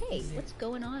like, hey, what's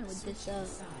going on with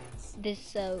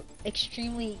this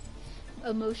extremely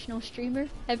emotional streamer?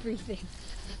 Everything.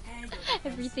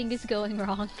 Everything is going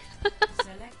wrong.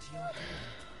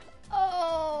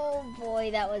 Oh boy,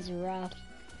 that was rough.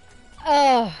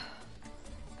 Oh.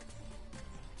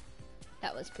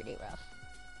 That was pretty rough.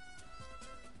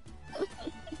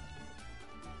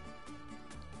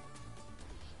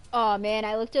 Oh man,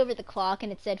 I looked over the clock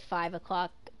and it said 5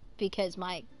 o'clock because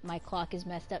my clock is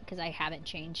messed up because I haven't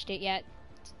changed it yet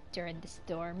during the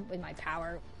storm when my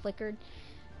power flickered.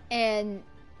 And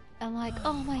I'm like,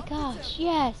 oh my gosh,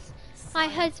 yes, my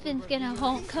husband's gonna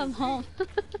come home.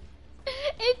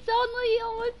 It's only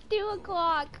almost 2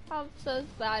 o'clock. I'm so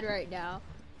sad right now.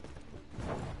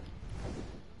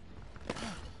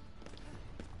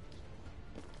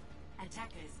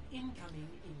 Attackers incoming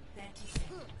in 30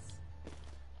 seconds.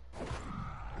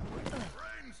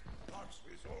 Friends, God's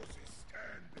resources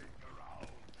standing around.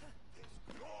 There's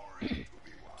glory to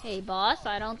be won. Hey boss,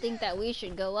 I don't think that we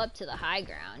should go up to the high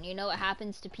ground. You know what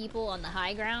happens to people on the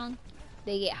high ground?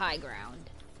 They get high ground.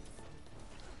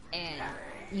 And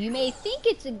you may think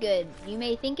it's a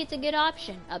good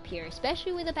option up here,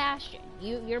 especially with a Bastion.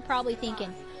 You're probably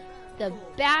thinking the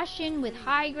Bastion with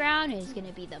high ground is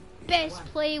gonna be the best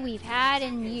play we've had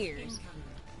in years.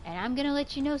 And I'm gonna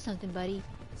let you know something, buddy.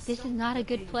 This is not a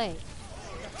good play.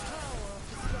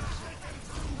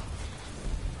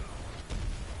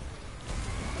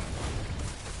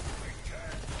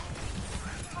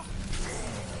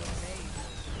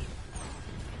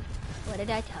 What did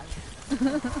I tell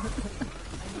you?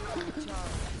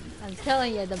 I'm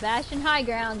telling you, the Bastion high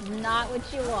ground's not what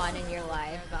you want in your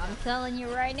life. I'm telling you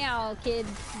right now,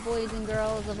 kids, boys and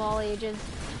girls of all ages,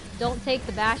 don't take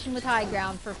the Bastion with high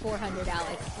ground for 400,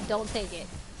 Alex. Don't take it.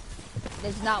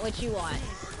 It's not what you want.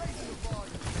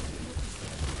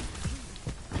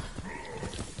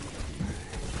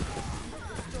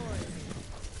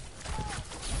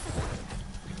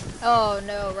 Oh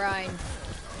no, Ryan.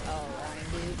 Oh, Ryan,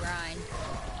 dude, Ryan.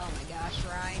 Oh my gosh,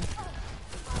 Ryan.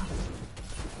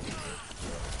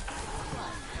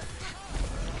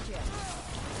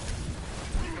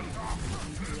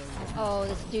 Oh,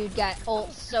 this dude got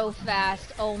ult so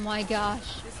fast. Oh my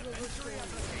gosh.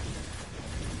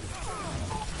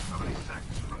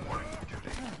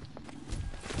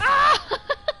 Ah!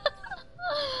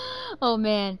 Oh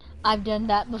man, I've done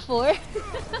that before.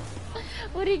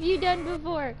 What have you done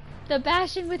before? The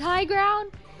Bastion with high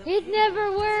ground? It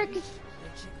never works.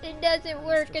 It doesn't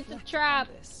work. It's a trap.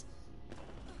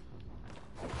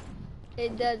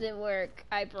 It doesn't work.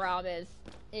 I promise.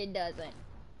 It doesn't.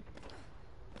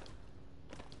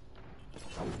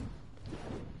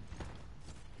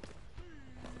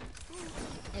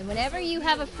 And whenever you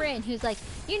have a friend who's like,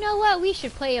 you know what, we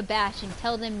should play a Bastion,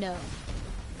 tell them no.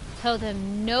 Tell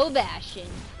them no Bastion,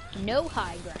 no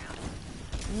high ground.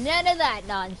 None of that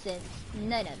nonsense.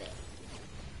 None of it.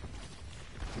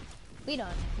 We don't.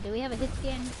 Do we have a hit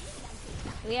scan?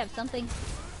 Do we have something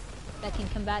that can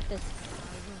combat this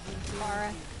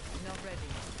aura?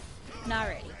 Not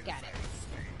ready. Got it.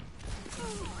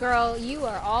 Girl, you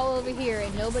are all over here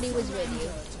and nobody was with you.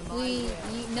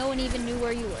 No one even knew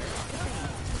where you were.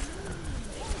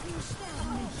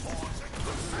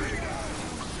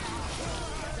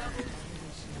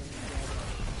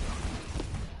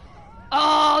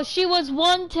 Oh, she was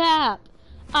one tap.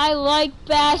 I like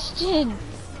Bastion.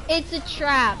 It's a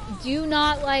trap. Do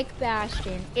not like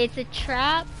Bastion. It's a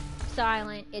trap.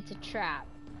 Silent. It's a trap.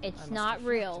 It's not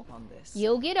real.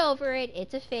 You'll get over it.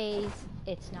 It's a phase.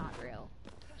 It's not real.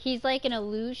 He's like an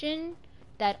illusion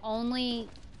that only...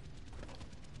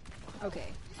 Okay,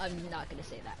 I'm not gonna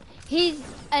say that. He's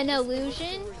an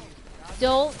illusion.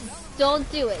 Don't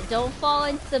do it. Don't fall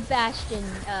into the Bastion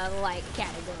like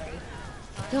category.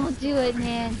 Don't do it,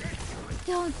 man.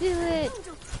 Don't do it.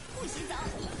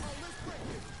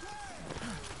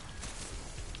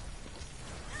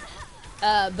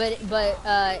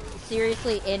 But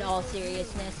seriously, in all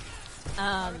seriousness,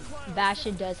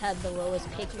 Bastion does have the lowest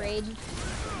pick rate,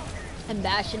 and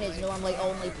Bastion is normally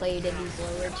only played in these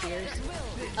lower tiers,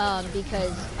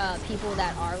 because people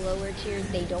that are lower tiers,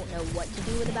 they don't know what to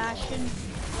do with a Bastion.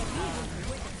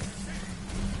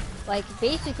 Like,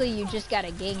 basically, you just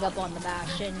gotta gang up on the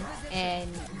Bastion and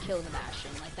kill the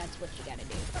Bastion. Like, that's what you gotta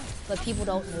do. But people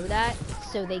don't know that,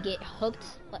 so they get hooked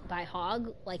by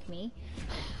Hog, like me.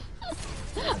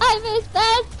 I miss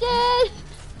Bastion!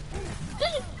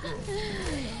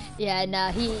 Yeah, no,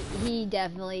 he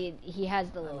definitely, he has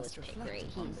the lowest pick rate.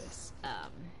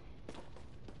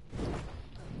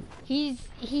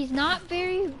 He's not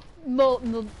very,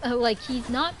 he's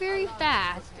not very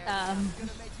fast,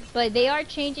 but they are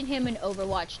changing him in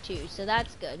Overwatch 2, so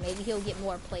that's good. Maybe he'll get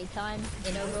more playtime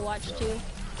in Overwatch 2,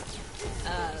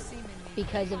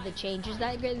 because of the changes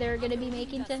that they're going to be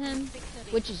making to him,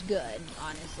 which is good,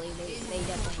 honestly.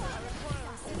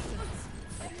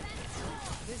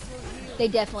 They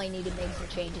definitely need to make some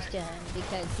changes to him,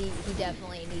 because he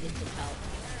definitely needed some help.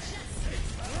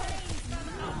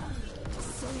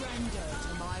 Surrender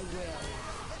to my will.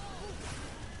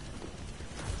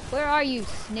 Where are you,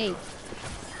 Snake?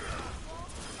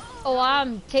 Oh,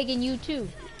 I'm taking you too.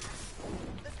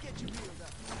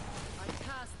 I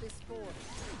cast this forth.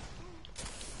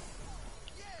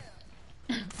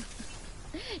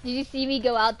 Did you see me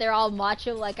go out there all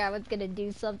macho like I was gonna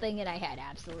do something and I had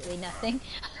absolutely nothing?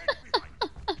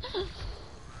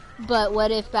 But what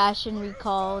if Bastion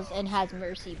recalls and has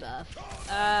Mercy buff?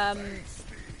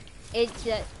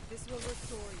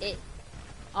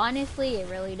 Honestly, it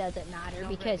really doesn't matter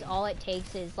because all it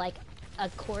takes is like a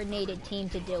coordinated team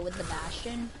to deal with the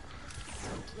Bastion.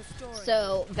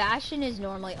 So Bastion is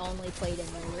normally only played in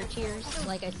lower tiers.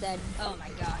 Like I said, oh my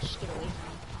gosh, get away from me.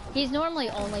 He's normally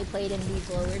only played in these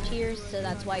lower tiers, so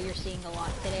that's why you're seeing a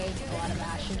lot today, a lot of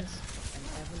Bastions.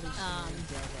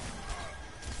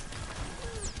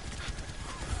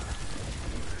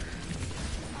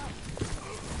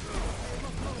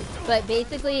 But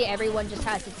basically, everyone just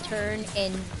has to turn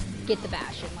and get the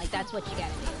Bastion. Like, that's what you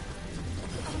gotta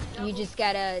do. You just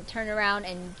gotta turn around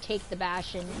and take the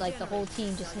Bastion. Like, the whole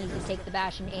team just needs to take the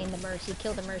Bastion and the Mercy.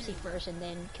 Kill the Mercy first, and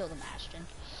then kill the Bastion.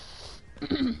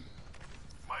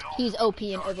 He's OP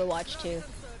in Overwatch too.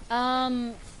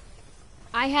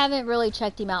 I haven't really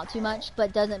checked him out too much,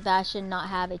 but doesn't Bastion not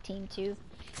have a team too?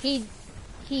 He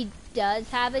does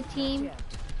have a team.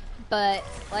 But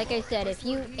like I said, if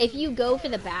you go for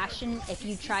the Bastion, if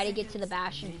you try to get to the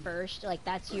Bastion first, like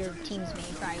that's your team's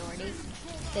main priority,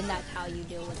 then that's how you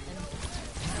deal with them.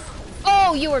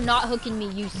 Oh, you are not hooking me,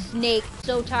 you snake!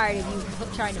 So tired of you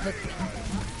trying to hook me.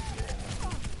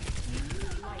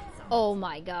 Oh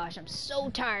my gosh, I'm so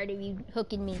tired of you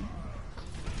hooking me.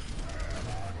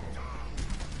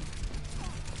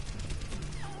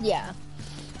 Yeah.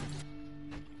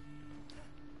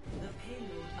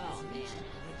 Oh man.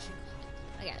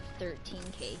 I got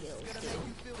 13k heals too.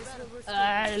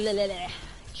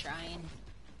 Trying.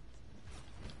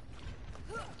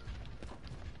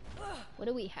 What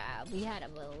do we have? We had a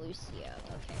little Lucio.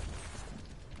 Okay.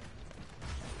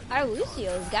 Our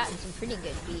Lucio's gotten some pretty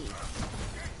good beats.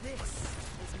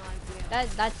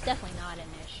 That's definitely not an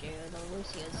issue. The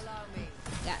Lucio's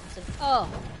gotten some. Oh,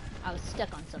 I was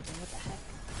stuck on something. What the heck?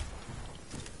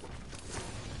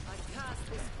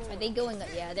 Are they going up?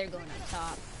 Yeah, they're going up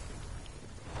top.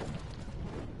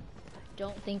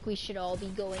 Don't think we should all be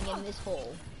going in this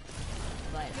hole,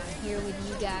 but I'm here with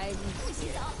you guys in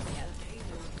spirit. Yeah.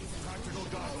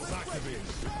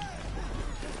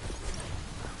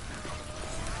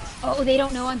 Oh, they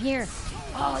don't know I'm here.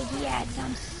 Oh yes,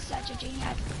 I'm such a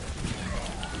genius.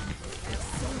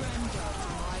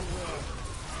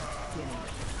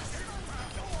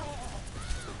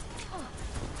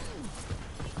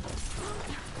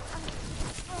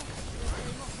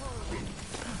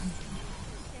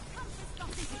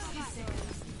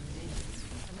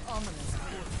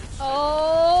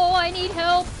 Oh, I need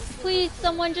help. Please,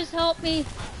 someone just help me.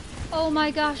 Oh my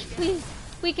gosh, please.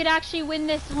 We could actually win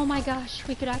this. Oh my gosh,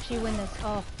 we could actually win this.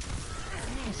 Oh,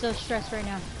 I'm so stressed right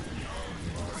now.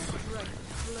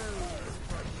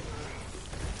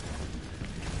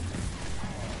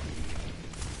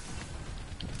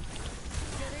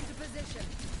 Get into position.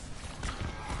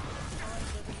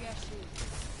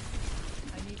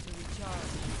 I need to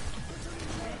recharge.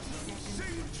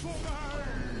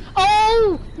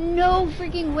 Oh, no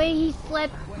freaking way he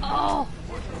slept. Oh.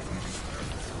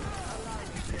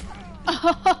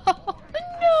 Oh,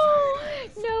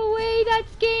 no. No way.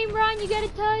 That's game, Ron. You gotta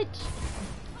touch.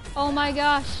 Oh my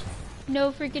gosh.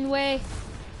 No freaking way.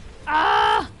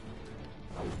 Ah.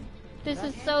 This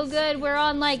is so good. We're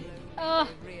on like, I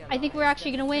think we're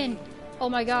actually gonna win. Oh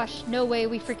my gosh. No way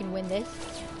we freaking win this.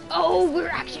 Oh, we're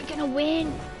actually gonna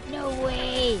win. No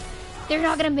way. They're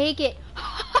not gonna make it.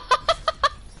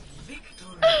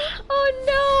 Oh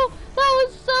no, that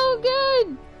was so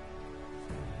good.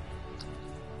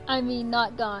 I mean,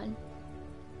 not gone.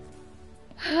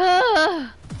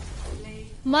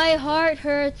 My heart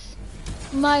hurts.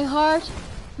 My heart,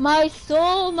 my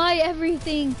soul, my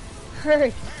everything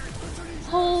hurts.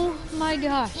 Oh my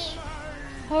gosh.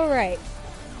 Alright.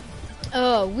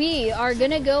 Oh, we are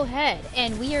gonna go ahead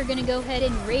and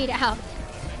raid out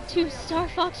to Star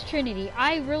Fox Trinity.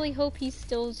 I really hope he's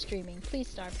still streaming. Please,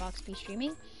 Star Fox, be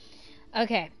streaming.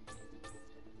 Okay.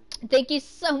 Thank you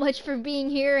so much for being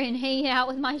here and hanging out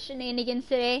with my shenanigans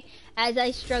today as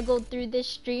I struggled through this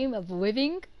stream of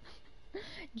living.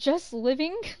 Just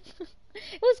living.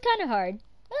 It was kind of hard.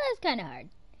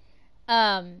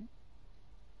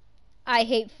 I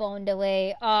hate phone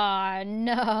delay. Aw,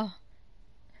 no.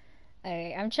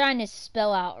 Alright, I'm trying to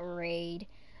spell out raid.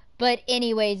 But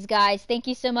anyways, guys, thank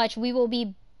you so much. We will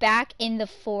be back in the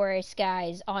forest,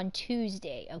 guys, on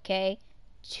Tuesday, okay?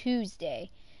 Tuesday.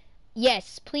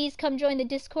 Yes, please come join the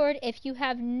Discord if you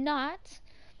have not.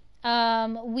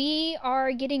 We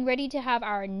are getting ready to have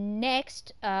our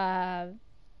next game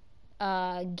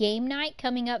night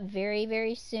coming up very,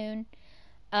 very soon.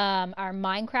 our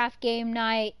Minecraft game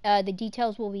night. The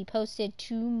details will be posted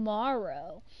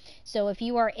tomorrow. So if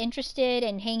you are interested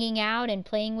in hanging out and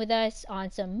playing with us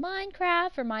on some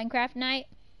Minecraft for Minecraft night,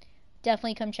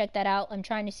 definitely come check that out. I'm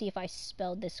trying to see if I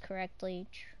spelled this correctly.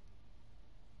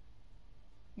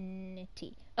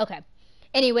 Okay.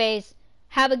 Anyways,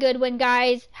 have a good one,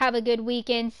 guys. Have a good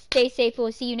weekend. Stay safe.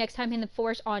 We'll see you next time in the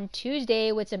Forest on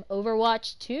Tuesday with some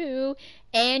Overwatch 2.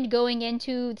 And going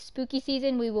into the spooky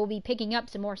season, we will be picking up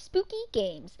some more spooky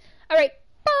games. All right.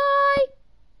 Bye.